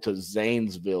local to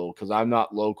Zanesville, because I'm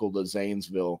not local to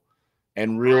Zanesville,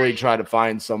 and really try to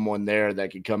find someone there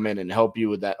that could come in and help you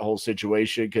with that whole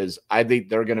situation, because I think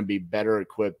they're going to be better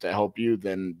equipped to help you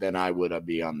than I would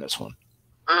be on this one.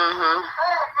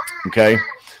 Okay.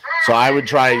 So I would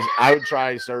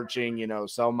try searching, you know,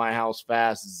 Sell My House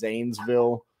Fast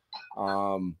Zanesville,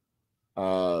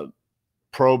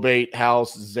 probate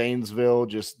house Zanesville,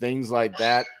 just things like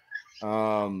that,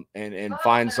 and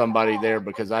find somebody there,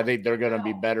 because I think they're going to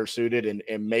be better suited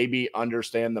and maybe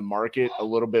understand the market a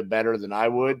little bit better than I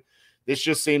would. This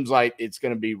just seems like it's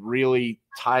going to be really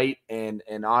tight and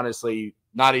honestly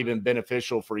not even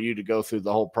beneficial for you to go through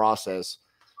the whole process.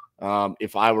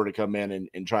 If I were to come in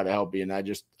and try to help you, and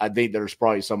I think there's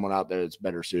probably someone out there that's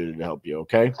better suited to help you.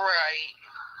 Okay. Right.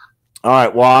 All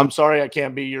right. Well, I'm sorry I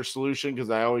can't be your solution,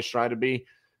 because I always try to be,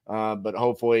 but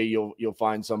hopefully you'll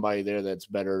find somebody there that's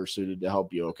better suited to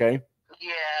help you. Okay.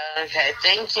 Yeah. Okay.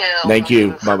 Thank you. Thank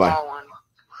you. Bye-bye.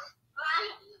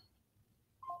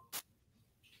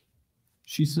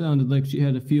 She sounded like she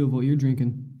had a few of what you're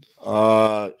drinking.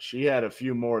 She had a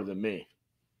few more than me.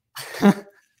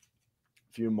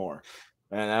 Few more,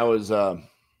 and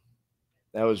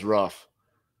that was rough.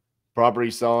 Property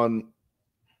selling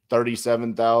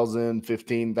 37,000,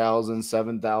 15,000,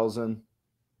 7,000,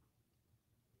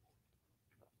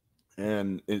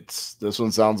 and this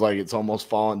one sounds like it's almost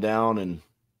fallen down. And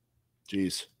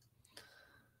geez,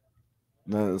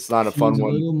 no, it's not a fun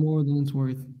one. A little more than it's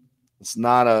worth. It's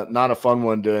not a fun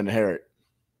one to inherit.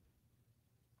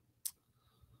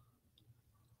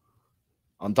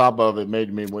 On top of it,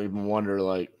 made me even wonder,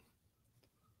 like,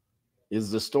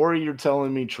 is the story you're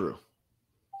telling me true?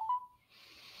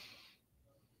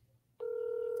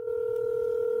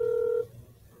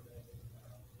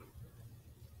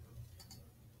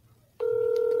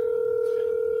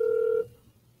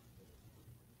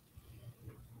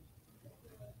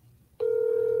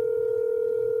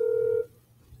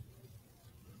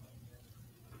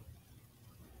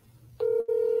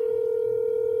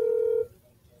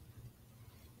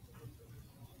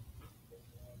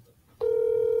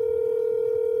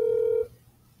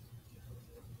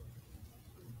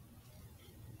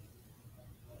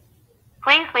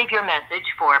 Please leave your message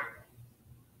for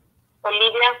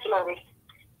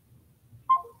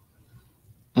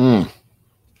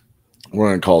We're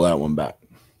going to call that one back.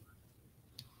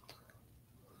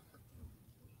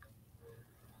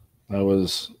 That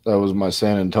was my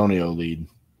San Antonio lead.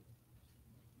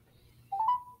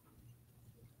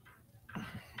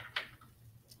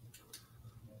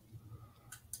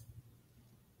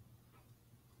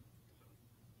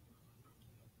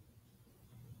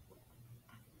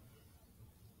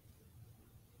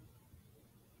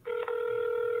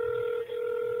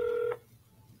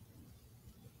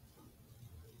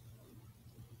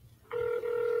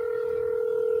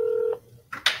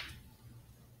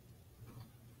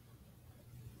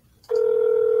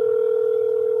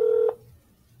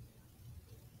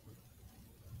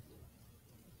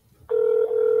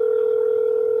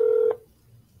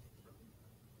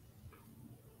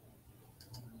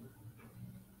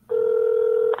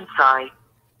 I'm sorry,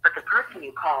 but the person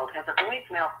you called has a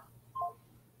voicemail.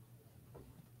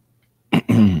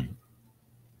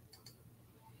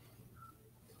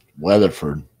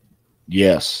 Weatherford.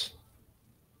 Yes.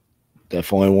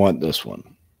 Definitely want this one.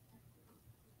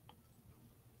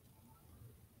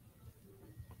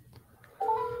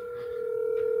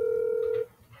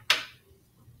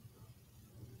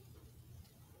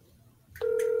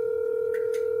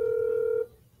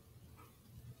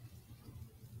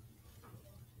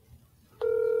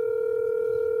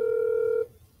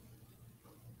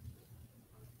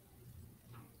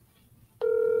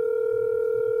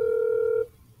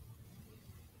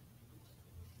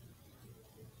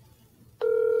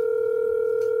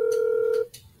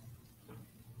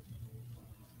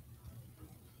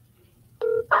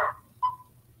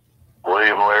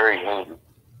 William Larry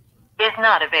Is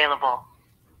not available.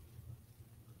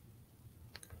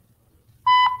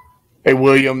 Hey,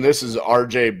 William, this is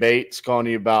RJ Bates calling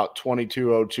you about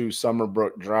 2202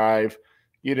 Summerbrook Drive.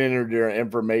 You'd entered your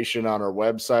information on our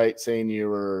website saying you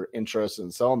were interested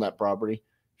in selling that property.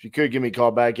 If you could give me a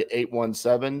call back at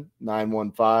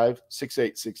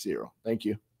 817-915-6860. Thank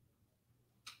you.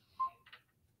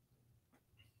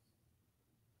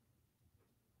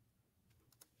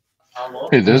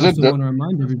 Hey, there's I a. also want to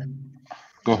remind everybody.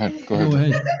 Go ahead. Go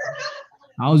ahead.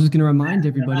 I was just going to remind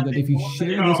everybody that if you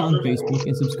share this on Facebook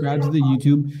and subscribe to the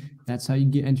YouTube, that's how you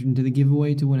get entered into the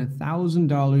giveaway to win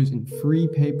 $1,000 in free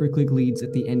pay-per-click leads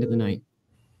at the end of the night.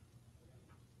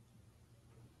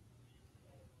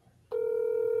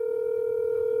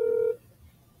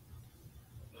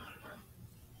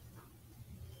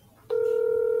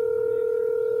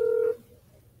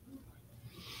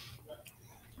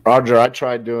 Roger, I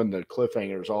tried doing the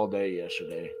cliffhangers all day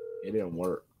yesterday. It didn't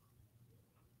work.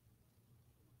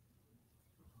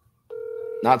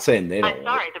 Not saying they don't I'm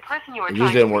sorry, work. the person you were It trying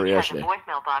just didn't to work reach has yesterday. a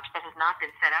voicemail box that has not been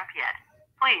set up yet.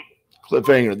 Please.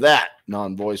 Cliffhanger that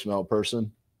non-voicemail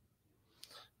person.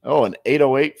 Oh, an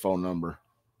 808 phone number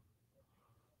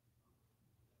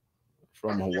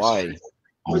from Hawaii.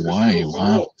 Hawaii,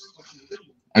 wow.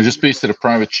 I just pasted a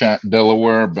private chat.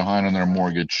 Delaware behind on their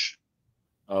mortgage.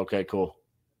 Okay, cool.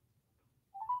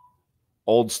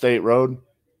 Old State Road.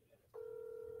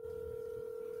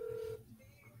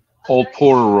 Old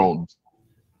Porter Road.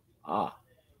 Ah.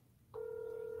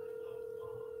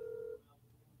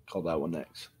 Call that one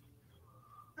next.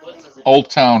 Old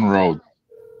Town Road.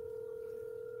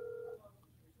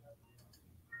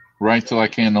 Right till I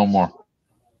can't no more.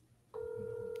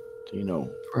 Do you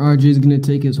know? RJ's going to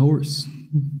take his horse.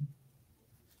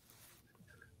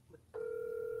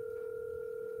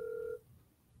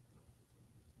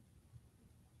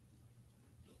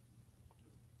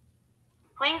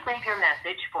 Please leave your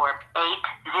message for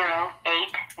 808-937-0835.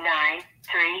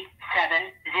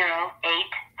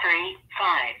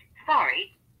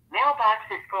 Sorry, mailbox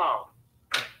is full.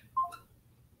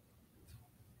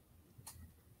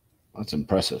 That's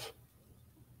impressive.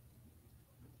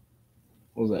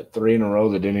 What was that, 3 in a row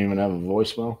that didn't even have a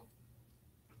voicemail?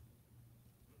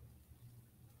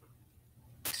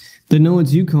 They know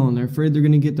it's you calling. They're afraid they're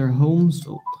going to get their home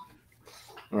sold.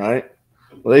 Right?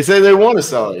 Well, they say they want to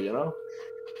sell it, you know?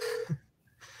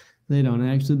 They don't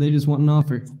actually. They just want an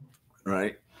offer.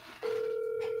 Right.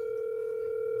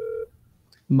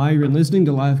 Myron, listening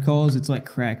to live calls, it's like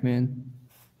crack, man.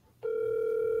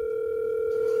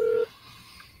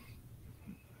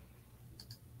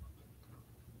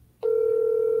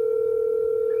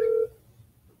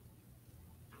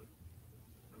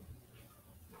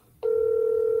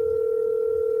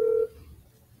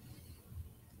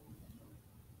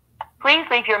 Please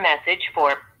leave your message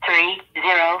for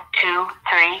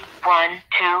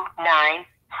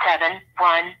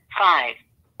 30231297115.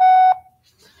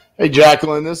 Hey,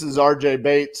 Jacqueline, this is RJ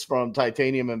Bates from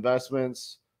Titanium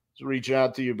Investments. Just reaching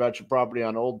out to you about your property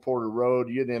on Old Porter Road.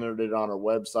 You had entered it on our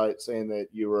website saying that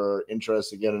you were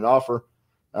interested in getting an offer.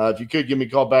 If you could give me a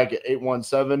call back at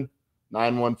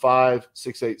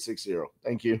 817-915-6860.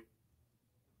 Thank you.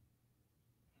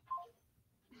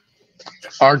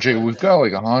 RJ, we've got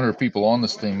like 100 people on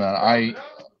this thing, man. I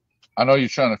know you're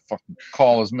trying to fucking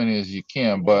call as many as you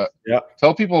can, but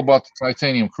tell people about the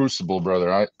Titanium Crucible,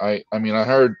 brother. I mean, I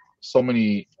heard so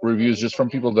many reviews just from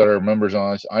people that are members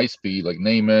on iSpeed, like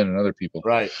Naaman and other people.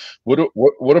 Right. What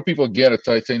do people get at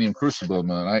Titanium Crucible,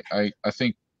 man? I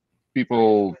think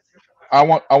people. I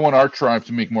want our tribe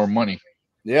to make more money.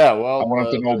 Yeah, well, I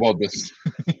want them to know about this.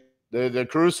 The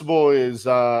Crucible is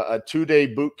a 2-day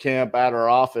boot camp at our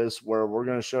office where we're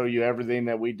going to show you everything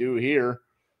that we do here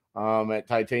at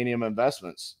Titanium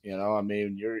Investments. You know, I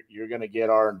mean, you're going to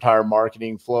get our entire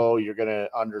marketing flow. You're going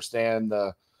to understand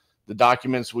the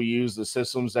documents we use, the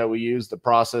systems that we use, the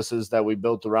processes that we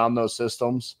built around those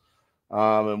systems.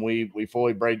 And we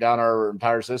fully break down our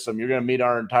entire system. You're going to meet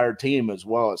our entire team as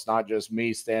well. It's not just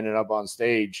me standing up on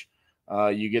stage.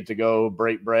 You get to go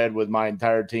break bread with my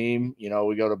entire team. You know,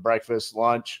 we go to breakfast,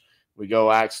 lunch, we go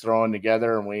axe throwing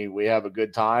together, and we have a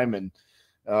good time. And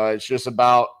it's just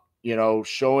about, you know,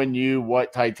 showing you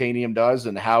what Titanium does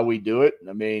and how we do it.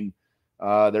 I mean,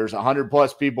 there's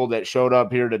 100+ people that showed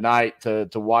up here tonight to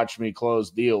watch me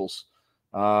close deals.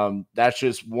 That's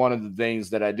just one of the things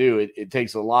that I do. It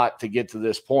takes a lot to get to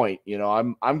this point. You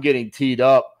know, I'm getting teed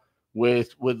up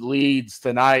with leads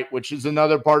tonight, which is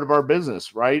another part of our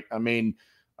business, right? I mean,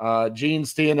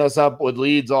 Gene's teeing us up with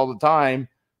leads all the time.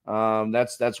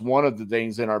 That's one of the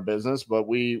things in our business, but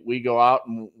we go out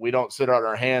and we don't sit on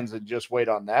our hands and just wait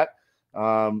on that.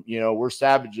 You know, we're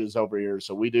savages over here.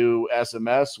 So we do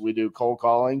SMS, we do cold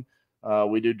calling,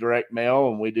 we do direct mail,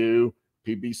 and we do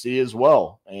PPC as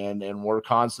well. And we're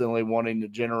constantly wanting to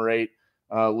generate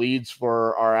leads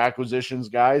for our acquisitions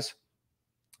guys.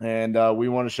 And we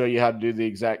want to show you how to do the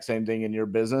exact same thing in your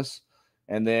business.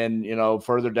 And then, you know,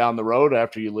 further down the road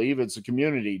after you leave, it's a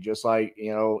community, just like,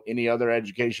 you know, any other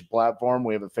education platform.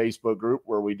 We have a Facebook group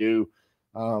where we do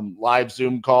live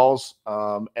Zoom calls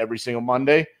every single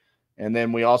Monday. And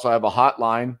then we also have a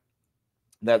hotline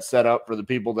that's set up for the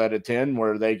people that attend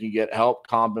where they can get help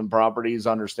comping properties,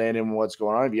 understanding what's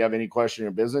going on. If you have any question in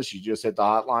your business, you just hit the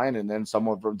hotline and then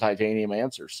someone from Titanium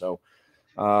answers. So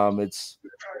it's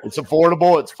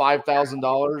affordable. It's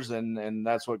 $5,000 and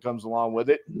that's what comes along with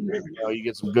it. And, you know, you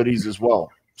get some goodies as well.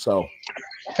 So,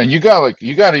 and you got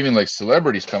even like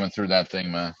celebrities coming through that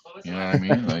thing, man. You know what I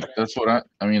mean? Like that's what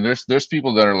I mean. There's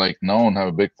people that are like known, have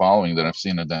a big following that I've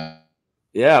seen at that.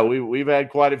 Yeah, we've had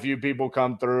quite a few people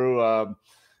come through.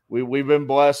 We've been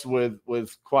blessed with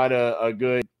quite a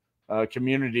good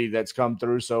community that's come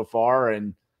through so far.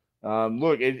 And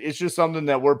look, it's just something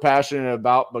that we're passionate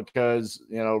about because,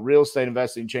 you know, real estate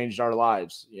investing changed our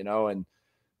lives, you know, and,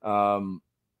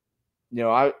 you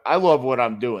know, I love what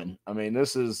I'm doing. I mean,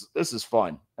 this is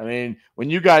fun. I mean, when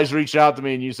you guys reached out to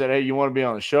me and you said, hey, you want to be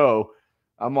on the show?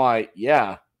 I'm like,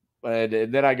 yeah.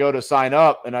 And then I go to sign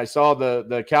up and I saw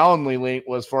the Calendly link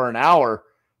was for an hour.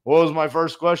 What was my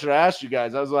first question I asked you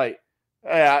guys? I was like,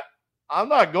 hey, I'm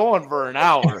not going for an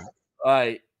hour.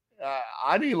 Like,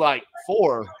 I need like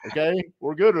 4. Okay.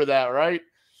 We're good with that. Right.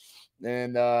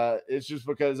 And it's just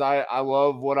because I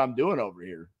love what I'm doing over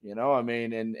here. You know, I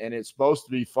mean, and it's supposed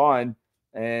to be fun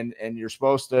and you're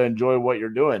supposed to enjoy what you're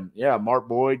doing. Yeah. Mark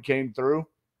Boyd came through.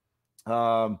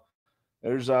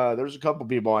 There's a couple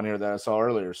people on here that I saw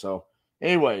earlier. So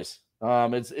anyways,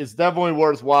 it's definitely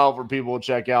worthwhile for people to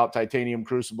check out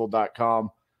titaniumcrucible.com.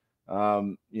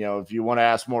 You know, if you want to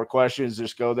ask more questions,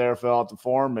 just go there, fill out the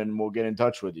form, and we'll get in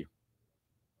touch with you.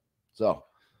 So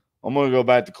I'm going to go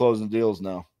back to closing deals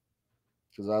now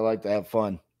because I like to have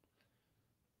fun.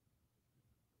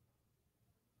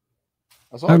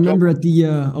 I remember at the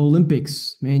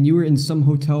Olympics, man, you were in some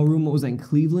hotel room. What was that, in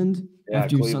Cleveland? Yeah,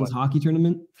 after your son's hockey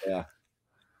tournament? Yeah.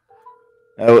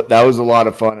 That was a lot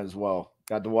of fun as well.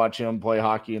 Got to watch him play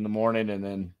hockey in the morning and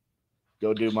then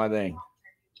go do my thing.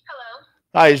 Hello.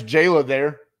 Hi, is Jayla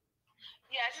there?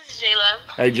 Yeah, this is Jayla.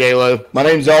 Hey, Jayla. My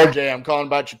name's RJ. I'm calling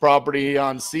about your property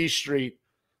on C Street.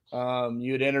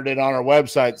 You had entered it on our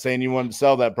website saying you wanted to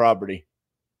sell that property.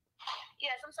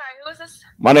 Yes, I'm sorry. Who is this?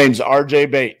 My name's RJ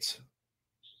Bates.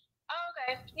 Oh,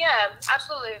 okay. Yeah,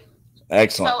 absolutely.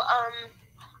 Excellent. So,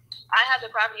 I have the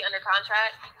property under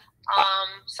contract.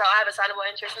 So I have a signable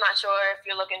interest. I'm not sure if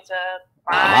you're looking to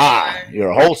buy. You're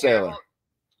a wholesaler.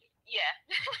 Yeah.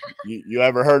 you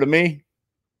ever heard of me?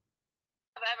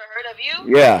 Have I ever heard of you?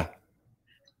 Yeah.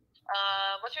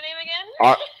 What's your name again?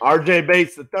 RJ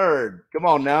Bates the third. Come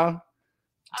on now.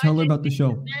 Tell her about the show.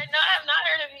 No, I have not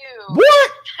heard of you.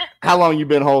 What? How long you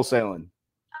been wholesaling?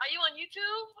 Are you on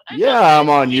YouTube? Yeah, I'm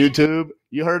on YouTube.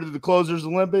 You heard of the Closers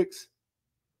Olympics?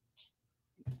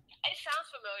 It sounds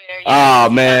familiar. Oh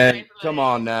man, come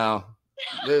on now.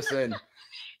 Listen.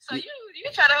 So you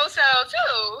try to wholesale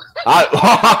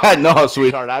too? No,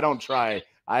 sweetheart, I don't try.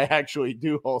 I actually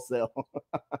do wholesale. All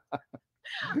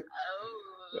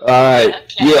right. Okay,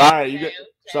 Yeah. All right. okay.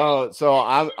 So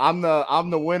I'm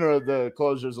the winner of the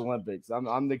Closers Olympics.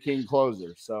 I'm the king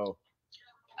closer. So. Oh,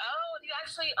 do you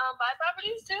actually buy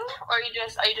properties too, or are you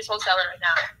just wholesaling right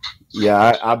now?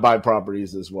 Yeah, I buy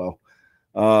properties as well.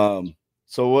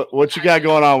 So what you got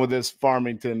going on with this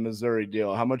Farmington, Missouri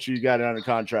deal? How much you got it under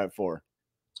contract for?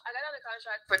 I got under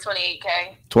contract for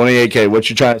 $28K. $28K. What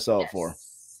you trying to sell it for?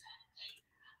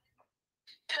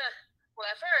 Well,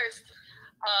 at first,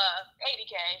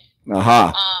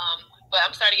 $80K. But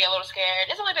I'm starting to get a little scared.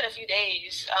 It's only been a few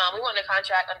days. We went under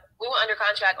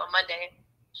contract on Monday.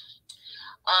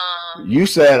 You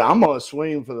said I'm gonna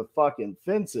swing for the fucking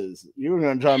fences. You were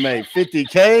gonna try to make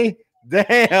 $50K?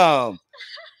 Damn.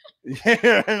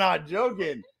 You're not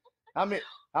joking. How many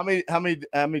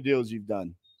deals you've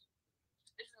done?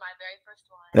 This is my very first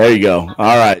one. There you go.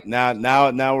 All right.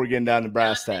 Now we're getting down to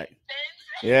brass tack.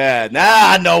 Yeah.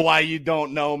 Now I know why you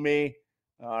don't know me.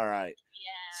 All right.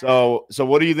 Yeah. So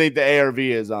what do you think the ARV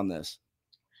is on this?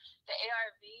 The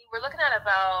ARV, we're looking at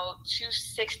about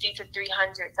 260 to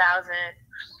 300,000.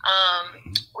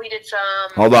 We did some.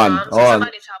 Hold on.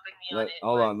 Somebody's helping me on it.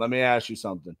 Hold on. Let me ask you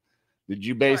something. Did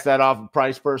you base that off of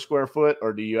price per square foot,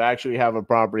 or do you actually have a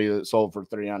property that sold for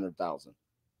 300,000?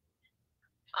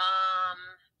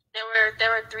 There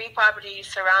were 3 properties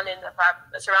surrounding the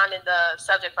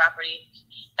subject property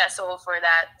that sold for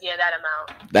that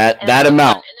amount. That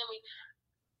amount. And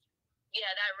then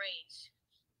that range.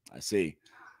 I see.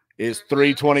 Is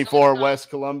 324 West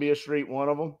Columbia Street one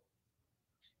of them?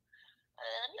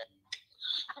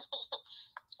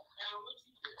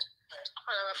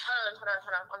 Hold on,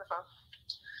 on the phone.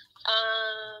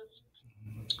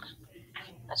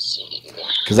 Let's see.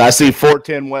 Because I see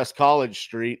 410 West College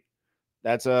Street.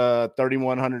 That's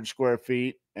 3,100 square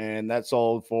feet, and that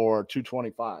sold for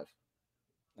 $225,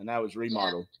 and that was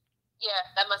remodeled. Yeah,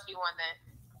 that must be one then.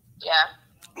 Yeah.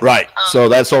 Right. So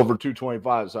that's over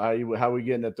 $225. So how we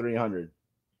getting to 300?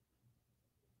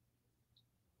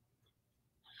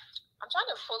 I'm trying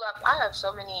to pull up. I have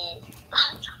so many.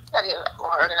 Gotta get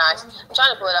more organized. I'm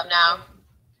trying to pull it up now.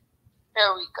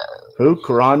 There we go. Who?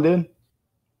 Karan did?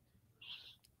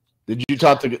 Did you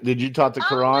talk to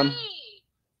Karan? Wait.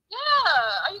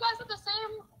 Yeah. Are you guys in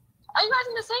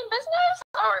the same business?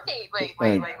 Or wait.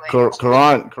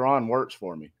 Karan works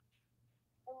for me.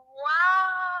 Wow.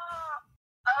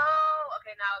 Oh,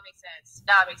 okay. Now it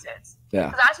makes sense. Yeah.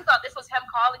 Because I actually thought this was him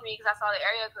calling me because I saw the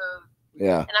area code.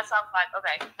 Yeah. And I saw like,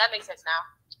 okay, that makes sense now.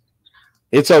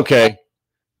 It's okay.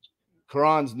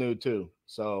 Karan's new too,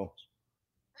 so.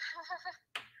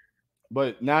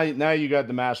 But now you got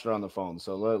the master on the phone,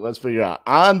 so let's figure out.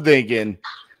 I'm thinking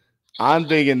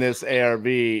this ARV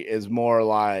is more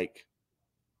like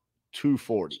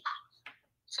 240.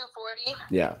 240?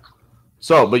 Yeah.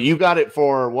 So, but you got it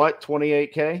for what?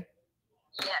 28K?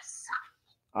 Yes.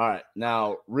 All right.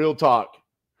 Now, real talk.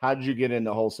 How did you get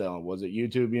into wholesaling? Was it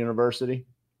YouTube University?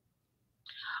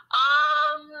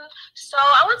 So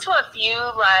I went to a few,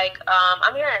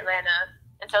 I'm here in Atlanta,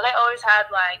 and so they always have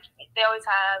the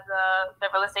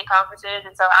real estate conferences,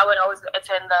 and so I would always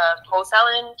attend the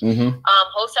wholesaling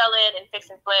and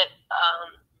fix and flip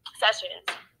sessions.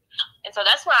 And so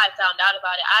that's where I found out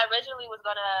about it. I originally was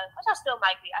which I still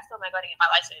might go to get my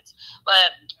license,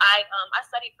 but I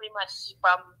studied pretty much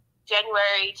from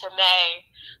January to May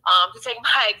to take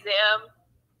my exam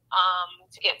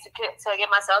to get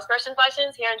my salesperson's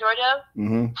license here in Georgia.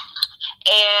 Mm-hmm.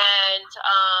 And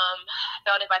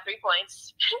failed it by 3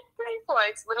 points. 3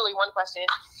 points, literally one question.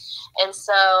 And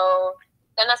so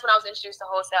then that's when I was introduced to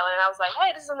wholesaling, and I was like,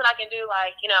 hey, this is something I can do,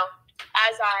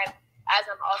 as I'm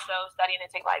also studying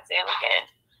to take my exam again.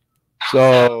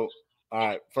 So, all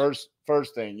right, first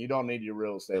thing, you don't need your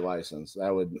real estate license.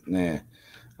 That would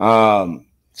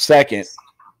second,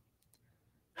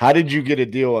 how did you get a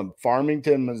deal in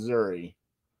Farmington, Missouri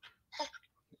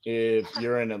if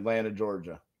you're in Atlanta,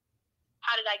 Georgia?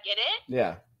 How did I get it?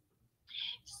 Yeah.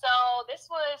 So this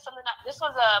was a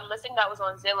listing that was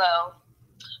on Zillow.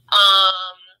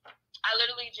 I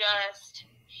literally just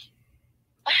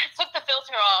took the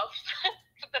filter off.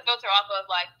 Of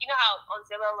how on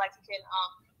Zillow you can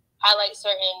highlight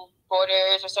certain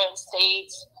borders or certain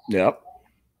states. Yep.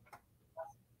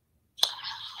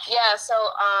 Yeah, so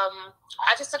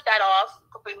I just took that off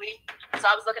completely. So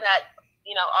I was looking at,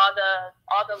 you know, all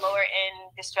the lower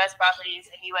end distressed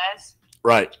properties in the US.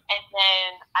 Right. And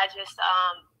then I just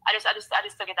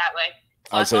took it that way.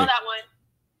 So I I saw see. that one.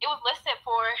 It was listed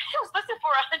for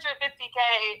 150K.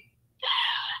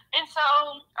 And so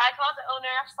I called the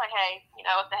owner. I was like, hey, you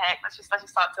know, what the heck? Let's just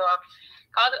talk to him.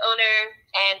 Called the owner,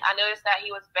 and I noticed that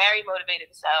he was very motivated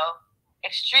to sell,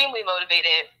 extremely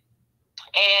motivated.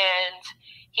 And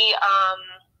he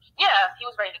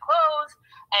was ready to close.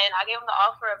 And I gave him the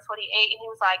offer of 28, and he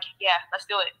was like, yeah, let's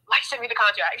do it. Like, send me the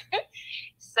contract.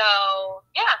 So,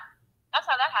 yeah, that's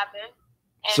how that happened.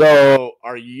 And So,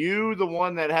 are you the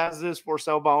one that has this for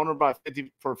sale by owner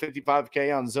for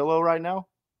 55K on Zillow right now?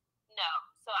 No.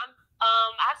 So I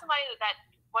have somebody that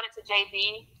wanted to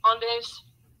JV on this,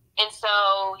 and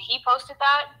so he posted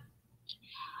that.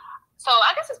 So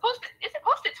I guess it's posted. Is it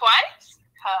posted twice?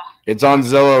 It's on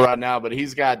Zillow right now, but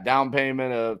he's got down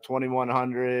payment of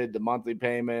 $2,100, the monthly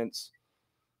payments,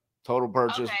 total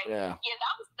purchase. Okay. Yeah. Yeah,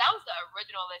 that was the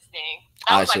original listing.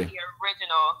 I That was see. like the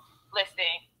original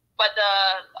listing. But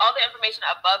all the information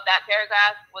above that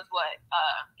paragraph was what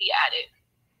he added.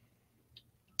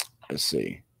 Let's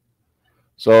see.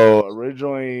 So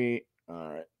originally,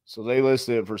 all right. So they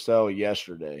listed it for sale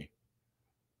yesterday.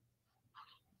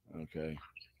 Okay.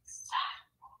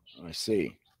 I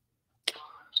see.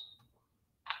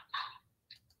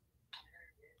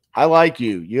 I like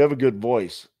you. You have a good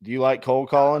voice. Do you like cold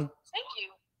calling? Thank you.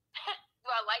 Do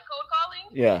I like cold calling?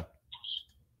 Yeah.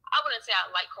 I wouldn't say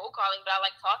I like cold calling, but I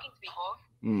like talking to people.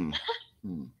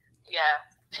 Yeah.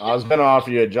 I was going to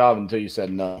offer you a job until you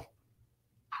said no.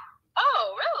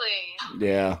 Oh, really?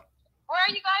 Yeah. Where are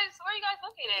you guys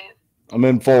located? I'm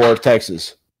in Fort Worth,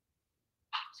 Texas.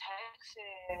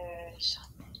 Texas.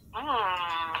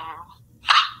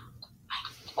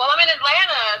 Well, I'm in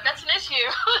Atlanta. That's an issue.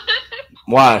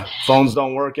 Why? Phones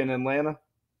don't work in Atlanta? Oh.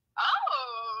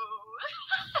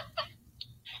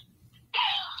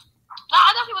 No,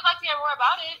 I definitely would like to hear more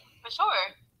about it, for sure.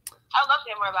 I would love to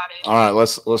hear more about it. All right,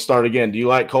 let's start again. Do you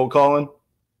like cold calling?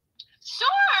 Sure,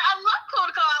 I love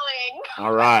cold calling.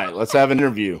 All right, let's have an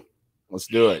interview. Let's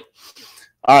do it.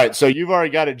 All right, so you've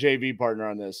already got a JV partner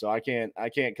on this, so I can't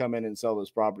come in and sell this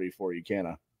property for you, can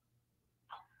I?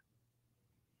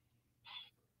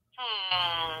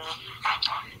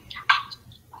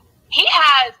 He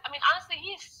has, I mean, honestly,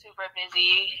 he's super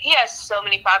busy. He has so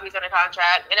many properties under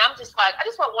contract, and I'm just like, I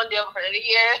just want one deal for the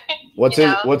year. What's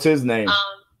his name?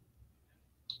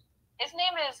 His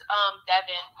name is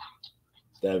Devin.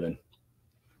 Devin.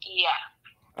 Yeah.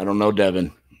 I don't know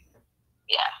Devin.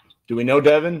 Yeah. Do we know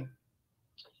Devin?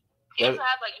 He doesn't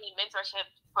have like any mentorship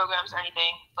programs or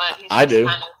anything, but he's I do.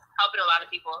 kind of helping a lot of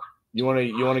people. You want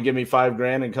to give me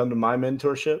 $5,000 and come to my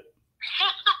mentorship?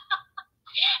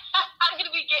 How did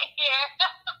we get here?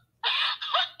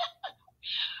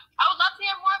 I would love to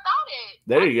hear more about it.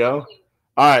 There you go.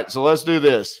 All right, so let's do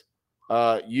this.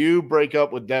 You break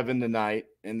up with Devin tonight,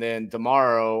 and then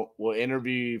tomorrow we'll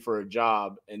interview you for a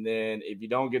job. And then if you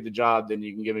don't get the job, then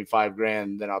you can give me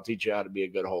 $5,000. Then I'll teach you how to be a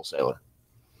good wholesaler.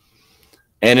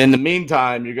 And in the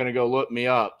meantime, you're going to go look me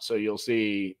up, so you'll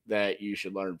see that you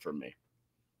should learn from me.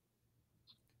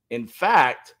 In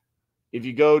fact, if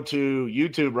you go to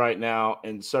YouTube right now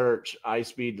and search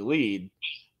iSpeedToLead,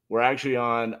 we're actually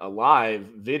on a live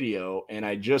video, and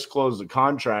I just closed the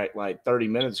contract like 30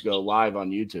 minutes ago live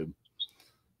on YouTube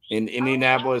in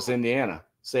Indianapolis, Indiana.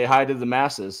 Say hi to the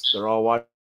masses. They're all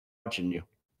watching you.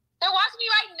 They're watching me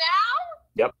right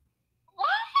now? Yep. What?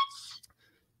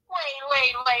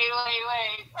 Wait.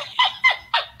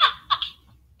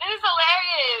 This is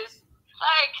hilarious.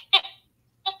 Like,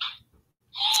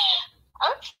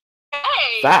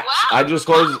 okay. Facts. Wow. I just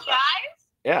closed. Guys.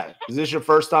 Yeah. Is this your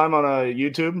first time on a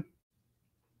YouTube?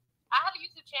 I have a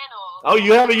YouTube channel. Oh,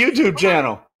 you have a YouTube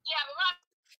channel. Yeah, but we're not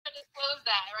going to disclose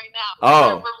that right now.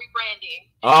 Oh. We're rebranding.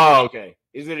 Oh, okay.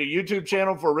 Is it a YouTube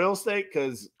channel for real estate?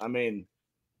 Because, I mean,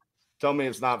 tell me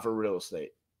it's not for real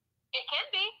estate. It can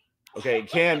be. Okay, it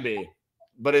can be.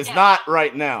 But it's not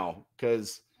right now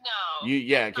because no.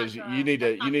 Because you need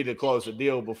to close a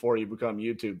deal before you become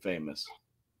YouTube famous.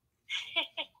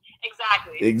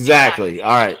 Exactly.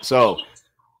 All right. So,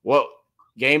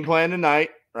 game plan tonight,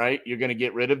 right? You're going to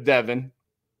get rid of Devin,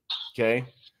 okay?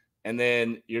 And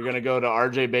then you're going to go to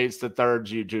RJ Bates III's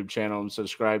YouTube channel and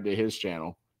subscribe to his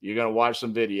channel. You're going to watch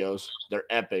some videos. They're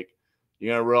epic.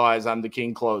 You're going to realize I'm the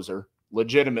king closer,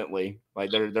 legitimately. Like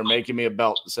they're making me a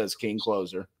belt that says king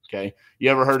closer, okay?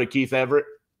 You ever heard of Keith Everett?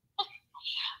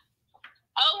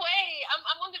 Oh, wait. I'm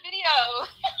on the video.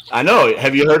 I know.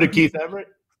 Have you heard of Keith Everett?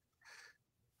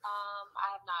 I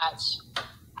have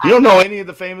not. You don't know any of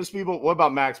the famous people? What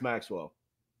about Max Maxwell?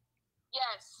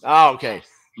 Yes. Oh, okay. Yes.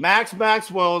 Max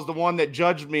Maxwell is the one that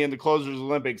judged me in the Closers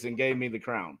Olympics and gave me the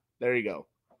crown. There you go.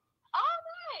 Oh,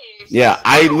 nice. Yeah,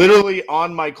 I literally,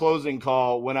 on my closing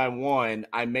call when I won,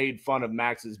 I made fun of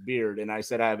Max's beard, and I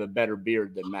said I have a better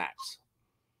beard than Max.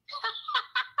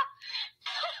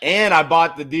 And I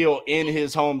bought the deal in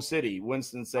his home city,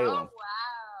 Winston-Salem. Oh, wow.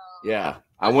 Yeah.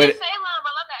 I love that area.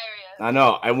 I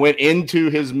know. I went into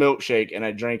his milkshake, and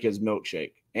I drank his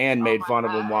milkshake and made fun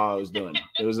of him while I was doing it.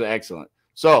 It was excellent.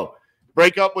 So,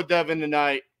 break up with Devin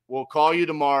tonight. We'll call you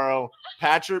tomorrow.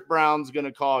 Patrick Brown's going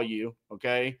to call you,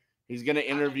 okay? He's going to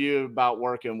interview you about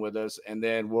working with us, and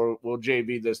then we'll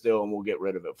JV this deal, and we'll get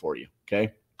rid of it for you,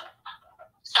 okay?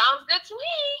 Sounds good to me.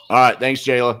 All right. Thanks,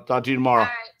 Jayla. Talk to you tomorrow. All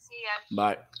right. See ya.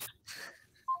 Bye.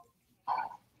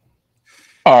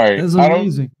 All right. That's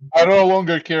amazing. I no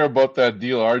longer care about that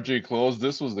deal RJ closed.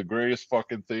 This was the greatest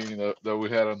fucking thing that we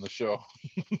had on the show.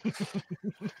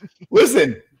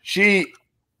 Listen, she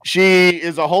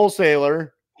is a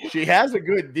wholesaler. She has a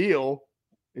good deal.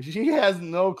 She has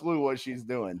no clue what she's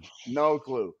doing. No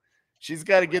clue. She's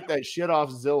got to get that shit off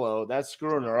Zillow. That's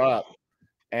screwing her up.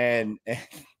 And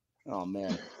oh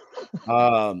man.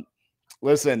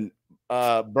 Listen,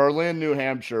 Berlin, New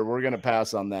Hampshire, we're gonna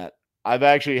pass on that. I've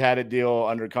actually had a deal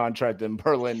under contract in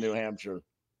Berlin, New Hampshire.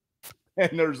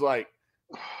 And there's like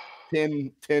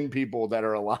 10 people that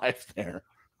are alive there.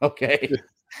 Okay.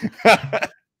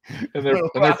 And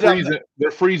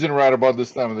they're freezing right about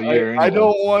this time of the year. I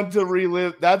don't want to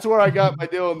relive. That's where I got my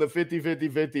deal in the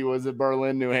 50-50-50 was in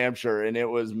Berlin, New Hampshire, and it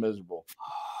was miserable.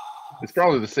 It's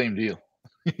probably the same deal.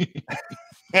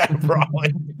 Yeah,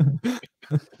 probably.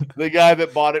 The guy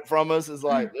that bought it from us is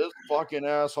like, this fucking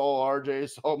asshole RJ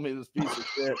sold me this piece of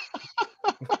shit.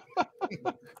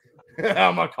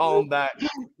 I'm gonna call him back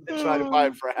and try to buy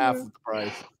it for half of the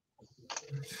price.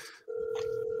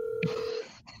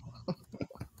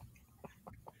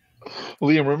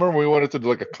 Liam, remember we wanted to do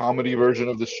like a comedy version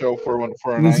of the show for a This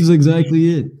night? is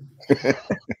exactly it.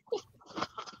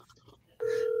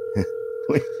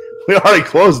 We already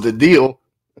closed the deal.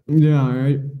 Yeah, all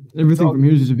right. Everything from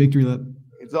here is just a victory lap.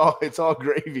 It's all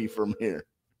gravy from here.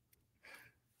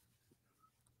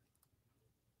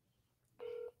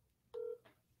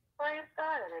 Praise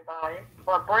God, everybody,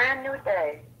 for a brand new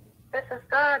day. This is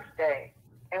God's day,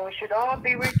 and we should all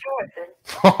be rejoicing.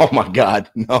 Oh my God,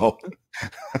 no.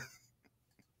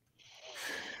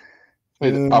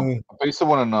 Wait, I placed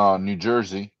one in New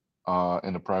Jersey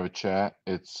in a private chat.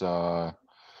 It's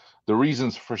the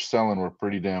reasons for selling were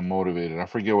pretty damn motivated. I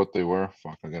forget what they were.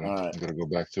 Fuck, I gotta go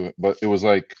back to it. But it was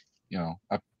like, you know,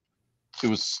 it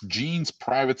was Gene's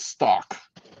private stock.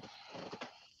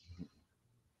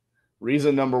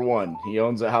 Reason number one, he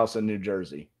owns a house in New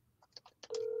Jersey.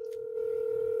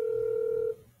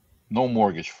 No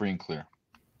mortgage, free and clear.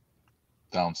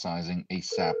 Downsizing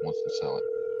ASAP, wants to sell it.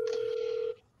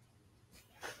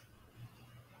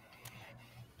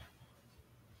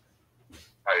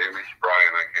 Hi, you reached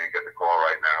Brian. I can't get the call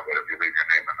right now, but if you leave your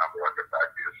name and number, I'll get back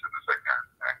to you as soon as I can.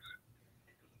 Thanks.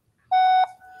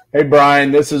 Hey,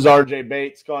 Brian, this is RJ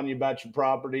Bates calling you about your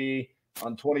property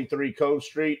on 23 Cove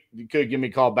Street. If you could give me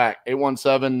a call back,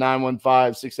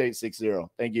 817-915-6860.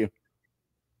 Thank you.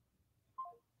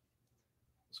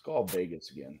 Let's call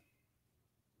Vegas again.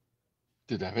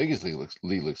 Dude, that Vegas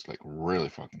league looks like really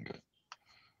fucking good.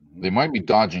 They might be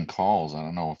dodging calls. I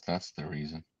don't know if that's the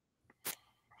reason.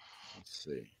 Let's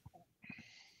see.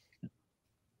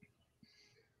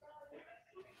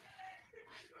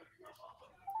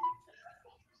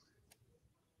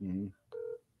 Mm-hmm.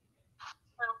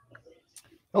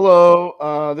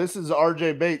 Hello, this is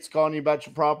RJ Bates calling you about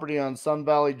your property on Sun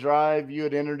Valley Drive. You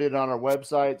had entered it on our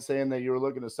website saying that you were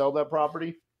looking to sell that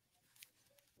property.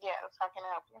 Yes, I can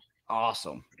help you.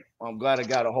 Awesome. Well, I'm glad I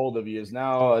got a hold of you. Is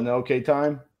now an okay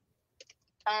time?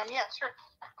 Yeah, sure.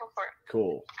 Go for it.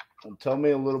 Cool. Well, tell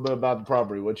me a little bit about the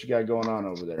property. What you got going on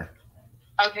over there?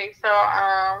 Okay, so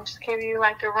just give you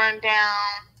like a rundown.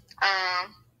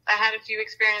 I had a few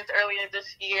experience earlier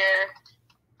this year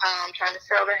trying to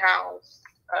sell the house.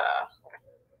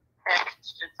 And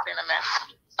it's just been a mess.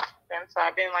 And so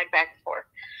I've been like back and forth.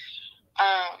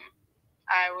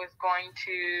 I was going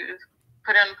to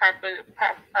put it on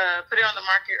the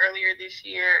market earlier this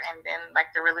year, and then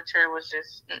like the realtor was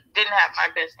just didn't have my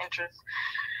best interest.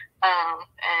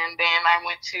 And then I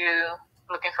went to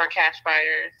looking for cash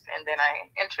buyers, and then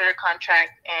I entered a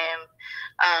contract, and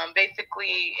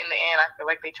basically in the end I feel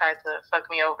like they tried to fuck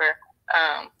me over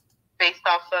based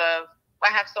off of I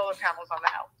have solar panels on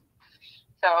the house.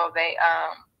 So they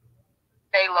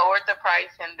lowered the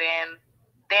price, and then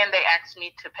they asked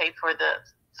me to pay for the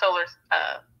solar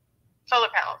solar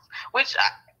panels, which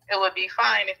it would be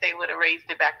fine if they would have raised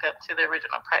it back up to the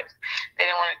original price. They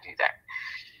didn't want to do that.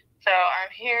 So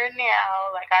I'm here now.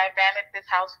 Like, I abandoned this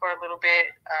house for a little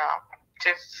bit.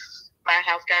 Just my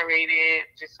house got raided,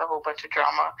 just a whole bunch of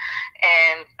drama.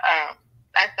 And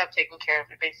I stopped taking care of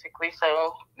it, basically.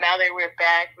 So now that we're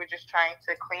back, we're just trying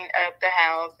to clean up the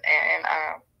house,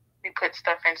 and we put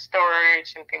stuff in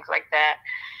storage and things like that.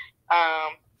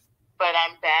 But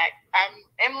I'm back. I'm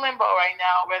in limbo right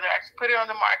now, whether I should put it on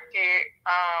the market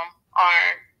or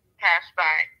cash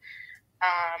buy.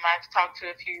 I've talked to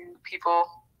a few people,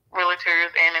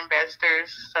 realtors and investors.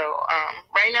 So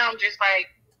right now I'm just like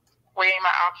weighing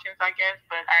my options, I guess.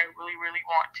 But I really, really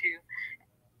want to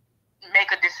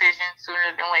make a decision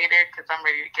sooner than later because I'm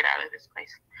ready to get out of this place.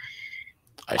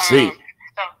 I see.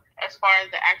 So as far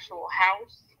as the actual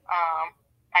house,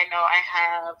 I know I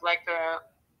have like a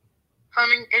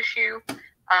plumbing issue,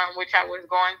 which I was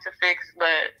going to fix,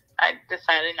 but I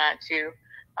decided not to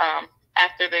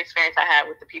after the experience I had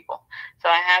with the people. So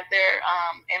I have their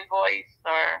invoice,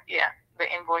 the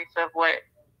invoice of what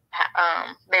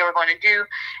they were going to do,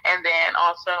 and then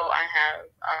also I have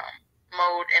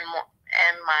mowed in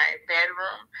my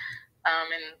bedroom,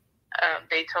 and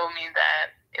they told me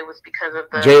that it was because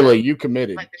of the Jayla, you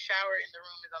committed. Like the shower in the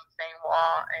room is on the same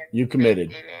wall, and you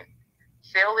committed.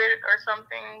 Seal it or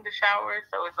something, the shower,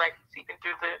 so it's like seeping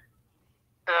through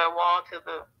the wall to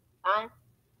the room.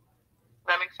 Does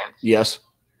that make sense? Yes.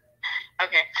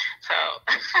 Okay, so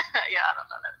yeah, I don't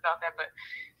know about that, but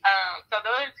so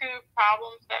those are two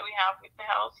problems that we have with the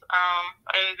house.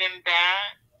 Other than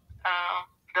that,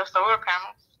 the solar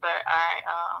panels, but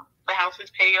the house is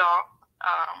paid off.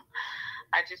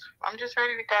 I'm just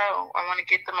ready to go. I want to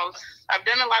get the most. I've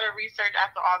done a lot of research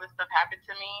after all this stuff happened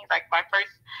to me. Like my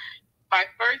first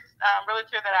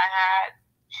realtor that I had,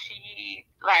 she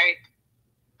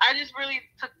I just really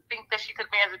think that she took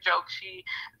me as a joke. She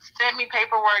sent me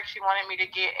paperwork. She wanted me to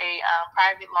get a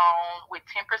private loan with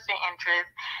 10% interest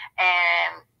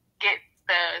and get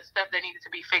the stuff that needed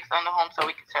to be fixed on the home so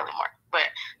we could sell it more.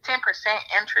 But 10%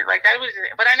 interest, like that was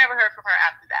it. But I never heard from her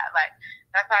after that. Like,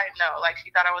 that's how I know. Like, she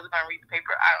thought I wasn't going to read the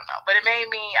paper. I don't know. But it made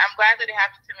me, I'm glad that it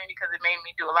happened to me because it made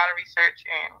me do a lot of research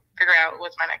and figure out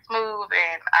what's my next move.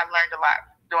 And I've learned a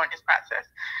lot during this process.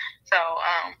 So,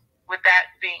 with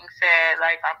that being said,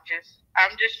 like, I'm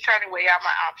just trying to weigh out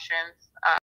my options.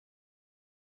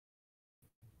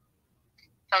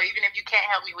 So even if you can't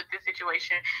help me with this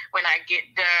situation, when I get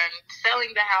done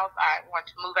selling the house, I want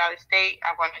to move out of state.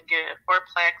 I want to get a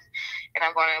fourplex, and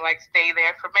I'm going to like stay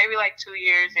there for maybe like 2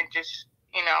 years and just,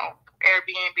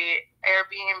 Airbnb it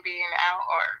out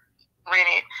or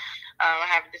rent it. I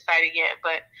haven't decided yet,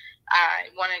 but I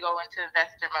want to go into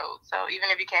investor mode. So even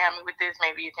if you can't help me with this,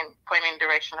 maybe you can point me in the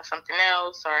direction of something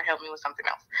else or help me with something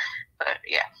else. But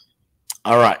yeah.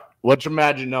 All right. What's your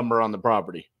magic number on the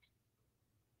property?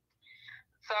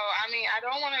 So, I mean, I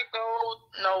don't want to go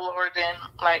no lower than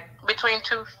like between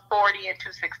 240 and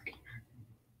 260.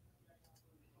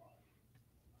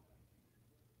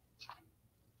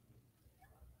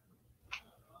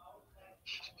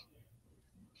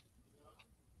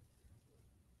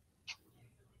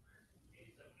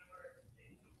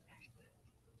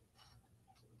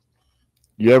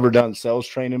 You ever done sales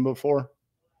training before?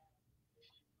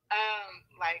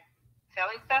 Like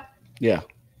selling stuff? Yeah.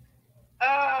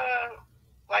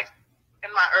 Like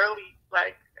in my early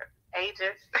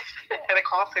ages at a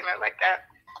call center like that.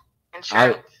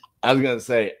 Insurance. I was gonna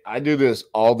say I do this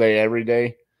all day, every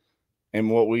day,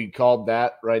 and what we called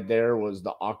that right there was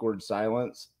the awkward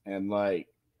silence, and like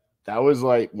that was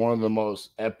like one of the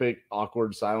most epic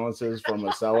awkward silences from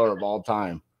a seller of all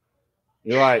time.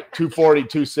 You're like 240,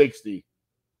 260.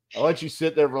 I let you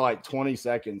sit there for like 20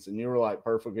 seconds, and you were like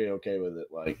perfectly okay with it.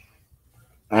 Like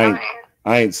I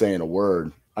ain't saying a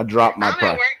word. I dropped my price. I'm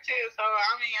at work too, so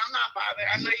I mean I'm not bothered.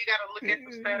 I know you gotta look at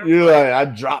some stuff. You're like, I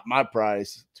dropped my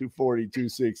price, 240,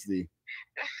 260.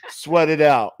 Sweat it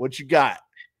out. What you got?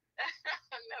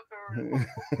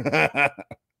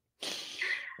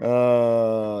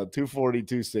 240,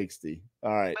 260.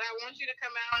 All right. But I want you to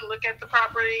come out and look at the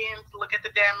property and look at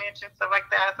the damage and stuff like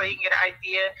that, so you can get an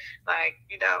idea. Like,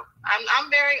 I'm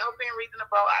very open and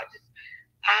reasonable.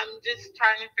 I'm just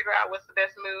trying to figure out what's the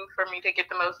best move for me to get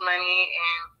the most money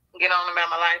and get on about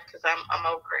my life because I'm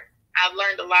over it. I've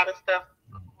learned a lot of stuff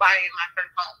buying my first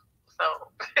home. So,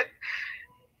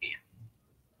 yeah.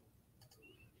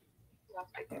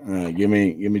 All right, give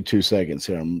me 2 seconds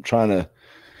here. I'm trying to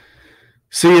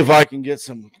see if I can get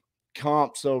some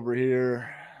comps over here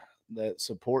that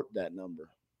support that number.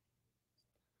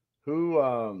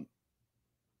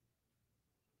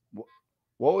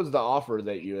 What was the offer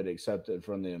that you had accepted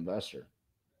from the investor?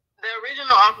 The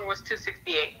original offer was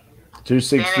 268.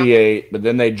 268, but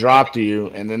then they dropped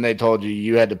you, and then they told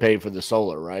you had to pay for the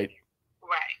solar, right?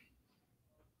 Right.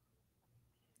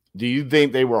 Do you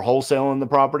think they were wholesaling the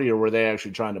property, or were they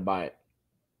actually trying to buy it?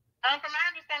 From my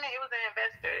understanding, it was an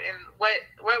investor, and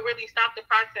what really stopped the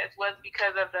process was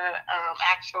because of the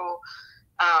actual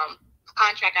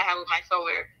contract I had with my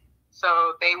solar.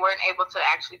 So they weren't able to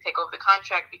actually take over the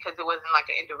contract because it wasn't like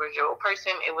an individual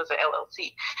person; it was an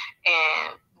LLC,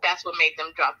 and that's what made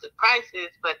them drop the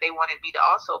prices. But they wanted me to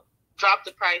also drop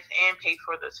the price and pay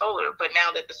for the solar. But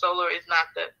now that the solar is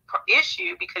not the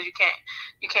issue, because you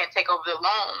can't take over the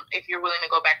loan if you're willing to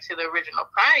go back to the original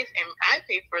price, and I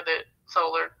pay for the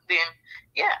solar, then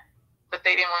yeah. But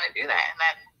they didn't want to do that, and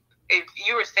that if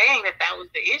you were saying that was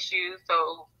the issue,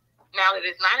 so now that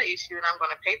it's not an issue and I'm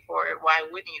going to pay for it, why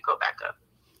wouldn't you go back up?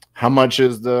 How much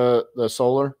is the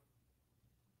solar?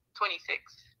 26.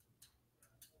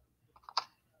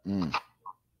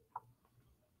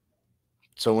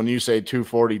 So when you say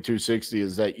 240, 260,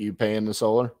 is that you paying the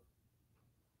solar?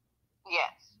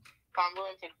 Yes. So I'm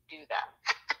willing to do that.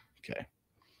 Okay.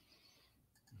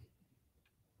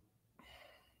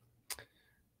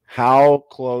 How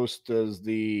close does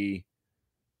the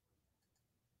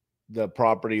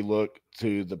property look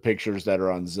to the pictures that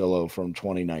are on Zillow from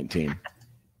 2019?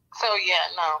 So yeah,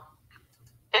 no.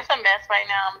 It's a mess right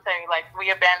now. I'm telling you, like,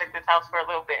 we abandoned this house for a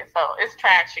little bit. So it's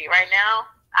trashy. Right now,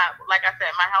 like I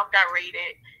said, my house got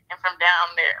raided, and from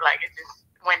down there, like, it just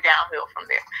went downhill from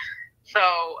there. So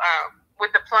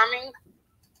with the plumbing,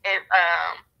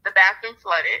 the bathroom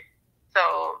flooded.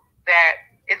 So that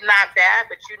is not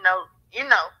bad, but you know,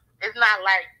 it's not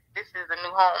like this is a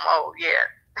new home. Oh yeah.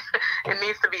 It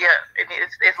needs to be up.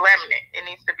 It's laminate. It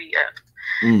needs to be up.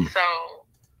 So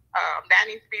that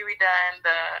needs to be redone.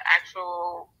 The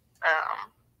actual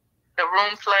the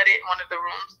room flooded, one of the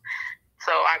rooms.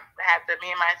 So I had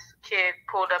me and my kid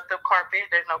pulled up the carpet.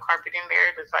 There's no carpet in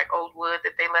there. There's like old wood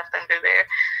that they left under there.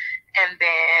 And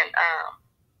then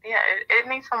it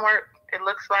needs some work. It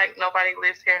looks like nobody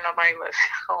lives here. Nobody lives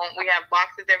home. We have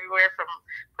boxes everywhere from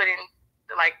putting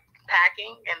like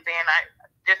packing, and then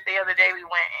just the other day we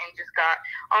went and just got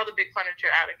all the big furniture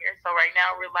out of here. So right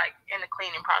now we're like in the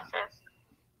cleaning process.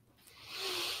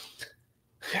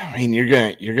 I mean, you're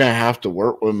gonna have to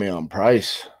work with me on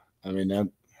price. I mean,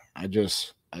 I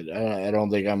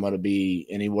don't think I'm gonna be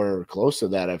anywhere close to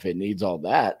that if it needs all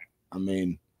that. I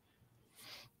mean,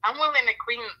 I'm willing to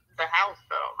clean the house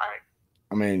though. Like,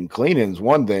 I mean, cleaning's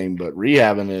one thing, but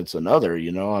rehabbing it's another.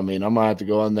 You know, I mean, I'm gonna have to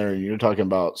go in there, and you're talking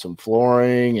about some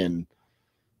flooring, and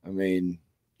I mean,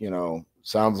 you know,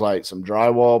 sounds like some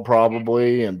drywall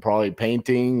probably, and probably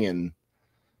painting. And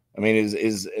I mean,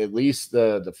 is at least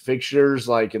the fixtures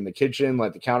like in the kitchen,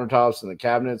 like the countertops and the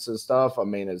cabinets and stuff, I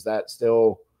mean, is that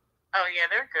still? Oh yeah,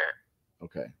 they're good.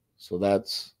 Okay. So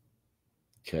that's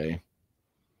okay.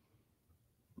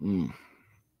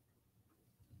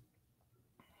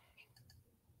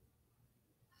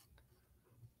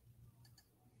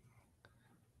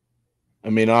 I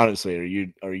mean, honestly, are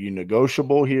you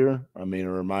negotiable here? I mean,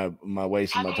 or am I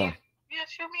wasting my time? Yeah,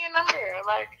 shoot me a number.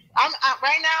 Like, I'm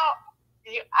right now.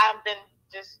 I've been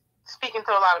just speaking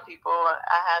to a lot of people.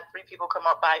 I had 3 people come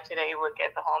up by today look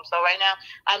at the home. So right now,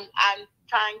 I'm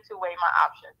trying to weigh my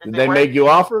options. Did they make you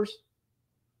offers?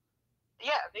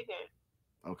 Yeah, they did.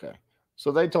 Okay,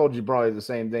 so they told you probably the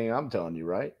same thing I'm telling you,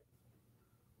 right?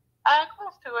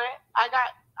 Close to it. I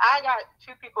got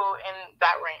 2 people in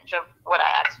that range of what I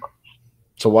asked for.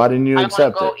 So why didn't you accept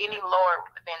it? I don't want to go any lower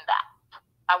than that.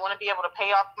 I want to be able to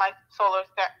pay off my solar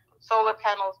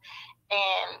panels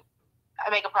and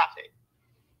make a profit.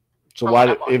 So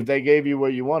if they gave you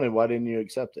what you wanted, why didn't you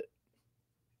accept it?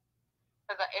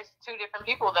 Because it's 2 different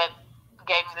people that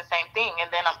gave me the same thing, and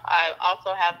then I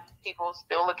also have people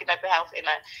still looking at the house, and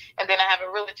then I have a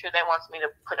realtor that wants me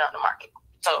to put it on the market.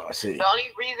 So the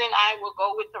only reason I will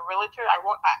go with the realtor,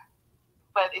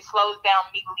 but it slows down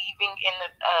me leaving in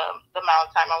the amount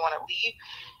of time I want to leave,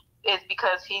 is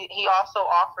because he also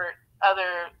offered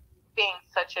other things,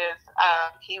 such as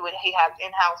he has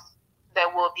in-house that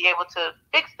will be able to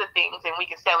fix the things, and we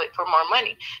can sell it for more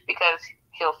money because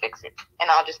he'll fix it,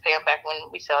 and I'll just pay him back when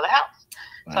we sell the house.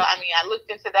 Right. So I mean, I looked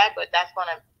into that, but that's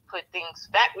going to put things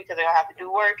back because they'll have to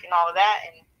do work and all of that,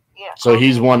 and yeah. So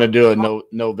he's want to do a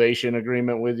novation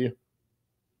agreement with you?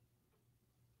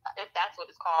 If that's what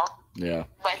it's called. Yeah.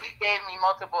 But he gave me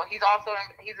multiple. He's an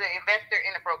investor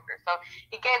and a broker, so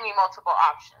he gave me multiple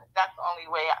options. That's the only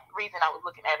reason I was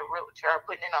looking at a realtor or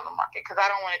putting it on the market, because I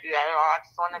don't want to do that at all. I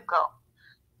just want to go.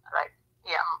 Like,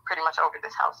 yeah, I'm pretty much over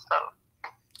this house. So.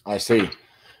 I see.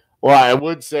 Well, I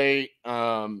would say,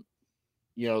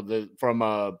 you know, from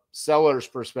a seller's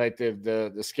perspective,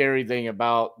 the scary thing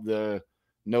about the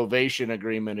novation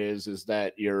agreement is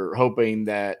that you're hoping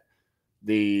that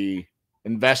the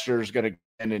investor is going to come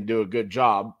in and do a good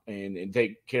job and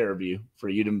take care of you for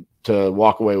you to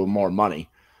walk away with more money.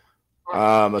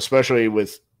 Especially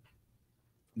with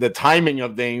the timing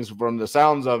of things. From the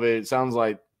sounds of it, it sounds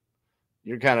like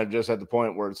you're kind of just at the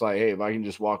point where it's like, hey, if I can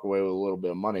just walk away with a little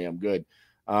bit of money, I'm good.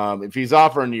 If he's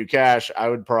offering you cash, I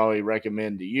would probably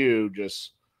recommend to you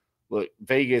just look.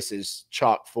 Vegas is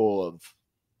chock full of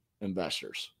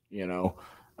investors. You know,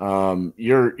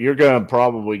 you're going to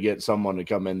probably get someone to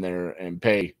come in there and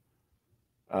pay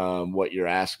what you're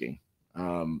asking.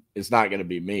 It's not going to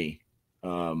be me.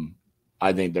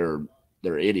 I think they're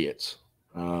idiots.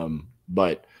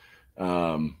 But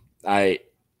I'm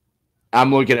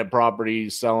looking at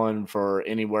properties selling for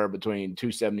anywhere between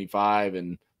 275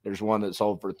 and there's one that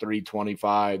sold for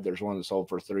 325. There's one that sold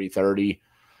for 330.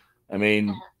 I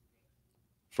mean,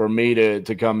 for me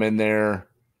to come in there,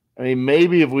 I mean,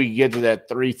 maybe if we get to that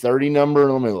 330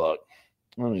 number, let me look.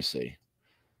 Let me see.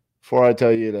 Before I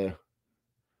tell you to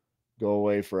go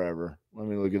away forever, let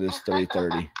me look at this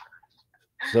 330.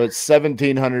 So it's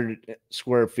 1,700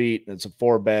 square feet, and it's a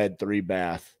 4-bed,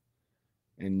 3-bath.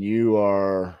 And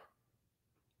you're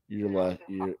 15, 12,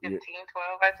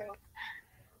 I think.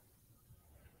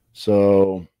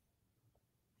 So,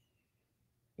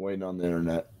 waiting on the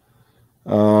internet.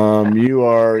 You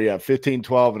are 15,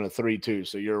 12, and a 3-2.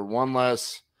 So you're one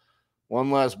less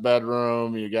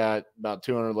bedroom. You got about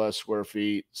 200 less square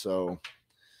feet. So,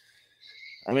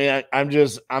 I mean,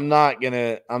 I'm not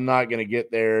gonna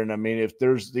get there. And I mean, if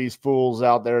there's these fools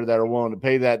out there that are willing to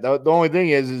pay that, the only thing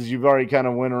is you've already kind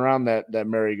of went around that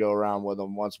merry-go-round with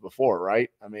them once before, right?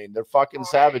 I mean, they're fucking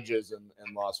savages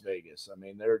in Las Vegas. I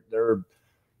mean, they're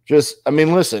just, I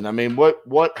mean, listen, I mean,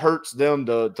 what hurts them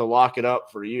to lock it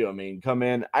up for you? I mean, come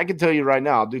in. I can tell you right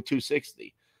now, I'll do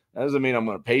 260. That doesn't mean I'm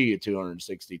going to pay you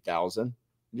 260,000.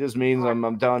 It just means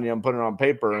I'm telling you, I'm putting it on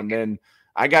paper, and then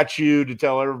I got you to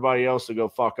tell everybody else to go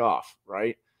fuck off,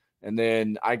 right? And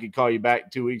then I could call you back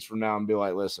 2 weeks from now and be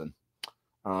like, listen,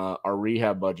 our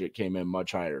rehab budget came in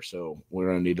much higher, so we're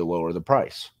going to need to lower the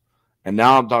price. And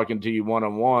now I'm talking to you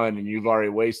one-on-one, and you've already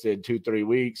wasted 2-3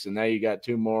 weeks, and now you got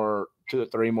 2 to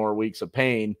 3 more weeks of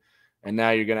pain, and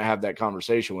now you're going to have that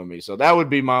conversation with me. So that would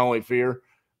be my only fear,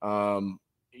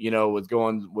 you know, with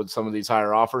going with some of these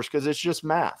higher offers, because it's just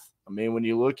math. I mean, when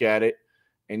you look at it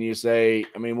and you say,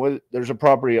 I mean, there's a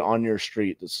property on your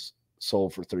street that's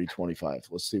sold for 325.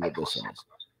 Let's see what this one is.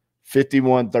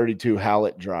 5132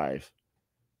 Hallett Drive.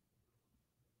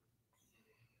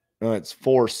 It's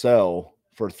for sale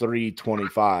for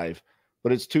 325,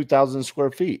 but it's 2,000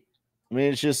 square feet. I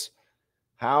mean, it's just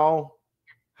how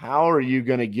are you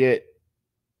going to get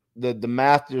the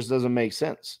math just doesn't make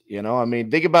sense. You know, I mean,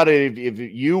 think about it. If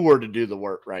you were to do the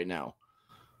work right now,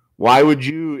 why would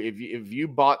you, if you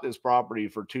bought this property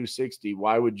for 260,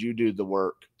 why would you do the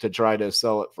work to try to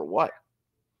sell it for what?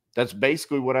 That's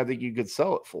basically what I think you could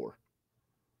sell it for.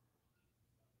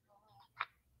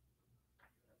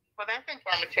 Well, that's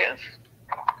informative.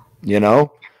 You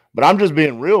know, but I'm just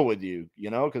being real with you, you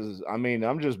know, because I mean,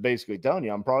 I'm just basically telling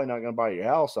you, I'm probably not going to buy your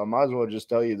house. So I might as well just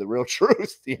tell you the real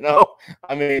truth, you know.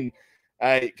 I mean,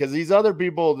 because these other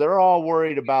people, they're all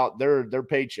worried about their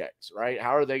paychecks, right?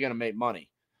 How are they going to make money?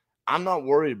 I'm not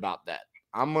worried about that.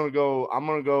 I'm gonna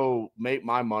go make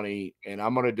my money, and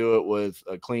I'm gonna do it with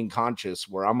a clean conscience,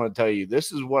 where I'm gonna tell you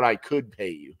this is what I could pay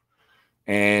you,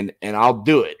 and I'll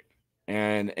do it.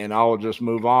 And I'll just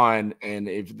move on. And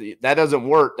if that doesn't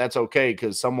work, that's okay,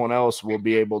 because someone else will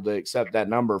be able to accept that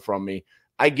number from me.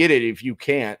 I get it. If you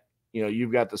can't, you know,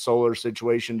 you've got the solar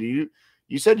situation.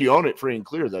 You said you own it free and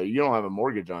clear, though. You don't have a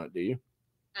mortgage on it, do you?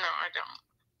 No, I don't.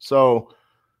 So,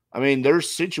 I mean, there's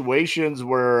situations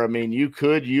where, I mean, you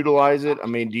could utilize it. I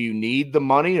mean, do you need the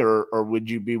money, or would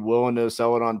you be willing to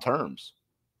sell it on terms?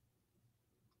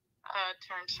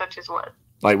 Terms such as what?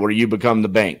 Like where you become the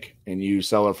bank and you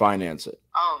sell or finance it.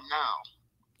 Oh,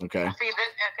 no. Okay. See,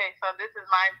 so this is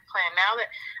my plan. Now that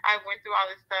I went through all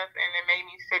this stuff and it made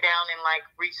me sit down and like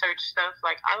research stuff,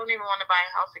 like I don't even want to buy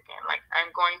a house again. Like I'm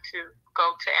going to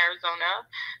go to Arizona.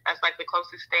 That's like the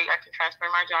closest state I can transfer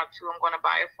my job to. I'm going to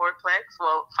buy a fourplex,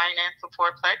 finance a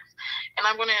fourplex, and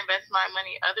I'm going to invest my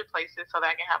money other places so that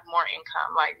I can have more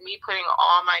income. Like me putting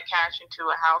all my cash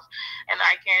into a house and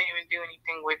I can't even do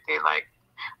anything with it. Like,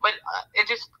 but it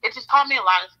just taught me a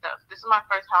lot of stuff. This is my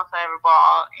first house I ever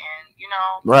bought, and you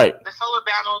know, right? The solar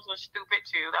panels were stupid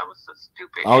too. That was so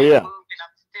stupid. Oh yeah. And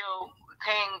I'm still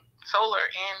paying solar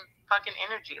and fucking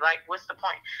energy. Like, what's the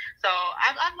point? So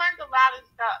I've learned a lot of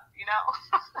stuff, you know.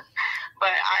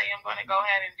 But I am going to go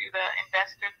ahead and do the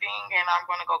investor thing, and I'm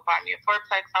going to go buy me a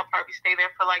fourplex. I'll probably stay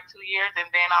there for like 2 years, and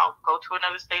then I'll go to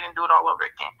another state and do it all over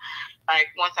again.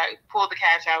 Like, once I pull the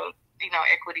cash out, you know,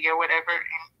 equity or whatever,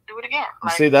 and do it again.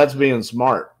 Like, see, that's being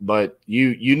smart, but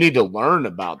you need to learn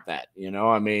about that. You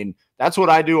know, I mean, that's what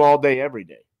I do all day, every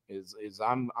day. Is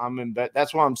I'm in bet.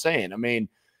 That's what I'm saying. I mean,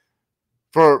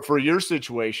 for your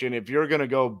situation, if you're going to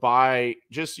go buy,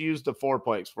 just use the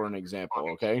fourplex for an example,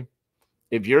 okay?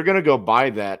 If you're going to go buy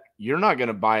that, you're not going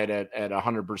to buy it at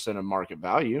 100% of market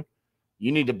value.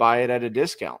 You need to buy it at a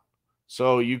discount.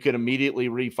 So you could immediately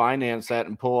refinance that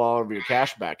and pull all of your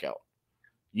cash back out.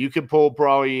 You could pull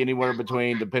probably anywhere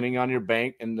between, depending on your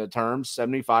bank and the terms,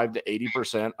 75 to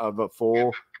 80% of a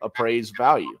full appraised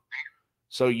value.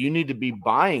 So you need to be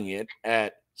buying it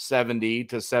at 70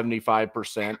 to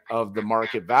 75% of the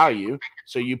market value.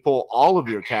 So you pull all of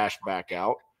your cash back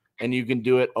out, and you can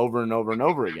do it over and over and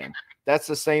over again. That's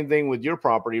the same thing with your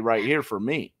property right here for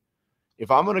me. If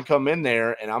I'm going to come in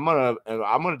there and I'm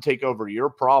going to take over your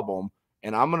problem,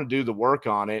 and I'm going to do the work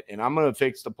on it, and I'm going to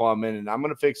fix the plumbing, and I'm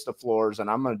going to fix the floors, and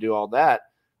I'm going to do all that,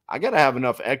 I got to have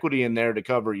enough equity in there to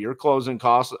cover your closing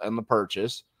costs and the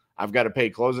purchase. I've got to pay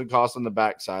closing costs on the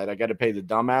backside. I got to pay the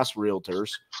dumbass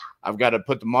realtors. I've got to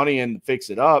put the money in to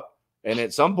fix it up. And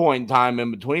at some point in time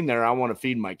in between there, I want to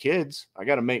feed my kids. I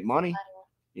got to make money,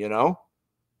 you know?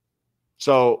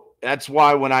 So that's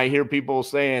why when I hear people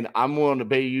saying, I'm willing to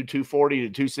pay you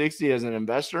 $240 to $260 as an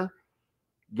investor,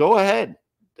 go ahead.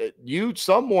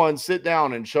 Someone sit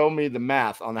down and show me the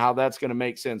math on how that's going to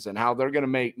make sense and how they're going to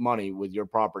make money with your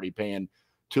property paying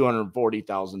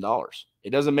 $240,000. It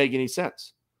doesn't make any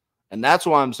sense. And that's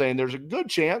why I'm saying there's a good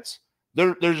chance.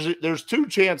 There's two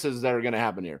chances that are going to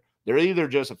happen here. They're either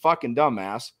just a fucking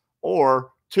dumbass,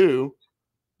 or two,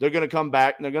 they're going to come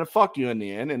back and they're going to fuck you in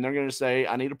the end, and they're going to say,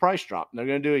 I need a price drop. And they're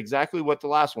going to do exactly what the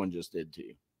last one just did to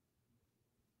you.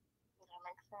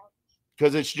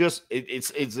 Because it's just,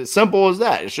 it's as simple as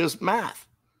that. It's just math.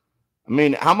 I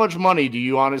mean, how much money do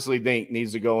you honestly think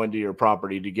needs to go into your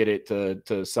property to get it to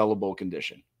sellable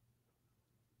condition?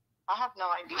 I have no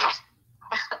idea,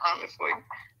 honestly.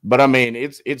 But I mean,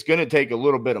 it's going to take a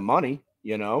little bit of money,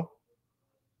 you know?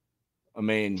 I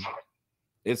mean,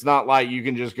 it's not like you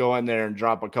can just go in there and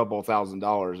drop a couple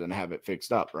 $1,000s and have it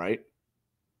fixed up, right?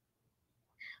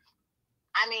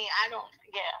 I mean,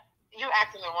 you're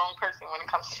asking the wrong person when it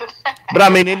comes to that. But I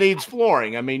mean, it needs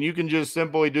flooring. I mean, you can just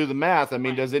simply do the math. I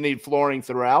mean, does it need flooring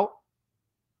throughout?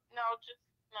 No.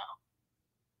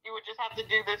 You would just have to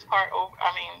do this part over.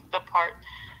 I mean, the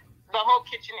whole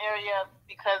kitchen area,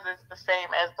 because it's the same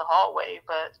as the hallway,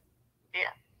 but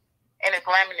yeah. And it's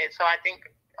laminate, so I think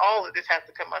all of this has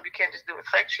to come up. You can't just do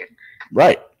a section.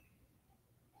 Right.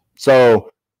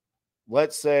 So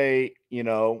let's say, you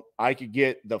know, I could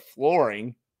get the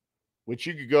flooring, which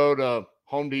you could go to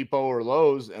Home Depot or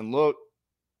Lowe's and look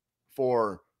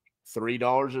for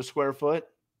 $3 a square foot,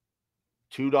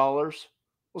 $2.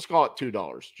 Let's call it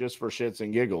 $2 just for shits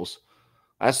and giggles.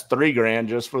 That's $3,000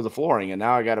 just for the flooring. And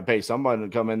now I got to pay somebody to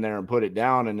come in there and put it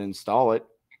down and install it,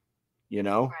 you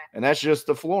know, right. And that's just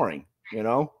the flooring, you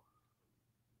know?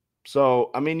 So,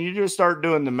 I mean, you just start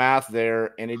doing the math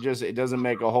there, and it doesn't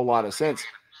make a whole lot of sense.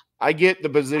 I get the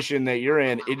position that you're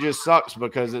in. It just sucks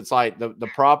because it's like the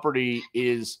property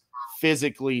is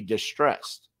physically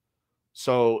distressed.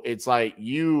 So it's like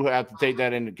you have to take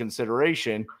that into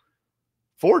consideration.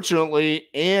 Fortunately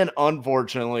and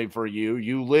unfortunately for you,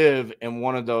 you live in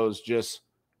one of those just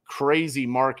crazy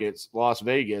markets, Las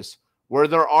Vegas, where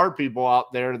there are people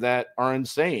out there that are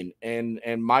insane and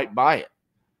might buy it.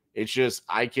 It's just,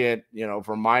 I can't, you know,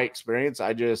 from my experience,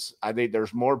 I think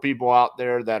there's more people out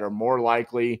there that are more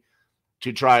likely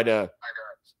to try to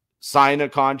sign a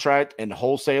contract and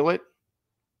wholesale it,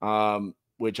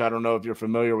 which I don't know if you're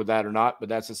familiar with that or not, but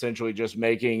that's essentially just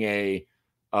making a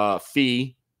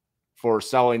fee for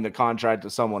selling the contract to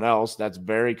someone else. That's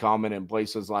very common in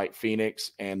places like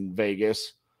Phoenix and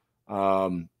Vegas.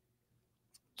 So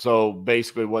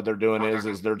basically what they're doing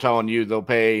is they're telling you they'll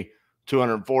pay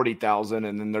 $240,000,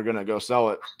 and then they're going to go sell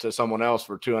it to someone else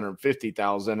for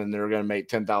 $250,000, and they're going to make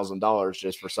 $10,000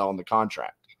 just for selling the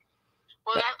contract.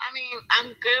 Well, I mean,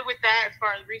 I'm good with that as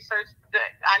far as research.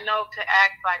 I know to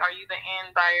act like, are you the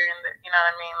end buyer? And you know what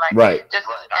I mean? Like, right. Just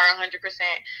are 100%.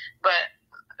 But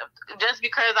just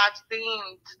because I've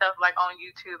seen stuff like on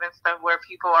YouTube and stuff where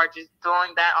people are just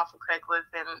doing that off of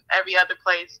Craigslist and every other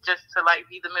place just to like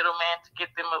be the middleman to get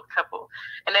them a couple,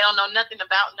 and they don't know nothing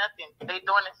about nothing. They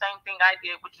doing the same thing I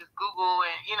did, which is Google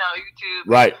and, you know, YouTube.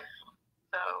 Right.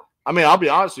 So, I mean, I'll be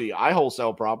honest with you. I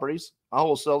wholesale properties. I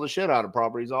will sell the shit out of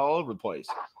properties all over the place.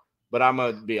 But I'm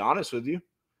going to be honest with you.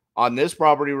 On this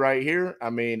property right here, I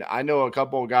mean, I know a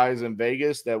couple of guys in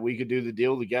Vegas that we could do the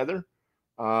deal together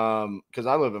because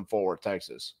I live in Fort Worth,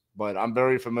 Texas. But I'm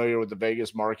very familiar with the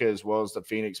Vegas market as well as the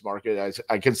Phoenix market.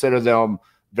 I consider them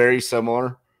very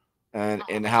similar and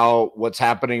in how what's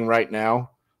happening right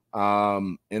now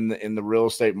in the real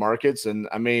estate markets. And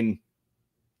I mean,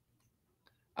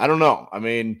 I don't know. I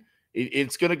mean,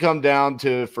 it's going to come down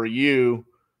to, for you,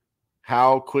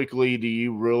 how quickly do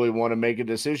you really want to make a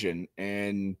decision?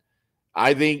 And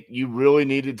I think you really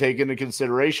need to take into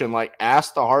consideration, like,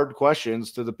 ask the hard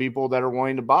questions to the people that are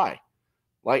wanting to buy.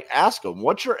 Like, ask them,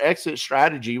 what's your exit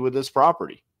strategy with this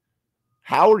property?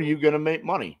 How are you going to make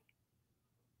money?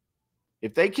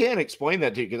 If they can't explain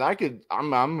that to you, because I'm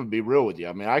going to be real with you.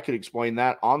 I mean, I could explain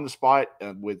that on the spot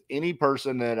with any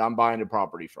person that I'm buying a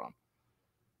property from.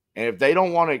 And if they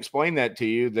don't want to explain that to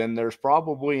you, then there's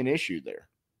probably an issue there.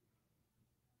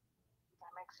 That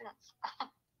makes sense.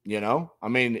 You know, I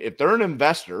mean, if they're an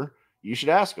investor, you should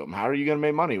ask them, how are you going to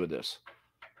make money with this?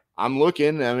 I'm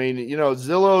looking, I mean, you know,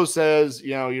 Zillow says,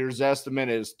 you know, your Zestimate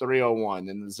is 301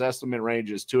 and the Zestimate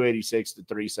range is 286 to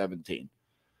 317.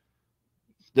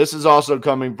 This is also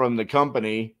coming from the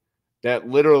company that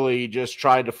literally just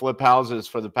tried to flip houses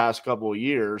for the past couple of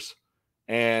years.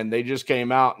 And they just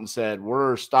came out and said,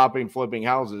 we're stopping flipping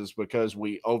houses because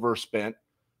we overspent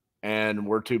and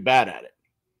we're too bad at it.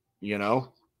 You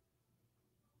know?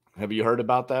 Have you heard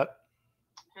about that?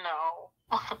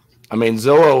 No. I mean,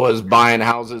 Zillow was buying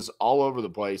houses all over the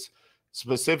place,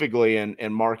 specifically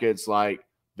in markets like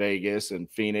Vegas and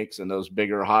Phoenix and those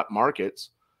bigger hot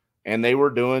markets. And they were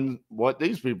doing what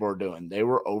these people are doing. They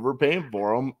were overpaying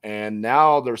for them. And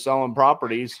now they're selling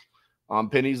properties on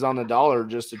pennies on the dollar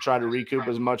just to try to recoup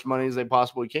as much money as they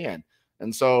possibly can.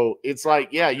 And so it's like,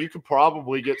 yeah, you could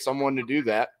probably get someone to do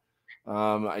that.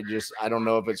 I don't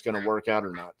know if it's going to work out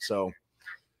or not. So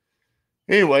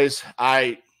anyways,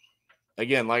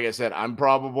 again, like I said, I'm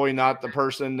probably not the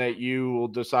person that you will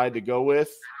decide to go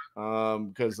with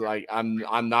because like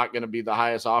I'm not going to be the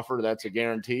highest offer. That's a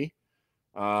guarantee.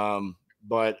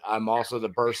 But I'm also the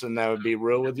person that would be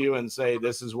real with you and say,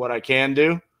 this is what I can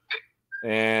do.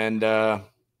 And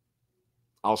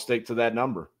I'll stick to that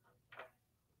number.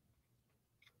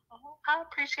 I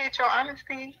appreciate your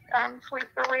honesty. Sweet,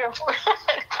 for real.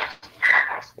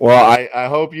 Well, I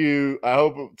hope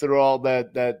through all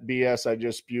that BS I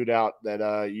just spewed out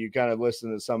that you kind of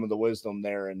listen to some of the wisdom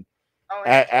there and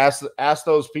ask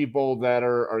those people that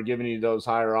are giving you those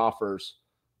higher offers,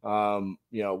 you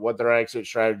know, what their exit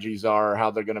strategies are,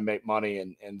 how they're going to make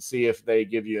money, and see if they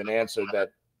give you an answer that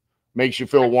makes you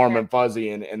feel warm and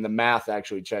fuzzy and the math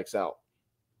actually checks out.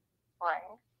 Right.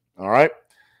 All right.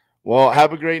 Well,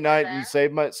 have a great night and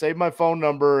save my phone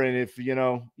number. And if you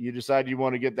know you decide you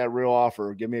want to get that real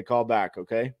offer, give me a call back.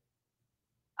 Okay. Okay.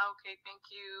 Thank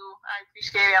you. I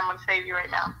appreciate it. I'm going to save you right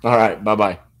now. All right.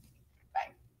 Bye-bye.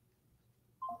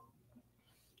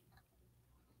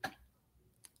 Bye.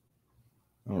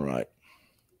 All right.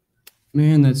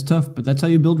 Man, that's tough, but that's how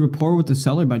you build rapport with the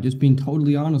seller, by just being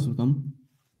totally honest with them.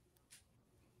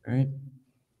 All right.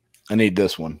 I need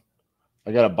this one.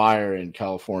 I got a buyer in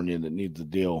California that needs a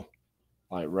deal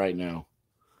like right now.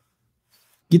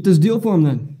 Get this deal for him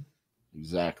then.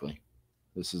 Exactly.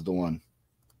 This is the one.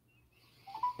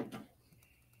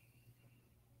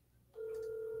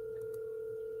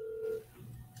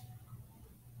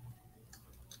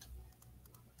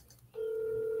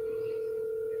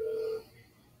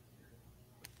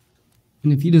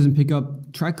 And if he doesn't pick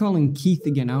up, try calling Keith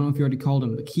again. I don't know if you already called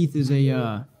him, but Keith is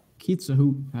Keith's a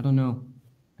hoot. I don't know.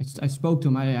 I spoke to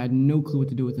him. I had no clue what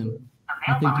to do with him.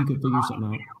 I think you could figure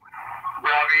something out.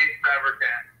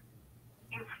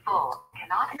 Is full.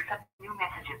 Cannot accept new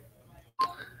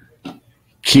messages.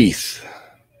 Keith.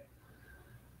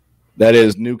 That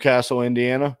is Newcastle,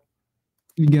 Indiana.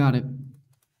 You got it.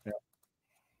 Yeah.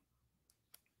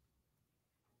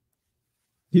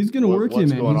 He's gonna work you,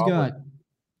 man.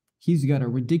 He's got a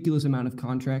ridiculous amount of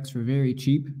contracts for very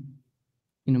cheap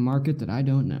in a market that I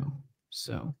don't know.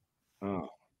 So. Oh.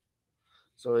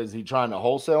 So is he trying to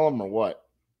wholesale them or what?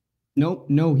 Nope.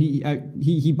 No,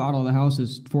 he bought all the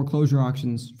houses, foreclosure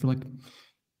auctions for like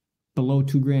below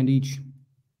 $2,000 each.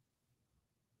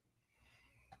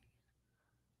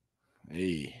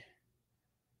 Hey.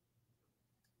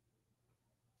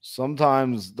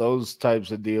 Sometimes those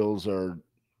types of deals are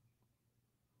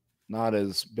not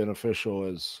as beneficial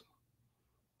as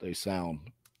they sound.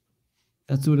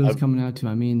 That's what it was coming out to.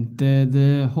 I mean,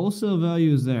 the wholesale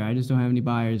value is there. I just don't have any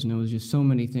buyers, and it was just so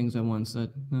many things at once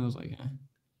that I was like, eh.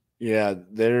 Yeah,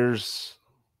 there's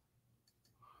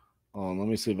Oh, let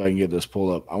me see if I can get this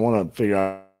pulled up. I want to figure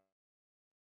out.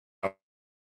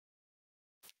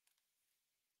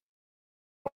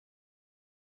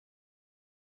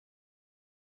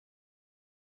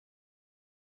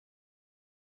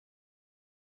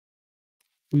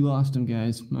 We lost him,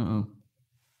 guys. Uh-oh.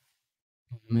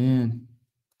 Oh, man.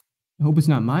 I hope it's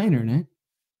not my internet.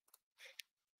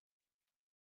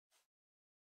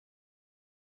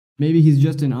 Maybe he's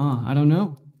just in awe. I don't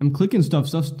know. I'm clicking stuff.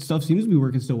 Stuff seems to be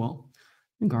working so well. I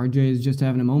think RJ is just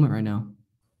having a moment right now.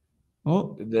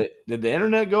 Oh. Did the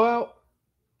internet go out?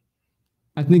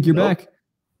 I think you're back.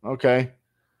 Okay.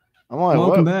 I'm like,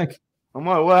 welcome back. I'm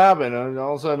like, what happened? And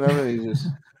all of a sudden, everything just,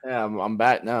 yeah, I'm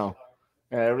back now.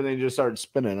 Yeah, everything just started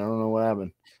spinning. I don't know what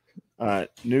happened. All right,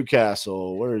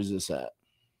 Newcastle. Where is this at?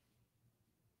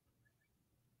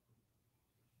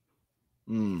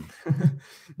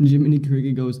 Jiminy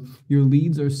Cricket goes, your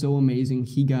leads are so amazing.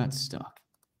 He got stuck.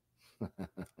 I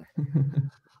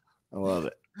love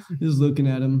it. Just looking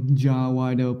at him, jaw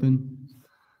wide open.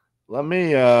 Let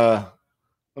me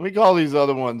call these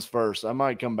other ones first. I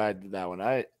might come back to that one.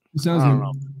 Sounds I don't good.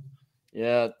 know.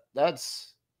 Yeah,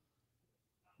 that's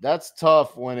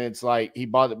tough when it's like he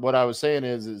bought. What I was saying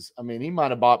is I mean, he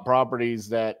might have bought properties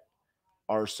that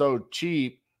are so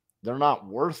cheap they're not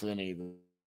worth anything.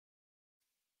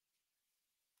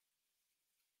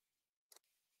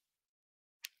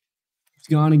 It's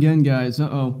gone again, guys.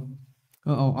 Uh-oh.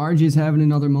 Uh-oh. RJ's having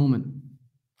another moment.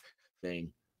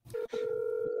 Thing.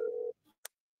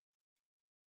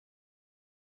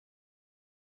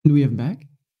 Do we have him back?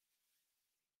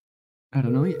 I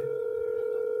don't know yet.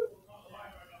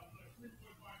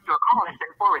 Your call has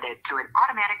been forwarded to an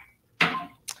automatic.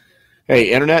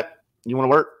 Hey, internet, you want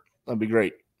to work? That'd be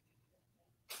great.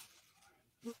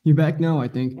 You're back now, I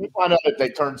think. Let me find out if they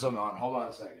turned something on. Hold on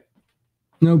a second.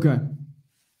 Okay.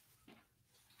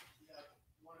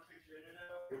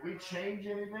 Did we change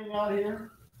anything out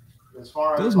here? As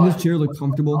far as Doesn't this chair look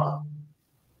comfortable?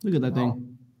 Look at that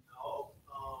thing.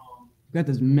 Got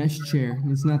this mesh chair.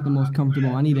 It's not the most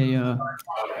comfortable. I need a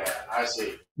okay, I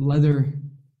see. leather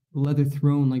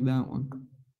throne like that one.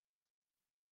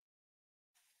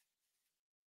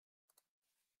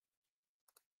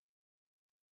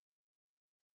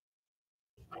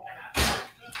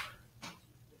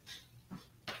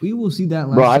 We will see that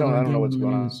last. Bro, I don't know what's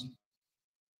going on.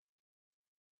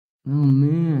 Oh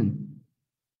man.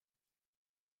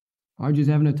 RJ's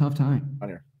having a tough time.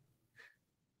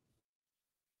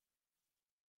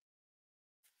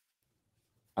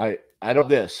 I don't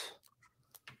this.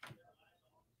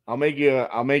 I'll make you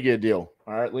a deal.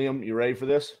 All right, Liam, you ready for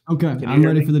this? Okay, I'm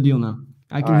ready for the deal now.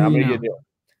 I can hear you now. Deal.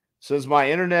 Since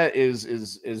my internet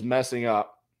is messing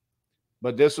up,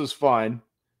 but this was fun.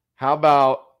 How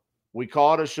about we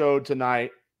call it a show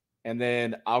tonight, and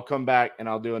then I'll come back and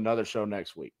I'll do another show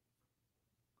next week.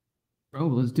 Bro,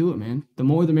 let's do it, man. The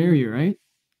more the merrier, right?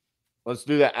 Let's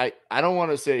do that. I don't want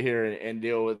to sit here and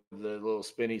deal with the little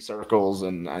spinny circles,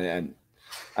 and I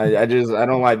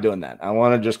don't like doing that. I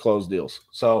want to just close deals.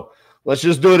 So let's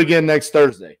just do it again next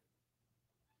Thursday.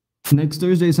 Next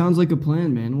Thursday sounds like a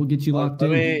plan, man. We'll get you locked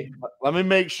in. Let me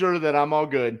make sure that I'm all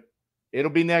good. It'll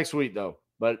be next week though,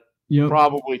 but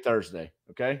probably Thursday.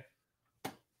 Okay.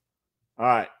 All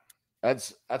right.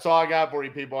 That's all I got for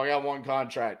you people. I got one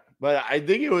contract, but I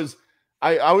think it was.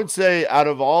 I would say out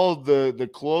of all the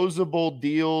closable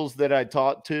deals that I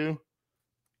talked to,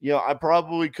 I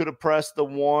probably could have pressed the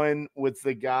one with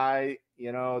the guy,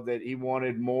 that he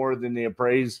wanted more than the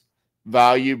appraised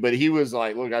value, but he was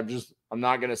like, look, I'm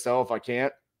not going to sell if I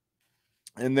can't.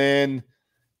 And then,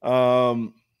 what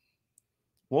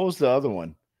was the other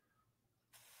one?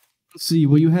 Let's see.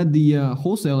 Well, you had the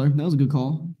wholesaler. That was a good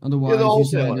call. Otherwise, the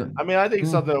wholesaler. I think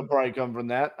something will probably come from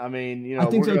that. I mean, I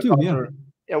think so too.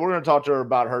 Yeah, we're going to talk to her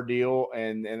about her deal,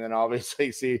 and then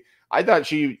obviously see. I thought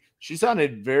she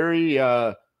sounded very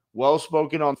well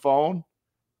spoken on phone,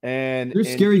 and you're a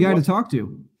scary guy to talk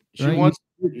to. Right?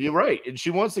 You're right, and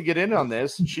she wants to get in on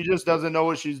this. She just doesn't know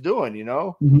what she's doing,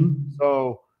 Mm-hmm.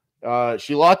 So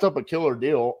she locked up a killer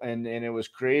deal, and it was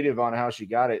creative on how she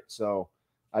got it. So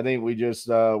I think we just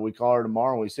we call her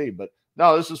tomorrow and we see. But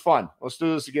no, this was fun. Let's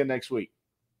do this again next week.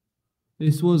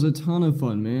 This was a ton of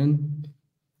fun, man.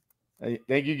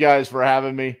 Thank you guys for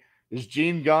having me. Is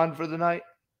Gene gone for the night?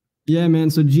 Yeah,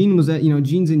 man. So Gene was at,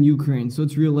 Gene's in Ukraine, so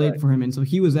it's real late for him. And so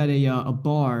he was at a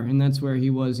bar, and that's where he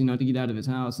was, to get out of his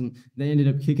house. And they ended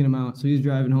up kicking him out. So he's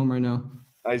driving home right now.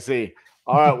 I see.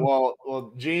 All right.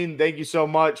 Well, Gene, thank you so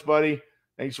much, buddy.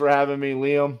 Thanks for having me,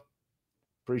 Liam.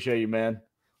 Appreciate you, man.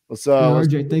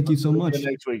 RJ, thank you so much.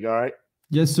 Next week, all right?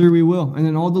 Yes, sir, we will. And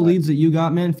then all the leads that you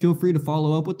got, man, feel free to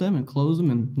follow up with them and close them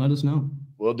and let us know.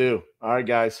 Will do. All right,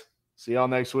 guys. See y'all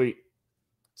next week.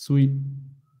 Sweet.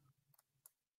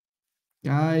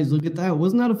 Guys, look at that.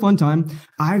 Wasn't that a fun time?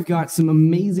 I've got some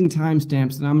amazing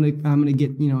timestamps that I'm gonna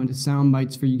get, into sound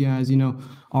bites for you guys,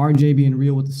 RJ being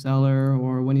real with the seller,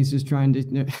 or when he's just trying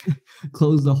to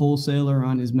close the wholesaler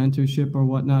on his mentorship or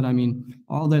whatnot. I mean,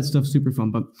 all that stuff's super fun.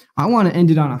 But I want to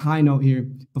end it on a high note here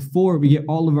before we get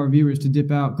all of our viewers to dip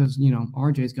out because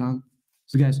RJ's gone.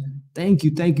 So guys, thank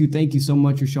you so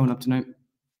much for showing up tonight.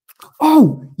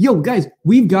 Oh, yo, guys,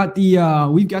 we've got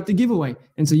the giveaway,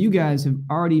 and so you guys have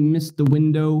already missed the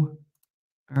window.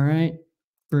 All right,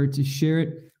 to share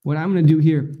it. What I'm going to do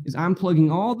here is I'm plugging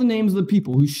all the names of the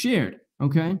people who shared,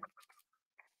 okay,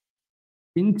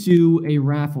 into a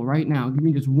raffle right now. Give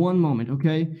me just one moment,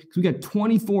 okay? Because we got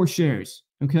 24 shares,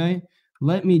 okay?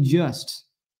 Let me just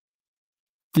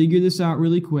figure this out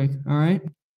really quick, all right?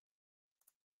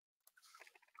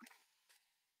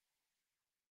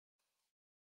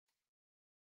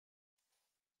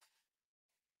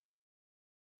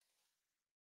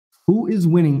 Who is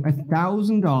winning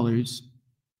 $1,000?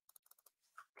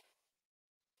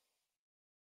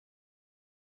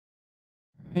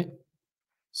 Right.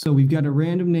 So we've got a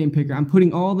random name picker. I'm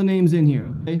putting all the names in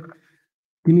here, okay?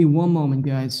 Give me one moment,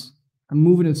 guys. I'm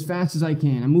moving as fast as I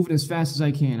can.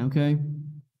 Okay?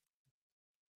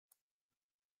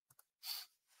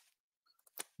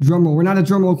 Drum roll. We're not a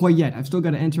drum roll quite yet. I've still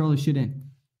got to enter all this shit in.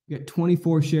 We got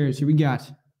 24 shares. Here we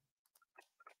got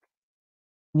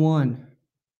 1.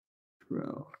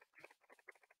 Bro.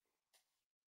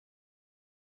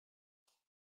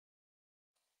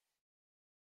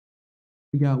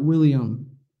 We got William.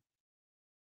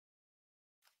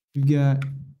 We got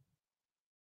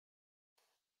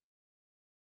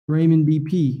Raymond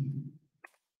BP.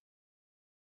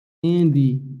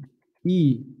 Andy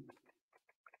E.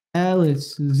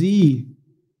 Alice Z.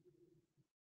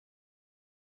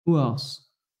 Who else?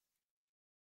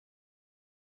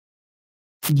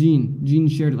 Gene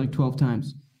shared it like 12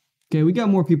 times. Okay, we got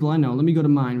more people I know. Let me go to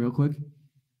mine real quick.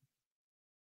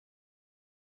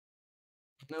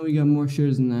 Now we got more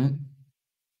shares than that.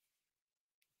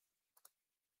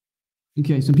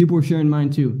 Okay, some people were sharing mine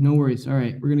too. No worries. All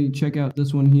right, we're gonna check out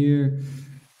this one here.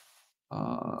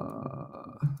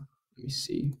 Let me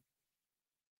see.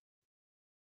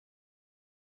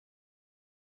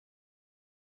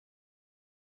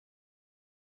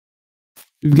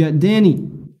 We've got Danny.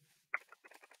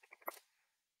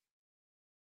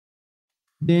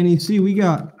 Danny C. We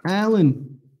got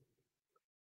Alan.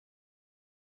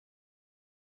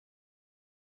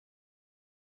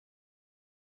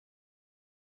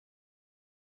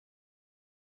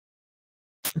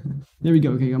 There we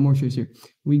go. Okay, got more shares here.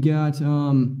 We got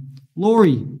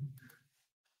Lori.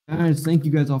 Guys, thank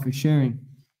you guys all for sharing.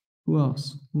 Who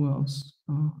else?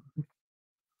 Oh.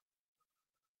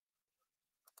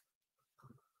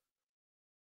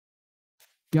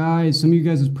 Guys, some of you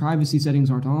guys' privacy settings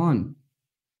aren't on.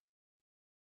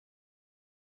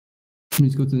 Let me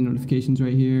just go to the notifications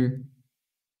right here.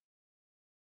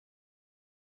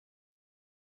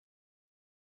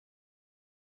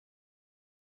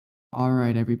 All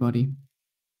right, everybody.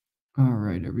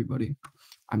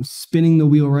 I'm spinning the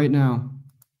wheel right now.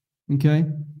 Okay?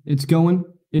 It's going.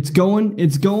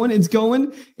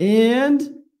 And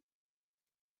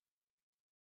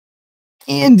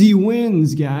Andy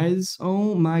wins, guys.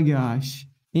 Oh my gosh.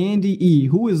 Andy E.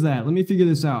 Who is that? Let me figure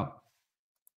this out.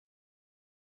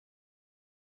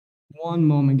 One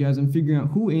moment, guys. I'm figuring out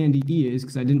who Andy E is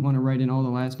because I didn't want to write in all the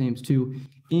last names too.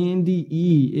 Andy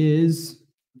E is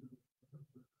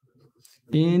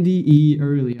Andy E.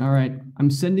 Early. All right.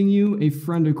 I'm sending you a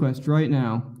friend request right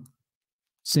now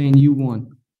saying you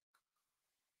won.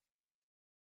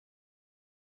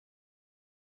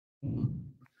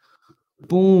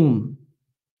 Boom.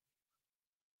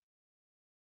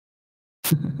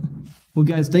 Well,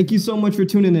 guys, thank you so much for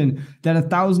tuning in. That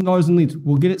 $1,000 in leads,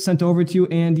 we'll get it sent over to you,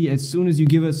 Andy, as soon as you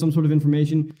give us some sort of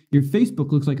information. Your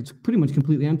Facebook looks like it's pretty much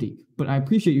completely empty, but I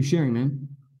appreciate you sharing, man.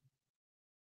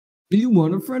 You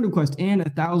won a friend request and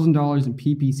 $1,000 in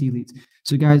PPC leads.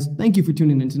 So, guys, thank you for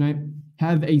tuning in tonight.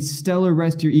 Have a stellar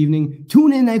rest of your evening.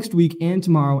 Tune in next week and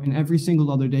tomorrow and every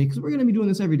single other day because we're going to be doing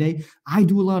this every day. I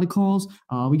do a lot of calls.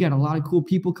 We got a lot of cool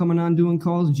people coming on doing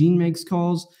calls. Gene makes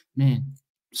calls. Man,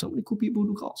 so many cool people who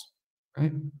do calls,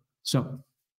 right? So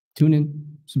tune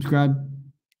in, subscribe.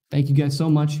 Thank you guys so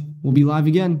much. We'll be live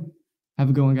again. Have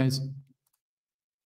a good one, guys.